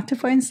 Vanuatu,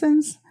 for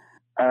instance?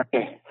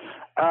 Okay.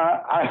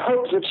 I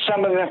hope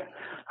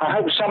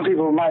some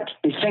people might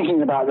be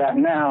thinking about that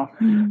now,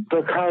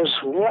 because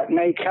what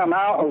may come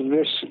out of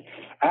this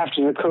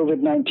after the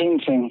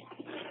COVID-19 thing,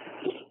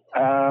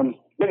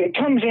 but it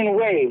comes in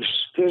waves.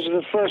 This is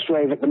the first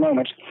wave at the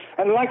moment.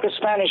 And like the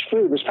Spanish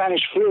flu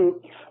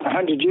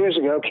 100 years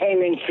ago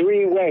came in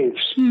 3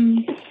 waves.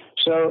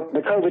 So the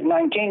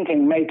COVID-19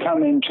 thing may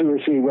come in 2 or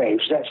 3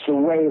 waves. That's the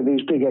way of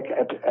these big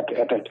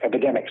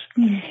epidemics.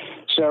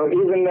 So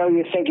even though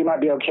you think you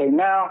might be okay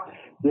now,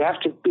 you have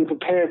to be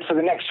prepared for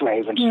the next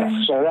wave and stuff.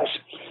 So that's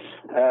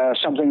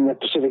something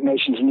that Pacific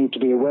nations need to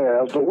be aware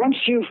of. But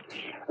once you've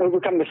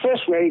overcome the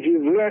first wave,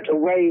 you've learnt a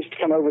ways to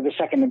come over the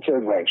second and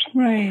third waves.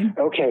 Right.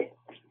 Okay.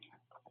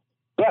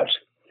 But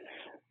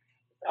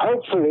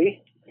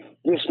hopefully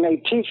this may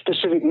teach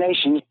Pacific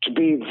nations to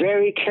be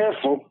very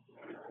careful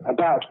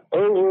about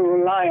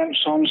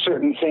over-reliance on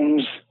certain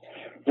things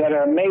that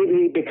are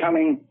maybe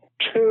becoming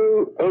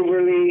too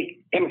overly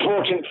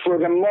important for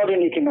the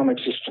modern economic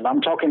system.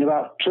 I'm talking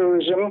about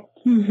tourism.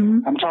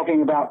 I'm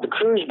talking about the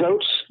cruise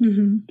boats, but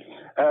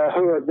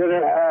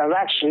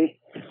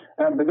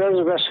those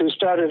of us who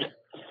started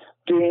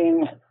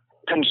being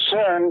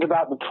concerned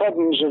about the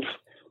problems of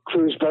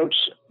cruise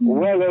boats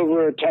well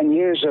over 10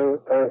 years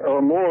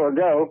or more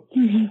ago,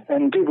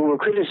 and people were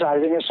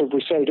criticizing us if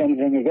we said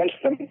anything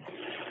against them,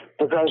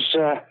 because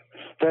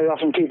very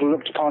often people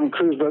looked upon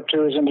cruise boat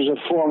tourism as a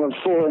form of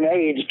foreign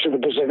aid to the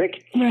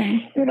Pacific,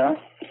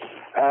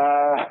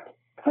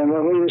 and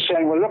when we were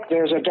saying, well, look,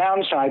 there's a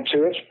downside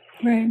to it,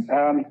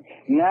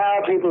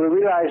 now people are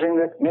realizing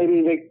that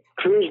maybe the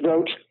cruise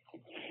boat,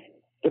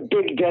 the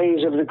big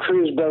days of the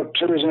cruise boat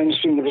tourism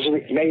industry in the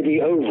Pacific may be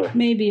over.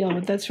 Maybe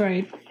over, that's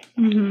right.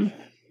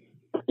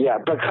 Yeah,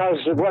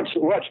 because what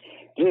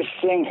this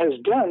thing has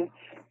done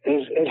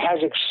is it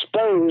has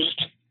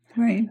exposed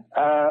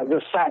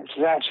the fact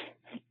that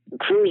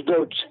cruise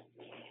boat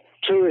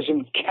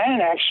tourism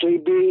can actually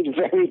be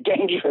very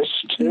dangerous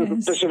to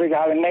Pacific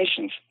Island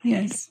nations.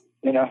 Yes.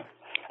 You know,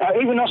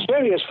 even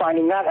Australia is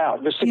finding that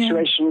out. The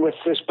situation with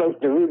this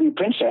boat, the Ruby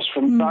Princess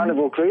from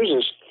Carnival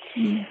Cruises.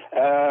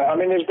 I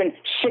mean, there's been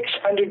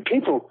 600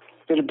 people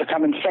that have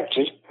become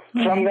infected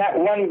from that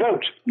one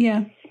boat.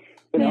 Yeah.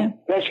 You know,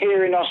 that's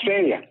here in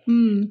Australia.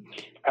 And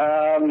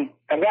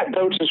that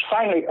boat has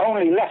finally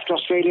only left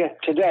Australia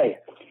today.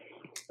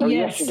 Or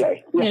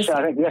yesterday. Yes,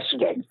 I think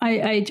yesterday.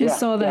 I just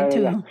saw that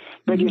too. Yeah.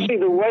 But you see,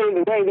 the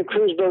way the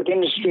cruise boat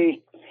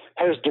industry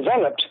has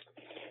developed,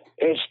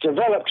 it's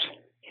developed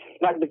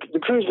like the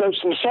cruise boats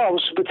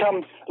themselves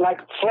become like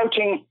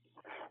floating,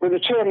 with the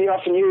term you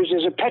often use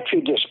is a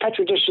Petri dish.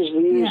 Petri dish is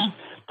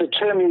the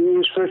term you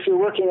use for if you're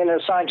working in a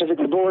scientific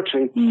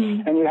laboratory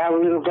and you have a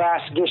little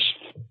glass dish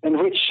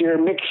in which you're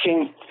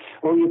mixing,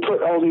 or you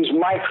put all these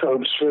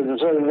microbes so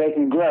that they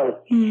can grow,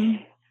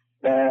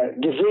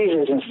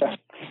 diseases and stuff.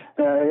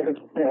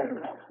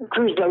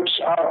 Cruise boats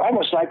are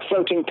almost like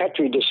floating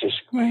Petri dishes.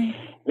 Right.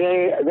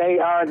 They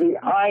are the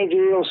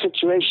ideal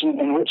situation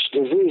in which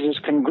diseases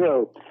can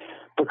grow,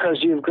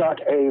 because you've got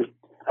a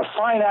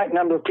finite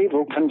number of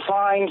people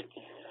confined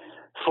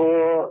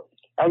for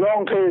a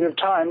long period of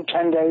time,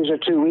 10 days or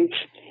 2 weeks,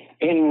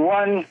 in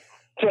one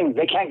thing.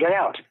 They can't get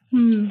out.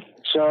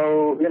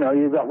 So, you know,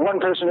 you've got one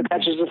person who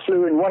catches the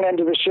flu in one end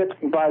of the ship,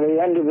 and by the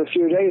end of a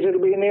few days,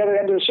 it'll be in the other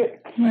end of the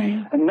ship.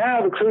 Right. And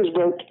now the cruise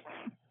boat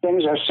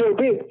things are so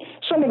big.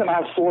 Some of them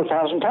have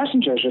 4,000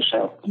 passengers or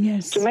so.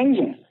 Yes. It's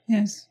amazing.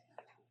 Yes.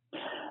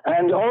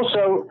 And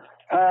also,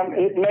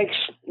 it might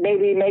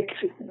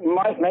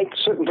make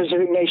certain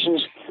Pacific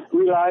nations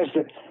realize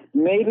that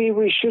maybe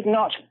we should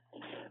not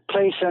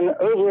place an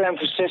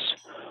overemphasis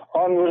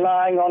on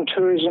relying on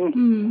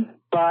tourism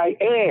by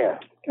air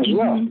as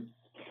well.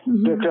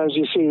 Because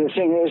you see, the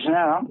thing is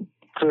now,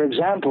 for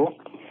example,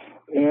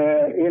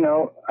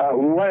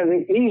 one of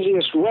the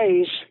easiest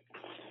ways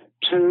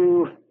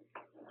to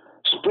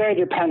spread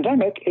a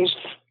pandemic is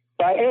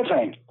by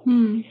airplane.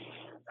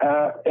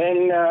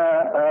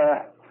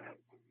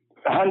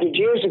 100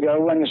 years ago,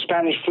 when the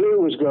Spanish flu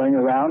was going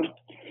around,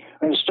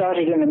 and it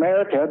started in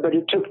America, but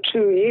it took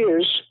 2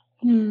 years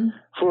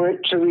for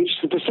it to reach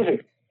the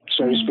Pacific,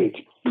 so to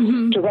speak.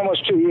 It took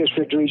almost 2 years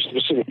for it to reach the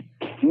Pacific.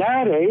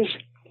 Nowadays,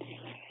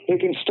 it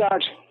can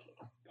start,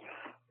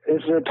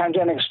 if the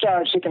pandemic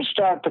starts, it can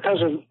start,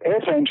 because of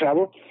airplane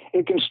travel,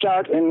 it can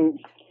start in,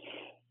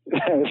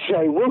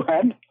 say,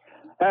 Wuhan,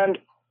 and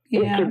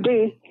it could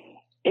be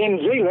in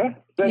Vila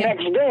the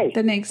next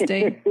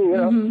day.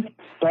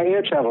 By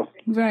air travel.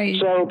 Right.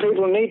 So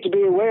people need to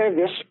be aware of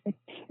this.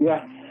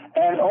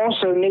 And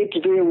also need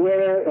to be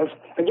aware of,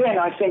 again,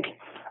 I think,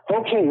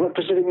 what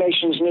Pacific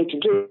nations need to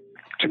do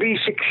to be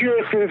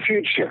secure for the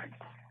future.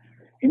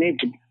 You need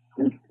to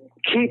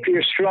keep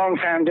your strong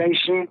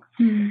foundation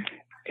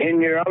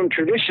in your own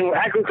traditional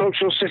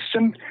agricultural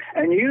system,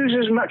 and use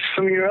as much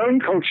from your own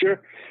culture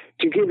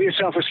to give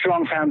yourself a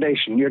strong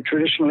foundation, your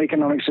traditional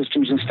economic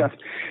systems and stuff.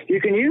 You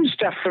can use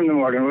stuff from the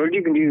modern world.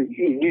 You can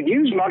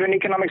use modern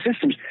economic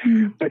systems,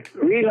 but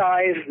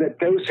realize that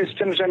those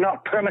systems are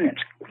not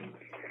permanent,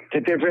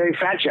 that they're very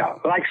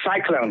fragile, like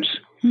cyclones.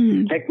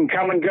 They can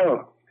come and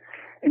go.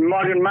 And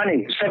modern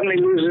money suddenly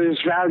loses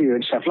its value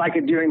and stuff, like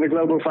it during the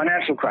global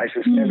financial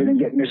crisis, and everything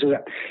gets messes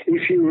up.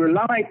 If you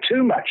rely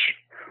too much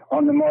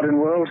on the modern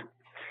world,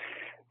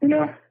 you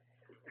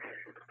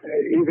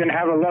can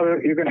have a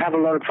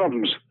lot of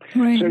problems.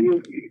 Right. So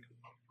you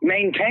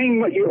maintain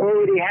what you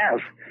already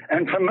have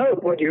and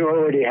promote what you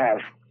already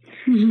have.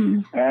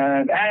 And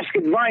ask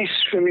advice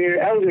from your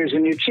elders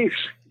and your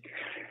chiefs.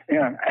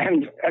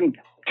 And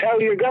tell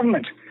your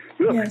government,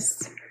 look,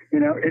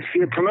 if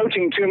you're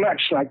promoting too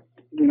much, like,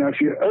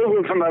 if you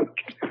over-promote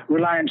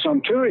reliance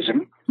on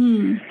tourism,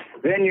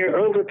 then you're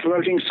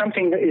over-promoting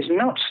something that is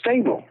not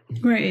stable.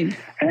 Right.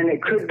 And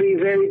it could be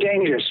very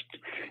dangerous.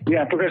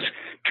 Because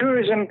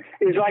tourism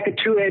is like a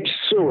two-edged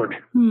sword.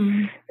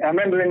 I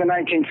remember in the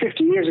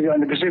 1950 years ago in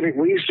the Pacific,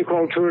 we used to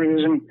call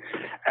tourism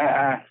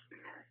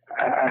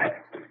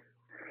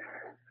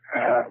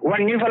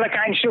one new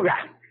kind sugar.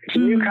 It's a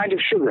new kind of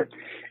sugar.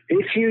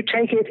 If you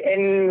take it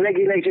in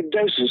regulated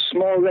doses,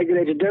 small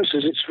regulated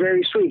doses, it's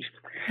very sweet.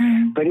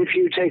 But if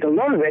you take a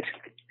lot of it,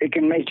 it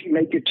can make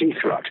your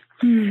teeth rot.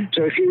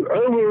 So if you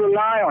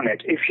over-rely on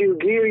it, if you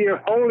gear your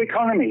whole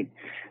economy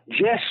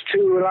just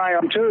to rely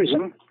on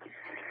tourism,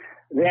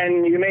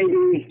 then you may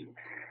be,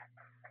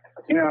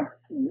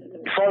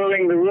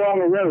 following the wrong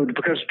road,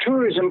 because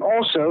tourism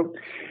also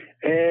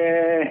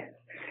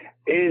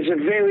is a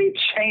very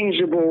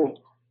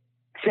changeable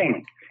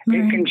thing.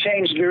 It can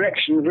change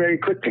direction very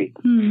quickly.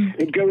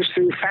 It goes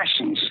through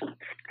fashions.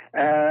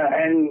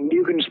 And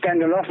you can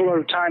spend an awful lot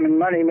of time and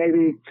money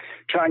maybe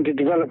trying to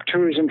develop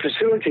tourism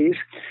facilities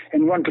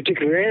in one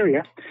particular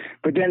area,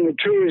 but then the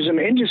tourism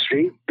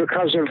industry,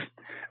 because of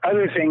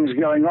other things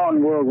going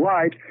on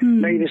worldwide,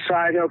 may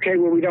decide,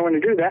 we don't want to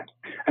do that,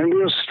 and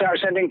we'll start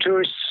sending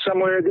tourists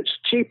somewhere that's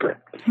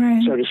cheaper,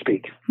 so to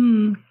speak.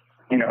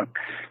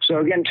 So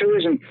again,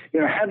 tourism,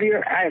 have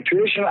your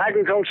traditional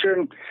agriculture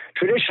and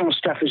traditional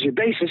stuff as your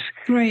basis.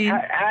 Right.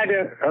 Add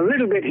a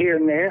little bit here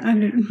and there,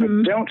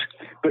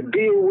 but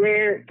be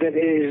aware that it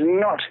is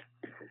not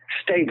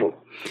stable,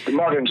 the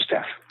modern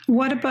stuff.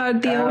 What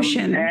about the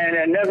ocean? And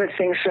another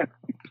thing,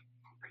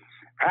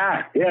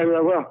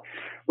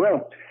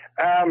 well,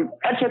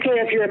 that's okay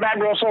if you're a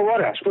man or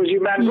saltwater. I suppose you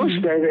man bush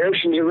there, the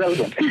ocean's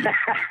irrelevant.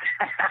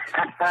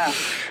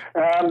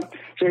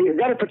 So you've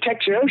got to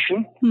protect your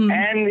ocean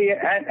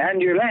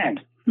and your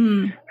land.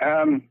 And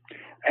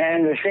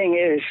the thing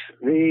is,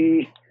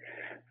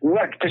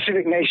 what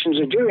Pacific nations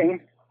are doing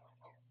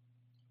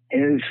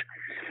is,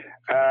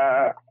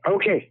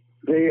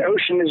 the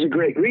ocean is a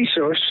great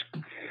resource,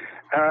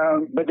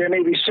 but there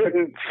may be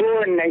certain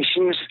foreign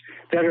nations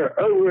that are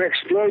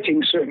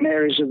over-exploiting certain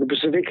areas of the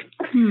Pacific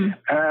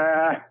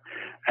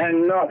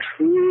and not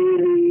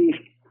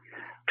really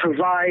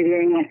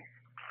providing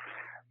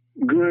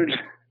good,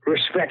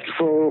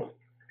 respectful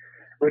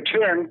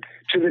return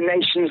to the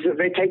nations that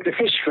they take the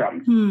fish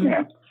from.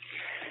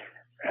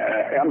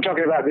 I'm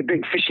talking about the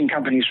big fishing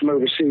companies from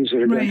overseas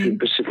that are going through the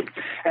Pacific.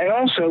 And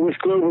also with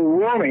global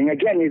warming,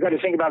 again, you've got to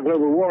think about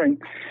global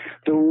warming,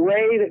 the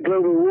way that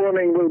global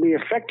warming will be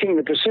affecting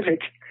the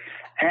Pacific,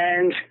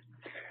 and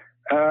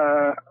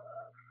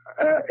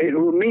it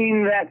will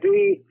mean that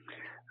the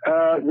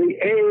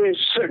areas,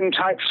 certain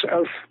types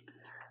of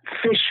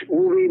fish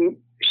will be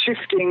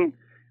shifting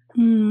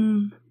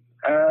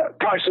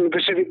parts of the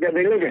Pacific that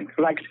they live in,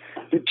 like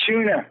the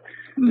tuna.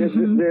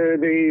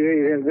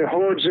 The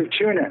hordes of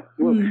tuna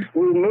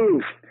will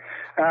move.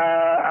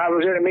 I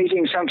was at a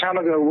meeting some time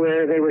ago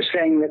where they were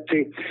saying that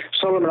the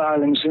Solomon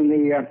Islands in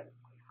the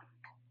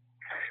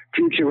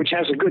future, which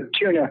has a good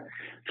tuna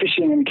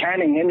fishing and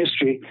canning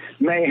industry,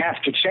 may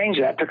have to change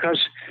that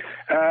because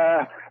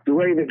the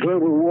way that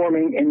global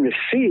warming in the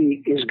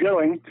sea is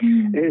going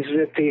is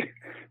that the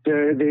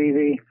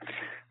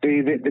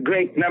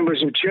great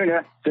numbers of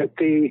tuna that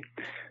the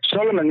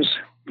Solomons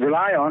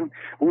rely on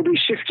will be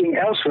shifting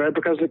elsewhere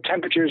because the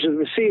temperatures of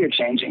the sea are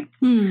changing.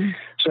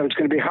 So it's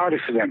going to be harder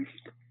for them.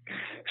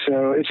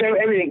 So it's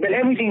everything, but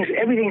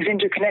everything's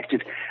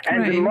interconnected.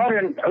 And the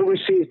modern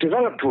overseas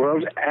developed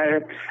world,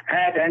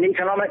 at an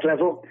economic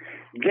level,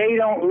 they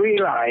don't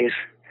realize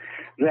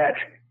that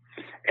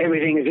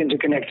everything is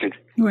interconnected.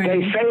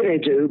 They say they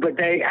do, but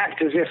they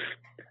act as if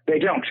they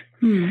don't.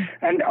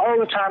 And all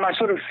the time I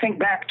sort of think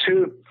back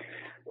to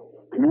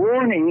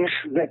warnings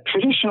that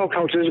traditional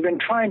cultures have been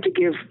trying to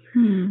give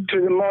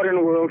to the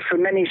modern world for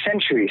many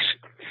centuries.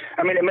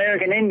 I mean,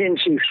 American Indian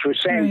chiefs were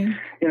saying,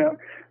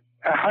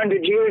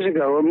 100 years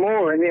ago or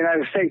more in the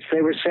United States,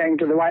 they were saying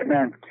to the white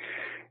man,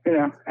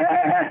 you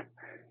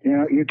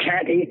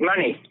can't eat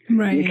money.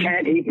 You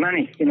can't eat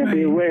money.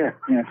 Be aware,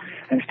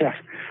 and stuff.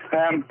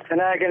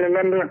 And I can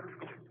remember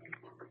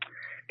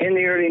in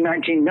the early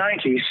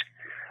 1990s,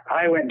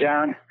 I went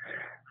down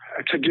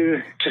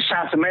to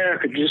South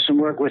America to do some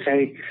work with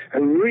a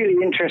really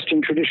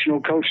interesting traditional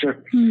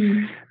culture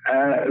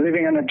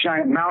living on a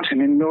giant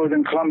mountain in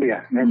northern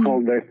Colombia. They're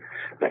called the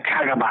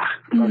Caraba,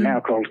 or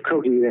now called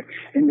Coqui, the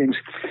Indians.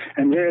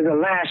 And they're the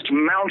last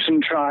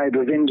mountain tribe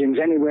of Indians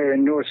anywhere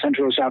in North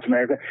Central South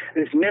America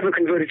that's never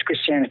converted to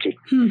Christianity.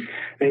 In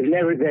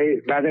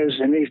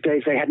these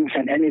days, they hadn't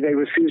sent any, they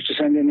refused to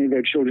send any of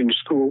their children to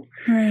school.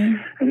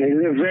 And they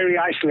live very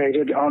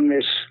isolated on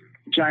this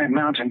giant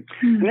mountain.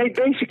 And they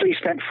basically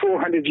spent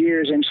 400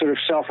 years in sort of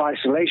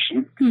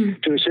self-isolation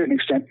to a certain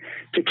extent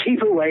to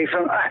keep away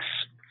from us.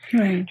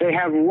 They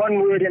have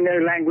one word in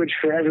their language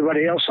for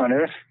everybody else on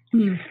earth,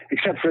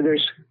 except for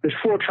there's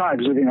 4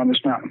 tribes living on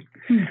this mountain.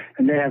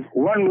 And they have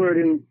one word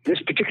in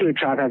this particular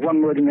tribe, have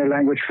one word in their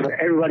language for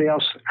everybody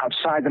else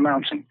outside the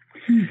mountain.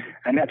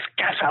 And that's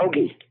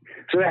Kasaugi.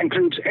 So that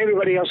includes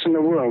everybody else in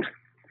the world.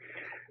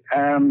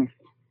 And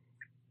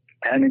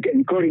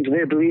according to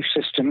their belief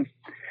system,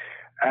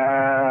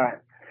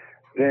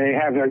 they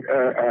have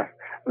the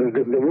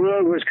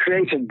world was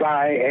created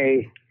by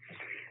a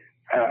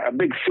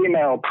big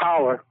female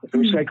power,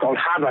 which they called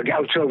Hava,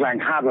 Galtovang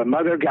Hava,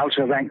 Mother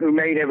Galtovang, who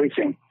made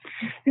everything,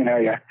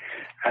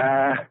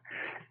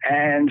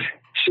 and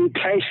she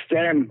placed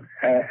them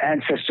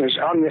ancestors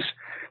on this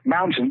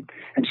mountain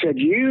and said,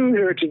 you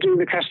are to do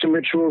the custom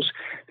rituals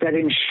that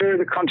ensure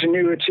the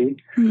continuity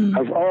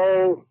of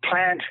all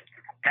plant,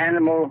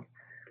 animal,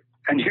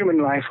 and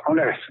human life on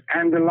Earth,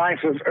 and the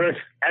life of Earth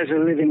as a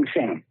living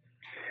thing.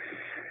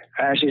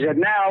 She said,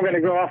 now I'm going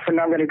to go off and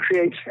I'm going to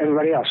create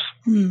everybody else.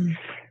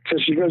 So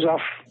she goes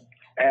off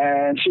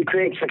and she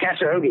creates the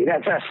Kasaugi.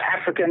 That's us,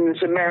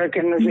 Africans,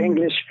 Americans,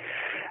 English,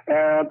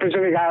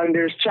 Pacific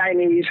Islanders,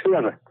 Chinese,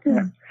 whoever.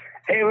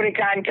 Every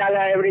kind of color,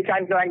 every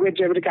kind of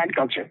language, every kind of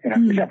culture,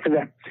 except for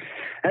them.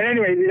 And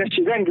anyway,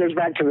 she then goes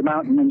back to the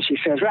mountain and she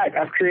says, right,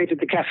 I've created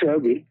the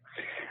Kasaugi.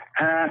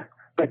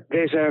 But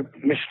there's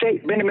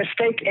been a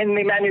mistake in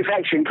the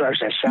manufacturing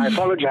process. I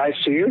apologize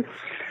to you.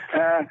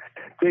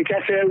 The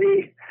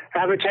Kasaugi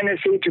have a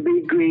tendency to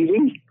be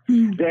greedy.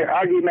 They're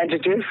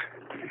argumentative.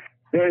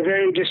 They're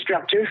very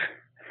destructive.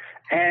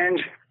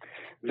 And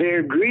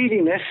their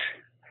greediness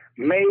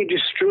may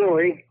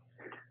destroy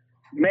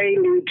may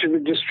lead to the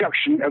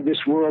destruction of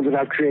this world that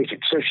I've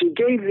created. So she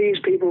gave these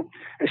people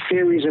a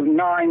series of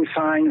 9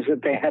 signs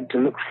that they had to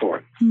look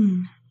for.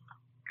 Mm.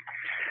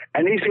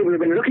 And these people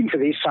have been looking for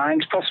these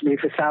signs possibly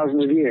for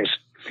thousands of years.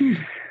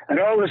 Mm. And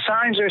almost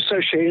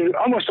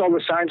all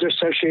the signs are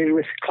associated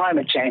with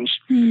climate change,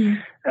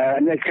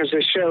 because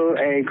they show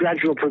a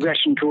gradual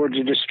progression towards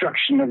the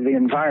destruction of the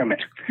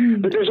environment.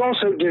 Mm. But there's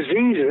also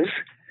diseases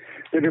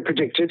that are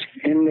predicted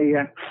in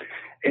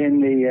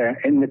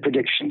the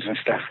predictions and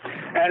stuff.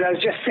 And I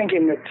was just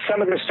thinking that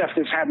some of the stuff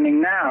that's happening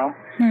now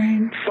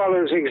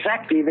follows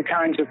exactly the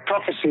kinds of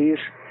prophecies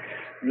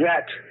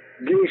that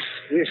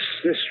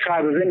this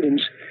tribe of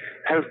Indians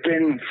have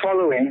been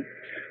following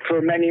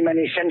for many,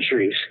 many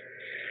centuries.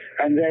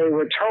 And they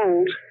were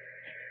told,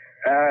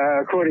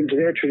 according to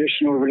their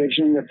traditional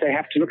religion, that they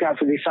have to look out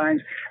for these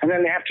signs, and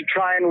then they have to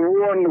try and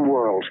warn the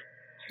world.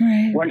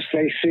 Right. Once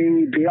they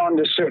see beyond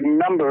a certain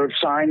number of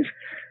signs,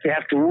 they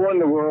have to warn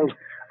the world,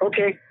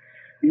 okay,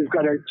 you've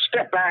got to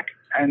step back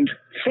and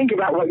think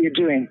about what you're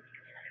doing,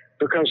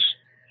 because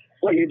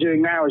what you're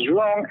doing now is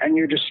wrong, and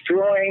you're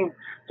destroying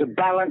the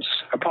balance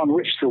upon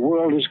which the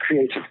world is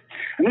created.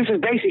 And this is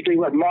basically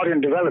what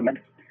modern development,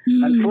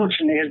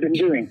 unfortunately, has been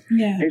doing.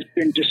 Yeah. It's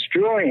been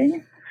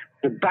destroying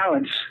the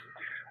balance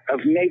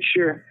of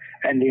nature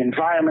and the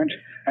environment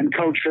and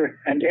culture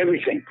and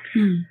everything.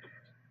 Mm.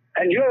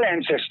 And your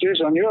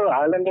ancestors on your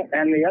island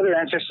and the other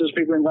ancestors,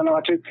 people in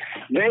Vanuatu,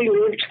 they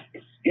lived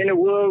in a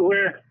world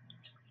where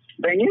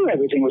they knew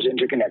everything was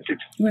interconnected.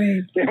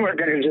 Right. They weren't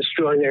going to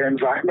destroy their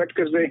environment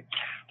because they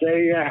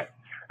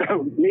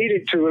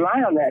needed to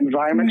rely on that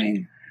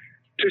environment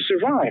to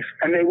survive.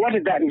 And they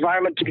wanted that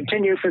environment to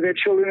continue for their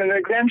children and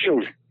their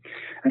grandchildren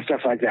and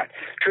stuff like that.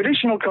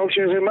 Traditional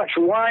cultures are much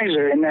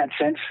wiser in that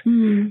sense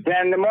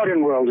than the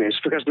modern world is,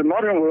 because the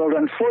modern world,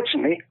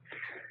 unfortunately,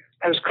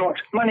 has caught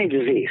money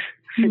disease,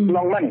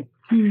 long money,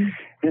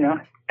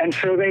 and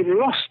so they've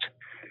lost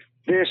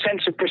their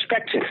sense of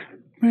perspective.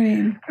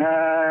 Right.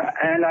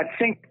 And I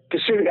think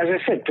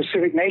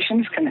Pacific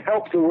nations can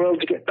help the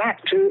world to get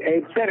back to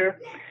a better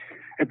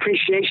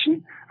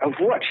appreciation of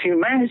what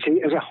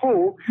humanity as a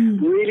whole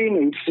really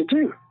needs to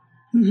do.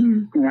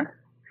 Mm-hmm.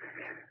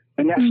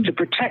 And that's to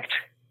protect.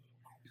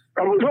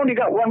 And we've only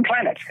got one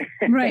planet.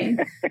 Right.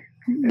 As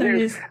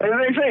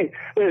they say,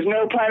 there's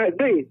no planet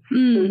B.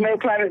 There's no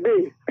planet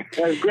B,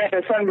 as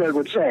Greta Thunberg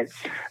would say,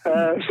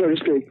 so to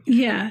speak.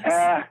 Yes.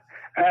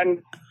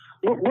 And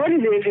what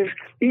it is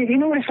you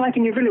know what it's like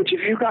in your village.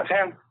 If you've got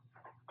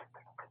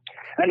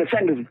and a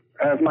friend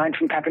of mine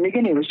from Papua New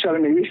Guinea was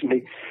telling me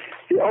recently,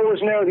 you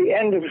always know the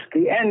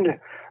end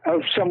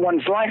of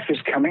someone's life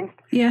is coming.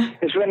 Yeah.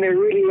 It's when they're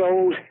really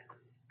old.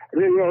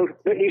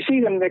 But you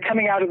see them, they're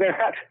coming out of their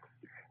hut.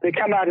 They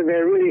come out of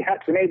their really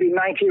hut, maybe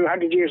 90 or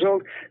 100 years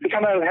old. They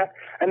come out of the hut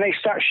and they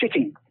start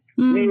shitting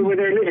near where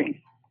they're living.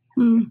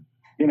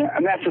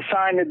 And that's a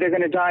sign that they're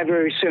going to die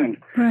very soon.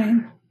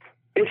 Right.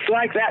 It's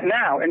like that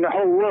now in the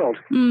whole world.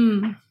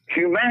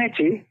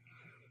 Humanity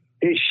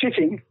is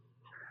shitting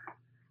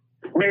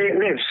where it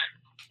lives.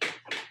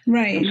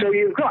 Right. And so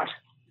you've got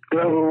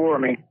global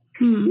warming.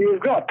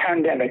 You've got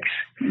pandemics.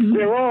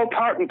 They're all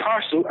part and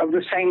parcel of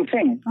the same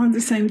thing. On the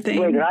same thing.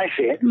 The way that I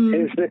see it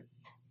is that,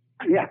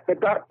 they're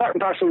part and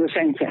parcel of the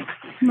same thing.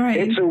 Right.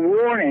 It's a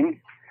warning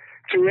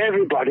to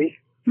everybody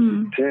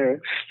to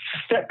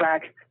step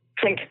back,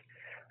 think,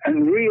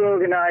 and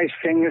reorganize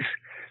things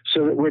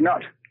so that we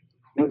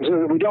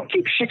don't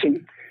keep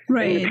shitting in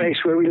the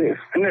place where we live.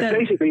 And that's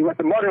basically what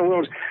the modern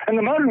world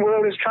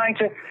is trying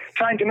to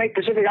make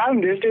Pacific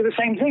Islanders do the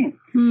same thing.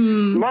 The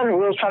modern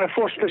world is trying to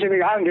force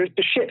Pacific Islanders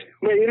to shit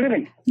where you're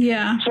living.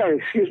 Yeah. Sorry,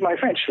 excuse my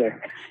French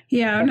there.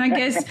 Yeah, and I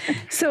guess,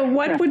 so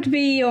what would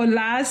be your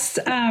last,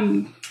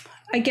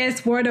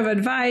 word of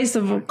advice,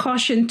 of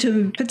caution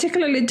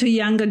particularly to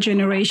younger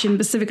generation,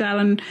 Pacific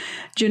Island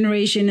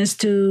generation, as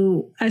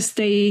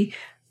they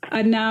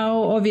are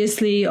now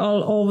obviously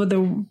all over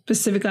the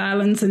Pacific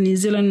Islands and New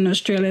Zealand and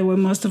Australia, where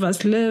most of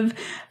us live,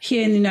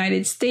 here in the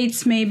United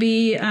States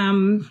maybe.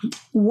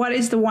 What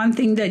is the one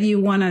thing that you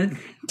want to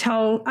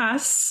tell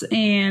us,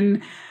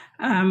 and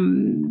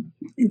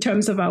in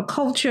terms of our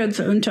culture,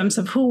 in terms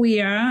of who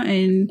we are,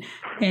 and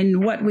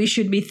what we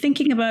should be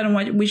thinking about and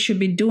what we should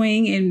be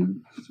doing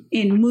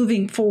in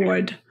moving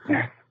forward?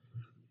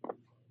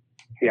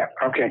 Yeah,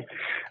 okay.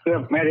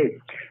 Look,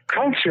 Mary,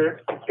 culture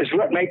is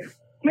what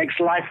makes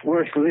life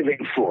worth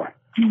living for.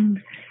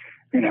 You've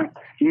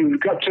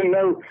got to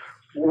know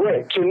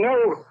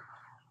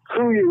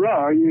who you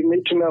are. You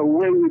need to know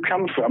where you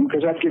come from,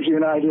 because that gives you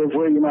an idea of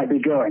where you might be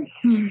going.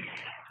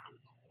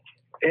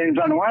 In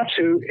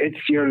Vanuatu,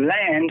 it's your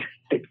land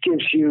that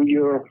gives you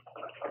your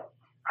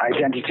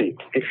identity.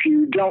 If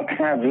you don't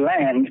have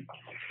land,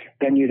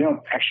 then you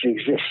don't actually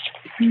exist.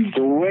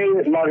 The way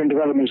that modern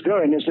development is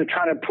going is they're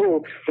trying to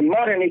pull the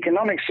modern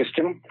economic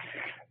system,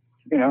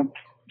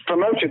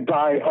 promoted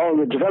by all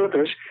the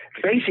developers,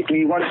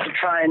 basically wants to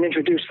try and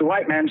introduce the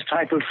white man's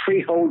type of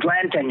freehold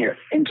land tenure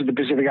into the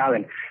Pacific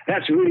Island.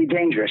 That's really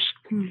dangerous.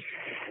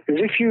 Because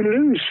if you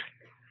lose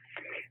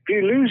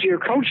your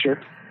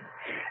culture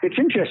it's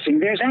interesting.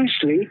 There's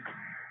actually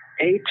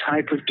a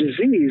type of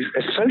disease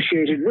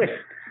associated with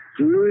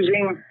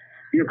losing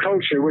your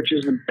culture, which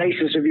is the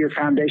basis of your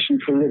foundation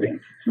for living.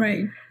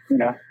 Right. You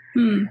know.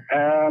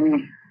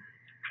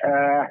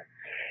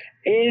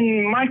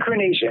 In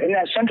Micronesia, in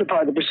that central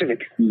part of the Pacific,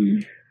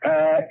 in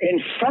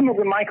some of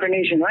the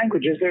Micronesian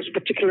languages, there's a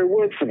particular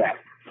word for that.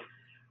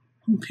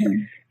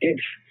 Okay.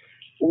 It's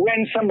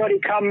when somebody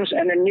comes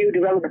and a new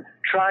development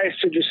tries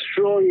to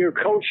destroy your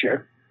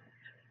culture,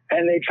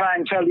 and they try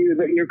and tell you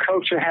that your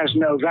culture has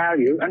no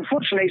value.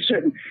 Unfortunately,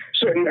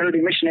 certain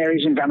early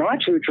missionaries in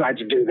Vanuatu tried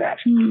to do that.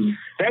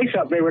 They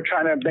thought they were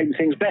trying to make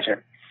things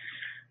better.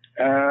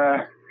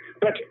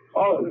 But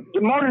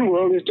the modern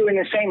world is doing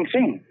the same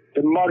thing.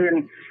 The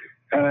modern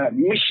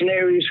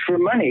missionaries for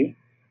money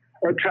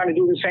are trying to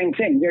do the same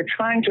thing. They're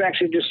trying to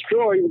actually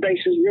destroy your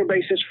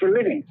basis for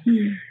living.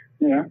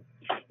 Yeah.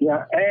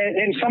 And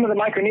in some of the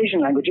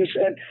Micronesian languages,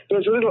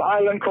 there's a little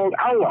island called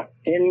Awa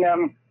in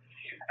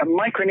a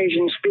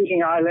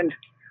Micronesian-speaking island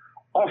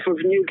off of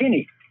New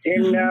Guinea.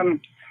 In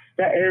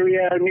that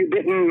area, New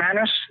Britain,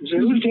 Manus, there's a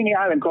little teeny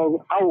island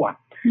called Awa.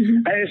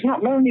 And it's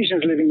not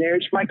Melanesians living there,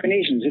 it's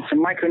Micronesians. It's a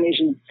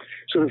Micronesian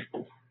sort of,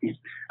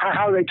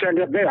 how they turned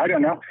up there, I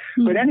don't know.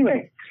 But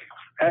anyway,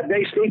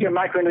 they speak a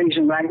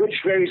Micronesian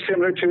language very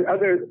similar to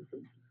other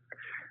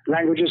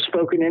languages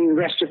spoken in the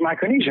rest of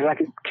Micronesia,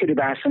 like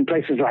Kiribati and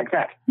places like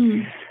that.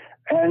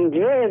 And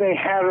there they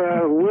have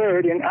a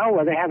word in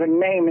Awa, they have a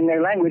name in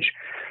their language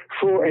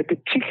for a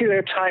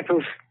particular type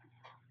of,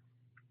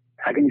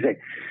 how can you say,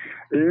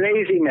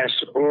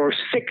 laziness or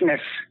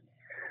sickness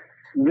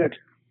that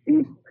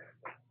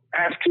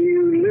after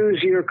you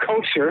lose your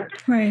culture,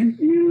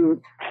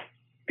 you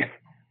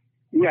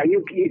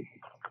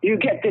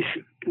get this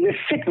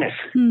sickness.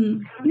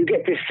 You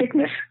get this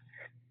sickness,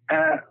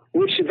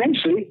 which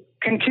eventually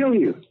can kill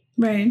you.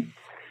 Right.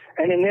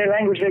 And in their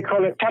language, they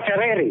call it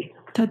tatareri.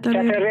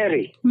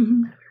 Tatareri.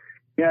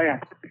 Yeah.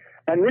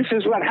 And this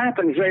is what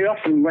happens very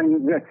often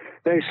when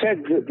they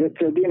said that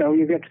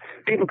you get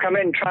people come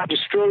in and try to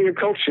destroy your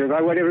culture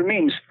by whatever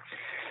means.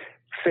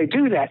 If they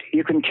do that,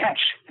 you can catch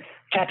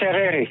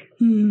tatareri.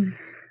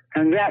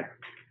 And that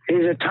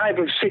is a type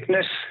of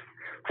sickness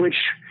which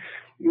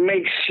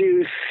makes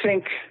you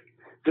think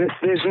that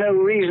there's no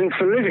reason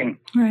for living.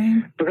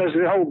 Right. Because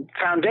the whole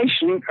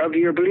foundation of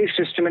your belief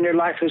system in your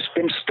life has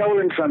been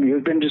stolen from you,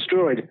 has been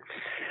destroyed.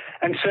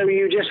 And so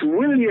you just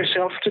will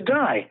yourself to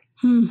die.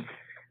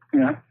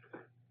 Yeah.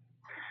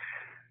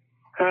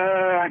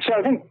 So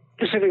I think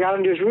Pacific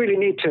Islanders really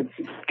need to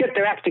get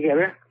their act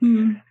together.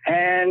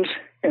 And,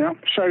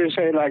 sorry to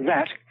say it like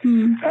that,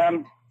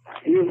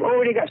 you've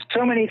already got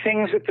so many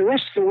things that the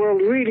rest of the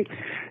world really,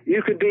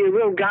 you could be a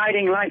real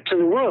guiding light to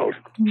the world.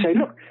 Say,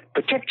 look,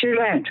 protect your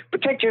land,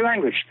 protect your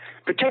language,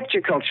 protect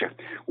your culture.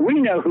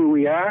 We know who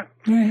we are.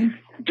 Right.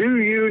 Do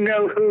you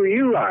know who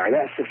you are?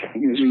 That's the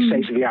thing, as we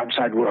say to the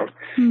outside world.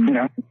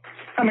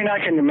 I mean, I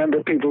can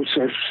remember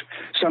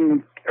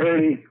some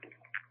early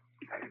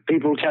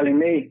people telling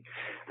me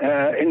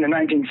in the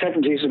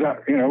 1970s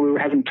about, we were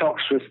having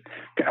talks with,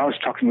 I was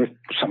talking with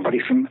somebody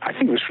from, I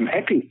think it was from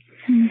EPI,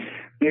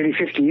 nearly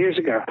 50 years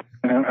ago.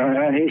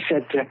 And he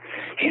said,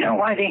 you know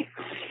why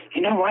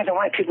the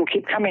white people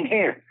keep coming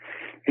here?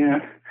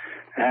 And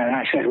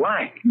I said,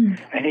 why?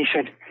 And he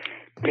said,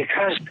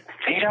 because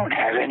they don't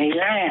have any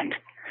land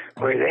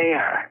where they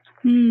are.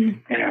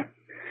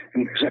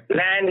 And so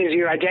land is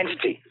your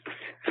identity.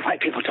 The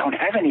white people don't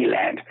have any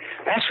land.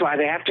 That's why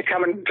they have to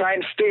come and try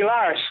and steal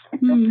ours.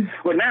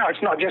 Well, now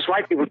it's not just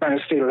white people trying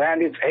to steal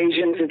land. It's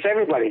Asians. It's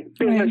everybody.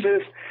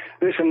 Businesses,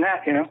 this and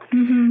that,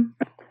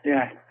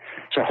 Yeah.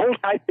 So hold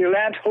tight to your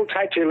land, hold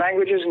tight to your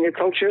languages and your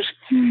cultures.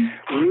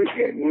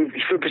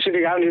 For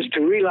Pacific Islanders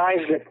to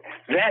realize that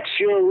that's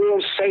your real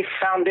safe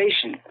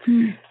foundation.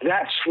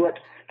 That's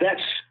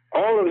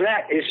all of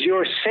that is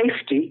your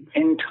safety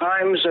in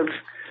times of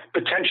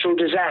potential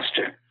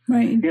disaster.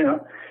 Right.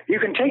 You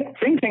can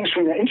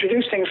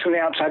introduce things from the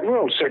outside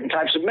world, certain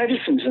types of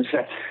medicines and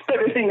stuff. But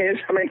the thing is,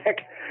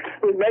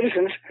 with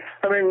medicines,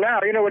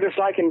 now, what it's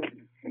like in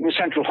the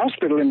Central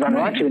Hospital in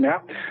Vanuatu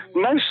now.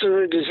 Most of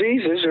the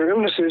diseases or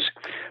illnesses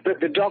that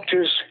the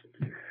doctors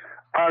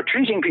are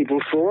treating people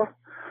for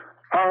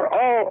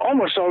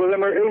almost all of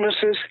them are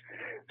illnesses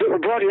that were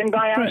brought in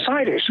by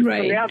outsiders from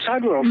the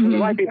outside world, from the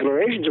white people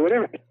or Asians or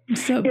whatever.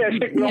 So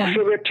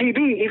TB,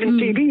 even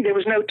TB, there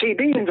was no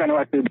TB in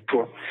Vanuatu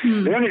before.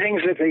 The only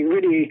things that they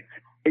really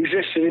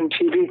existed in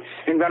TB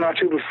in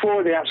Vanuatu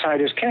before the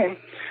outsiders came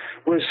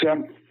was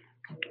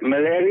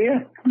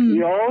malaria,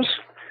 yaws,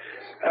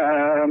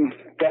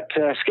 that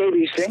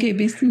scabies thing.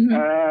 Scabies.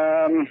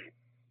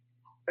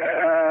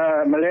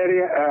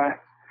 Malaria,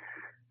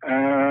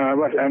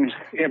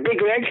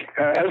 big leg,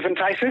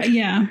 elephantiasis.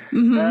 Yeah.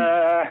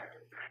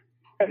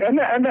 And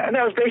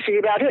that was basically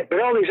about it. But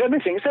all these other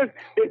things,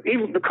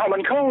 even the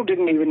common cold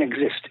didn't even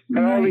exist.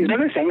 And all these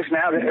other things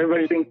now that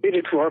everybody's being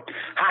treated for,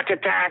 heart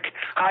attack,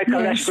 high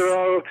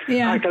cholesterol,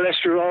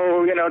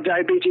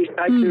 diabetes,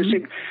 type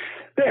 2,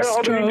 they're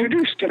all being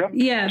introduced,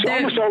 Yeah, so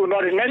almost all the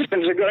modern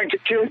medicines are going to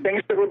cure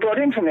things that were brought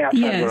in from the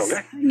outside world.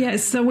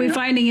 Yes, so we're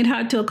finding it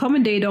hard to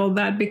accommodate all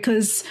that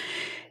because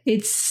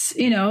it's,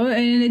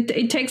 and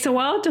it takes a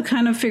while to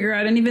kind of figure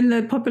out. And even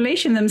the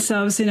population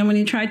themselves, when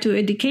you try to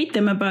educate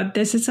them about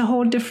this, it's a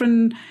whole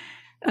different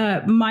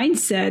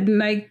mindset.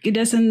 Like, it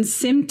doesn't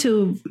seem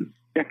to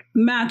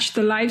match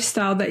the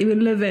lifestyle that you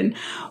live in.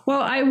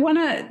 Well, I want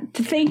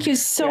to thank you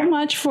so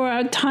much for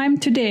our time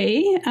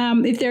today.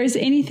 If there is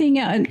anything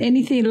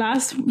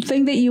last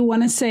thing that you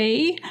want to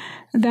say,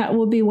 that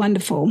will be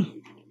wonderful.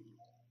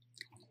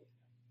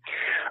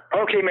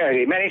 Okay,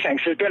 Mary, many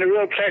thanks. It's been a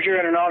real pleasure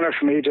and an honor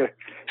for me to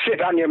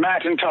sit on your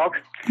mat and talk.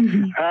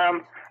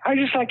 I'd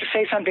just like to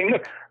say something.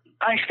 Look,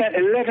 I spent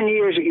 11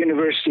 years at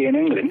university in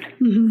England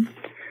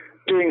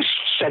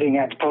studying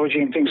anthropology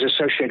and things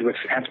associated with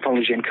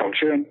anthropology and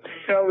culture. And,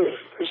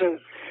 there's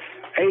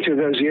 8 of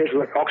those years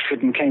were at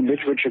Oxford and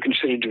Cambridge, which are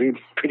considered to be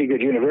pretty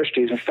good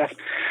universities and stuff.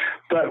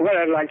 But what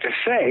I'd like to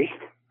say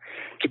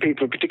to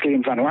people, particularly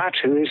in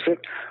Vanuatu, is that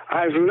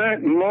I've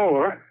learned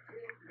more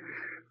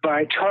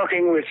by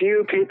talking with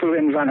you people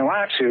in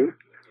Vanuatu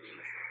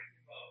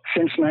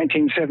since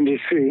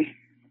 1973.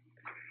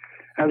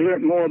 I've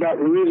learned more about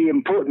really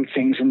important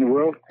things in the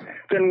world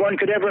than one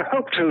could ever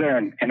hope to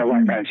learn in a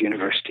white man's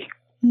university.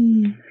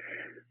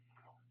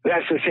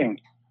 That's the thing.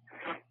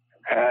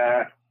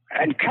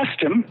 And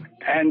custom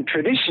and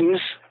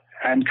traditions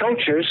and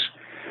cultures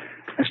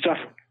and stuff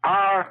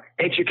are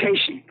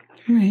education.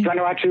 Right.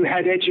 Vanuatu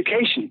had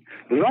education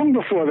long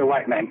before the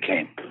white man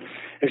came.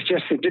 It's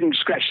just it didn't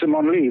scratch them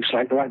on leaves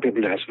like the white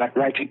people does, like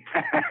writing.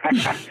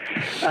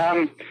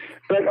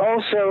 But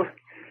also,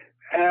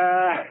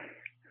 and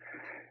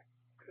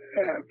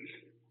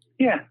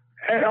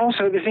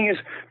also the thing is,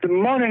 the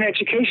modern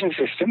education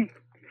system.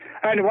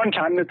 And at one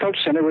time, the Culture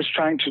Center was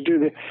trying to do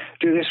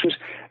this was,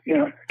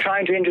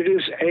 trying to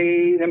introduce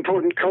an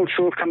important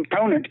cultural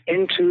component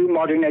into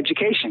modern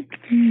education.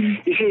 You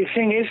see, the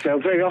thing is, though,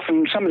 very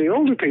often some of the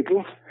older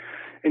people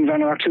in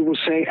Vanuatu will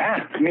say,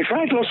 me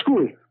frightened of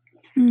school.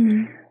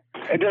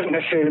 It doesn't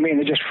necessarily mean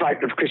they're just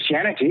frightened of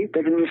Christianity,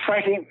 but they're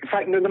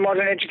frightened of the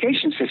modern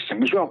education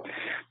system as well.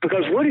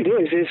 Because what it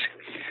is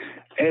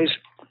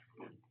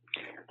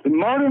the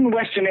modern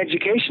Western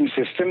education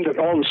system that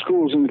all the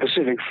schools in the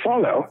Pacific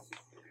follows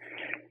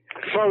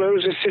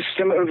a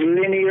system of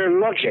linear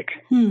logic.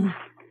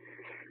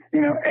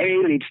 A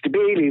leads to B,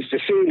 leads to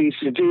C, leads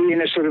to D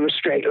in a sort of a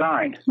straight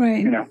line.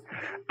 Right.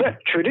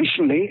 But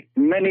traditionally,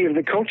 many of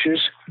the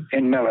cultures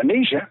in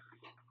Melanesia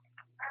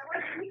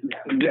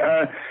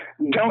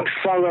don't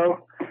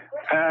follow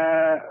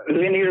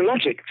linear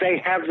logic. They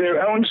have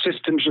their own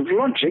systems of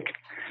logic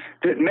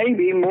that may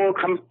be more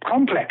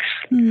complex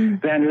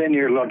than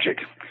linear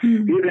logic.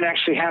 You can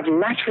actually have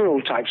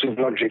lateral types of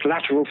logic,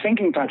 lateral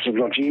thinking types of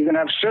logic. You can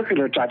have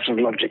circular types of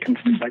logic and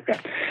things like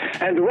that.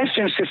 And the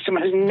Western system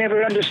has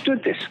never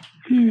understood this.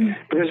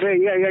 Because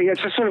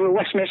it's a sort of a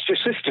Westminster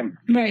system.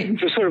 Right.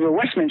 It's a sort of a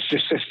Westminster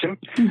system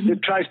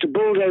that tries to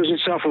bulldoze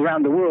itself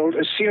around the world,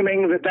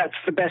 assuming that that's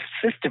the best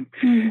system.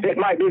 It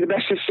might be the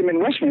best system in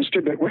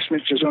Westminster, but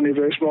Westminster is only a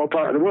very small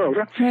part of the world.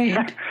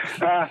 Right.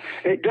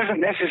 It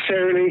doesn't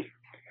necessarily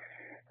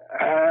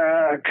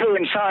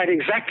coincide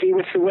exactly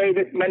with the way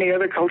that many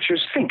other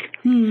cultures think.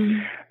 But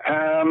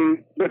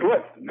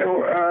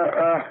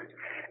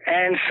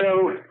and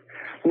so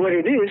what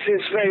it is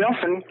very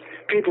often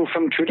people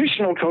from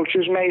traditional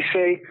cultures may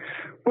say,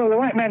 well, the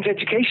white man's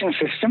education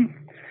system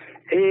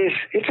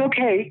it's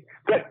okay,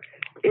 but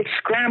it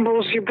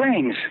scrambles your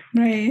brains.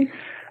 Right.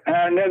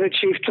 Another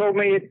chief told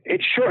me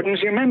it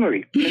shortens your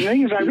memory. And the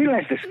thing is, I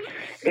realized this.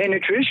 In a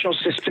traditional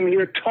system,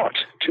 you're taught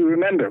to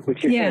remember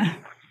with your head.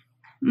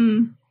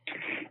 In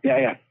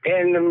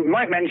the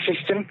white man's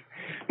system,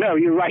 no,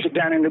 you write it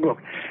down in the book.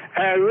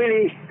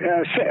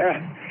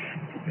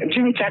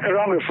 Jimmy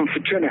Takaronga from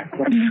Fortuna,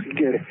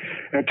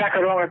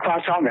 Takaronga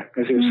Kwatonga,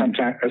 as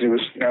he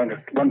was known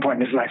at one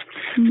point in his life,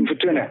 from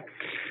Fortuna.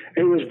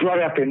 He was brought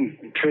up in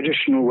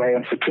traditional way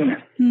on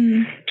Fortuna.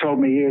 Told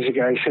me years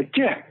ago, he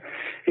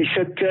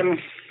said,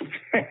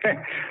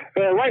 the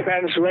white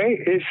man's way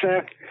is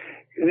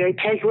they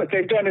take what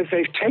they've done is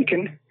they've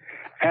taken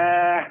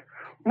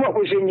what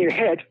was in your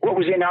head, what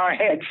was in our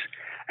heads,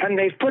 and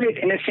they've put it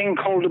in a thing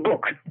called a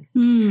book.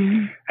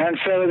 And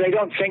so they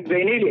don't think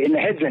they need it in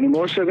their heads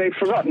anymore, so they've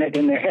forgotten it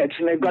in their heads,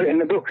 and they've got it in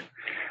the book.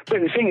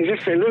 But the thing is,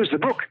 if they lose the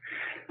book,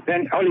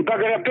 then Oli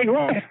buggered up big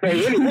way. They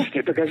really missed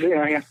it because,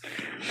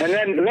 And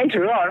then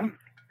later on,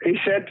 he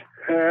said,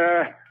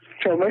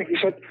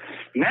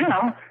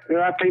 now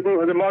there are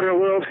people, the modern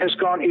world has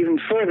gone even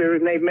further,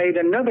 and they've made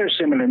another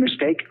similar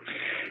mistake,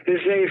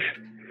 is they've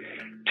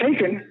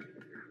taken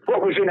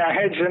what was in our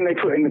heads and they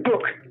put in the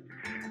book.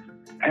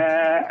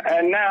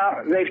 And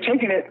now they've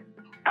taken it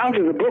out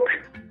of the book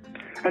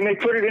and they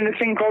put it in a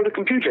thing called a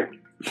computer.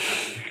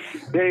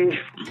 They've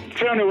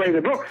thrown away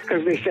the book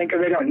because they think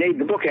they don't need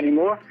the book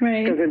anymore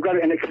because they've got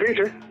it in a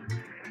computer.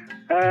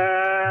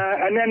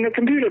 And then the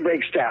computer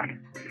breaks down.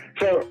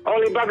 So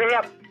Oli buggered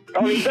up.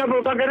 Oli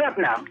double buggered up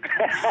now.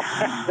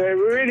 They're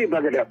really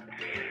buggered up.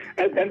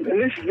 And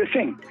this is the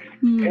thing.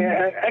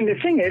 And the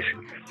thing is,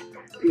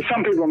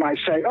 some people might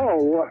say,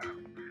 oh,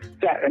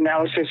 that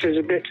analysis is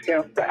a bit,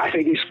 but I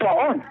think he's spot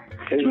on.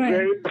 It's Right.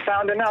 very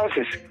profound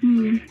analysis.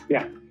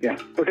 Yeah.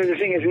 Because the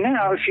thing is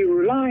now, if you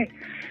rely,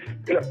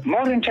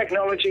 modern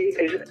technology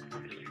is,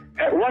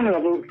 at one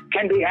level,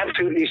 can be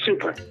absolutely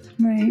super.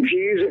 Right. If you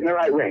use it in the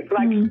right way.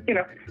 Like,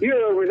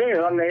 you're over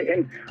there on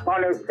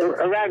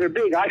a rather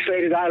big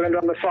isolated island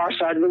on the far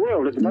side of the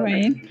world at the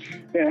moment.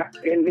 Right.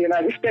 In the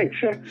United States.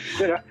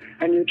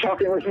 And you're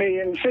talking with me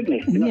in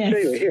Sydney, in Yes.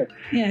 Australia here.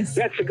 Yes.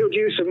 That's a good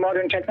use of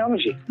modern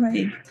technology.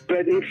 Right.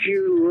 But if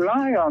you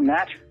rely on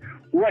that,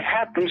 what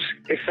happens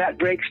if that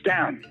breaks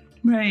down?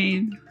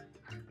 Right.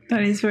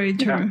 That is very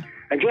true.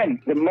 Again,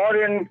 the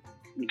modern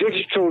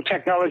digital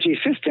technology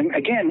system,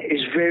 again,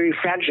 is very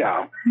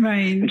fragile.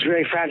 Right. It's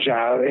very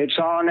fragile. It's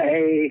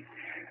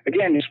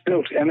it's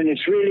built,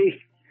 it's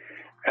really,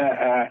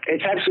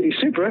 it's absolutely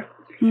super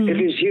if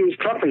it's used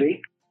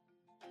properly.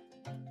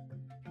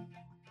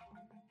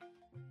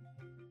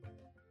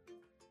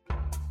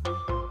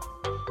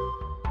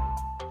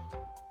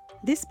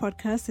 This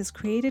podcast is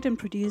created and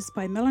produced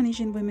by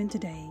Melanesian Women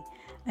Today,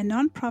 a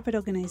non-profit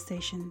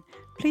organization.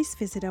 Please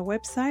visit our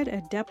website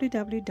at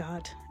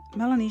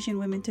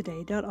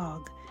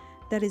www.melanesianwomentoday.org.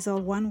 That is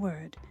all one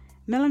word.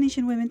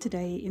 Melanesian Women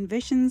Today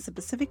envisions a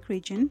Pacific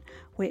region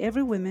where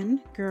every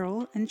woman,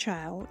 girl, and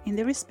child in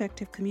their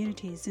respective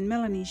communities in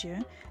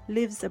Melanesia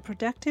lives a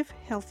productive,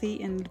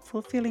 healthy, and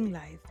fulfilling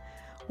life.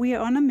 We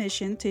are on a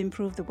mission to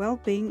improve the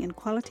well-being and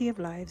quality of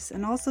lives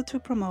and also to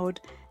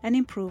promote and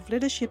improve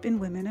leadership in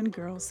women and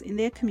girls in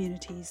their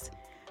communities.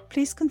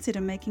 Please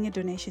consider making a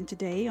donation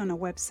today on our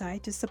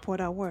website to support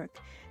our work.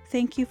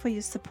 Thank you for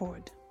your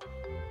support.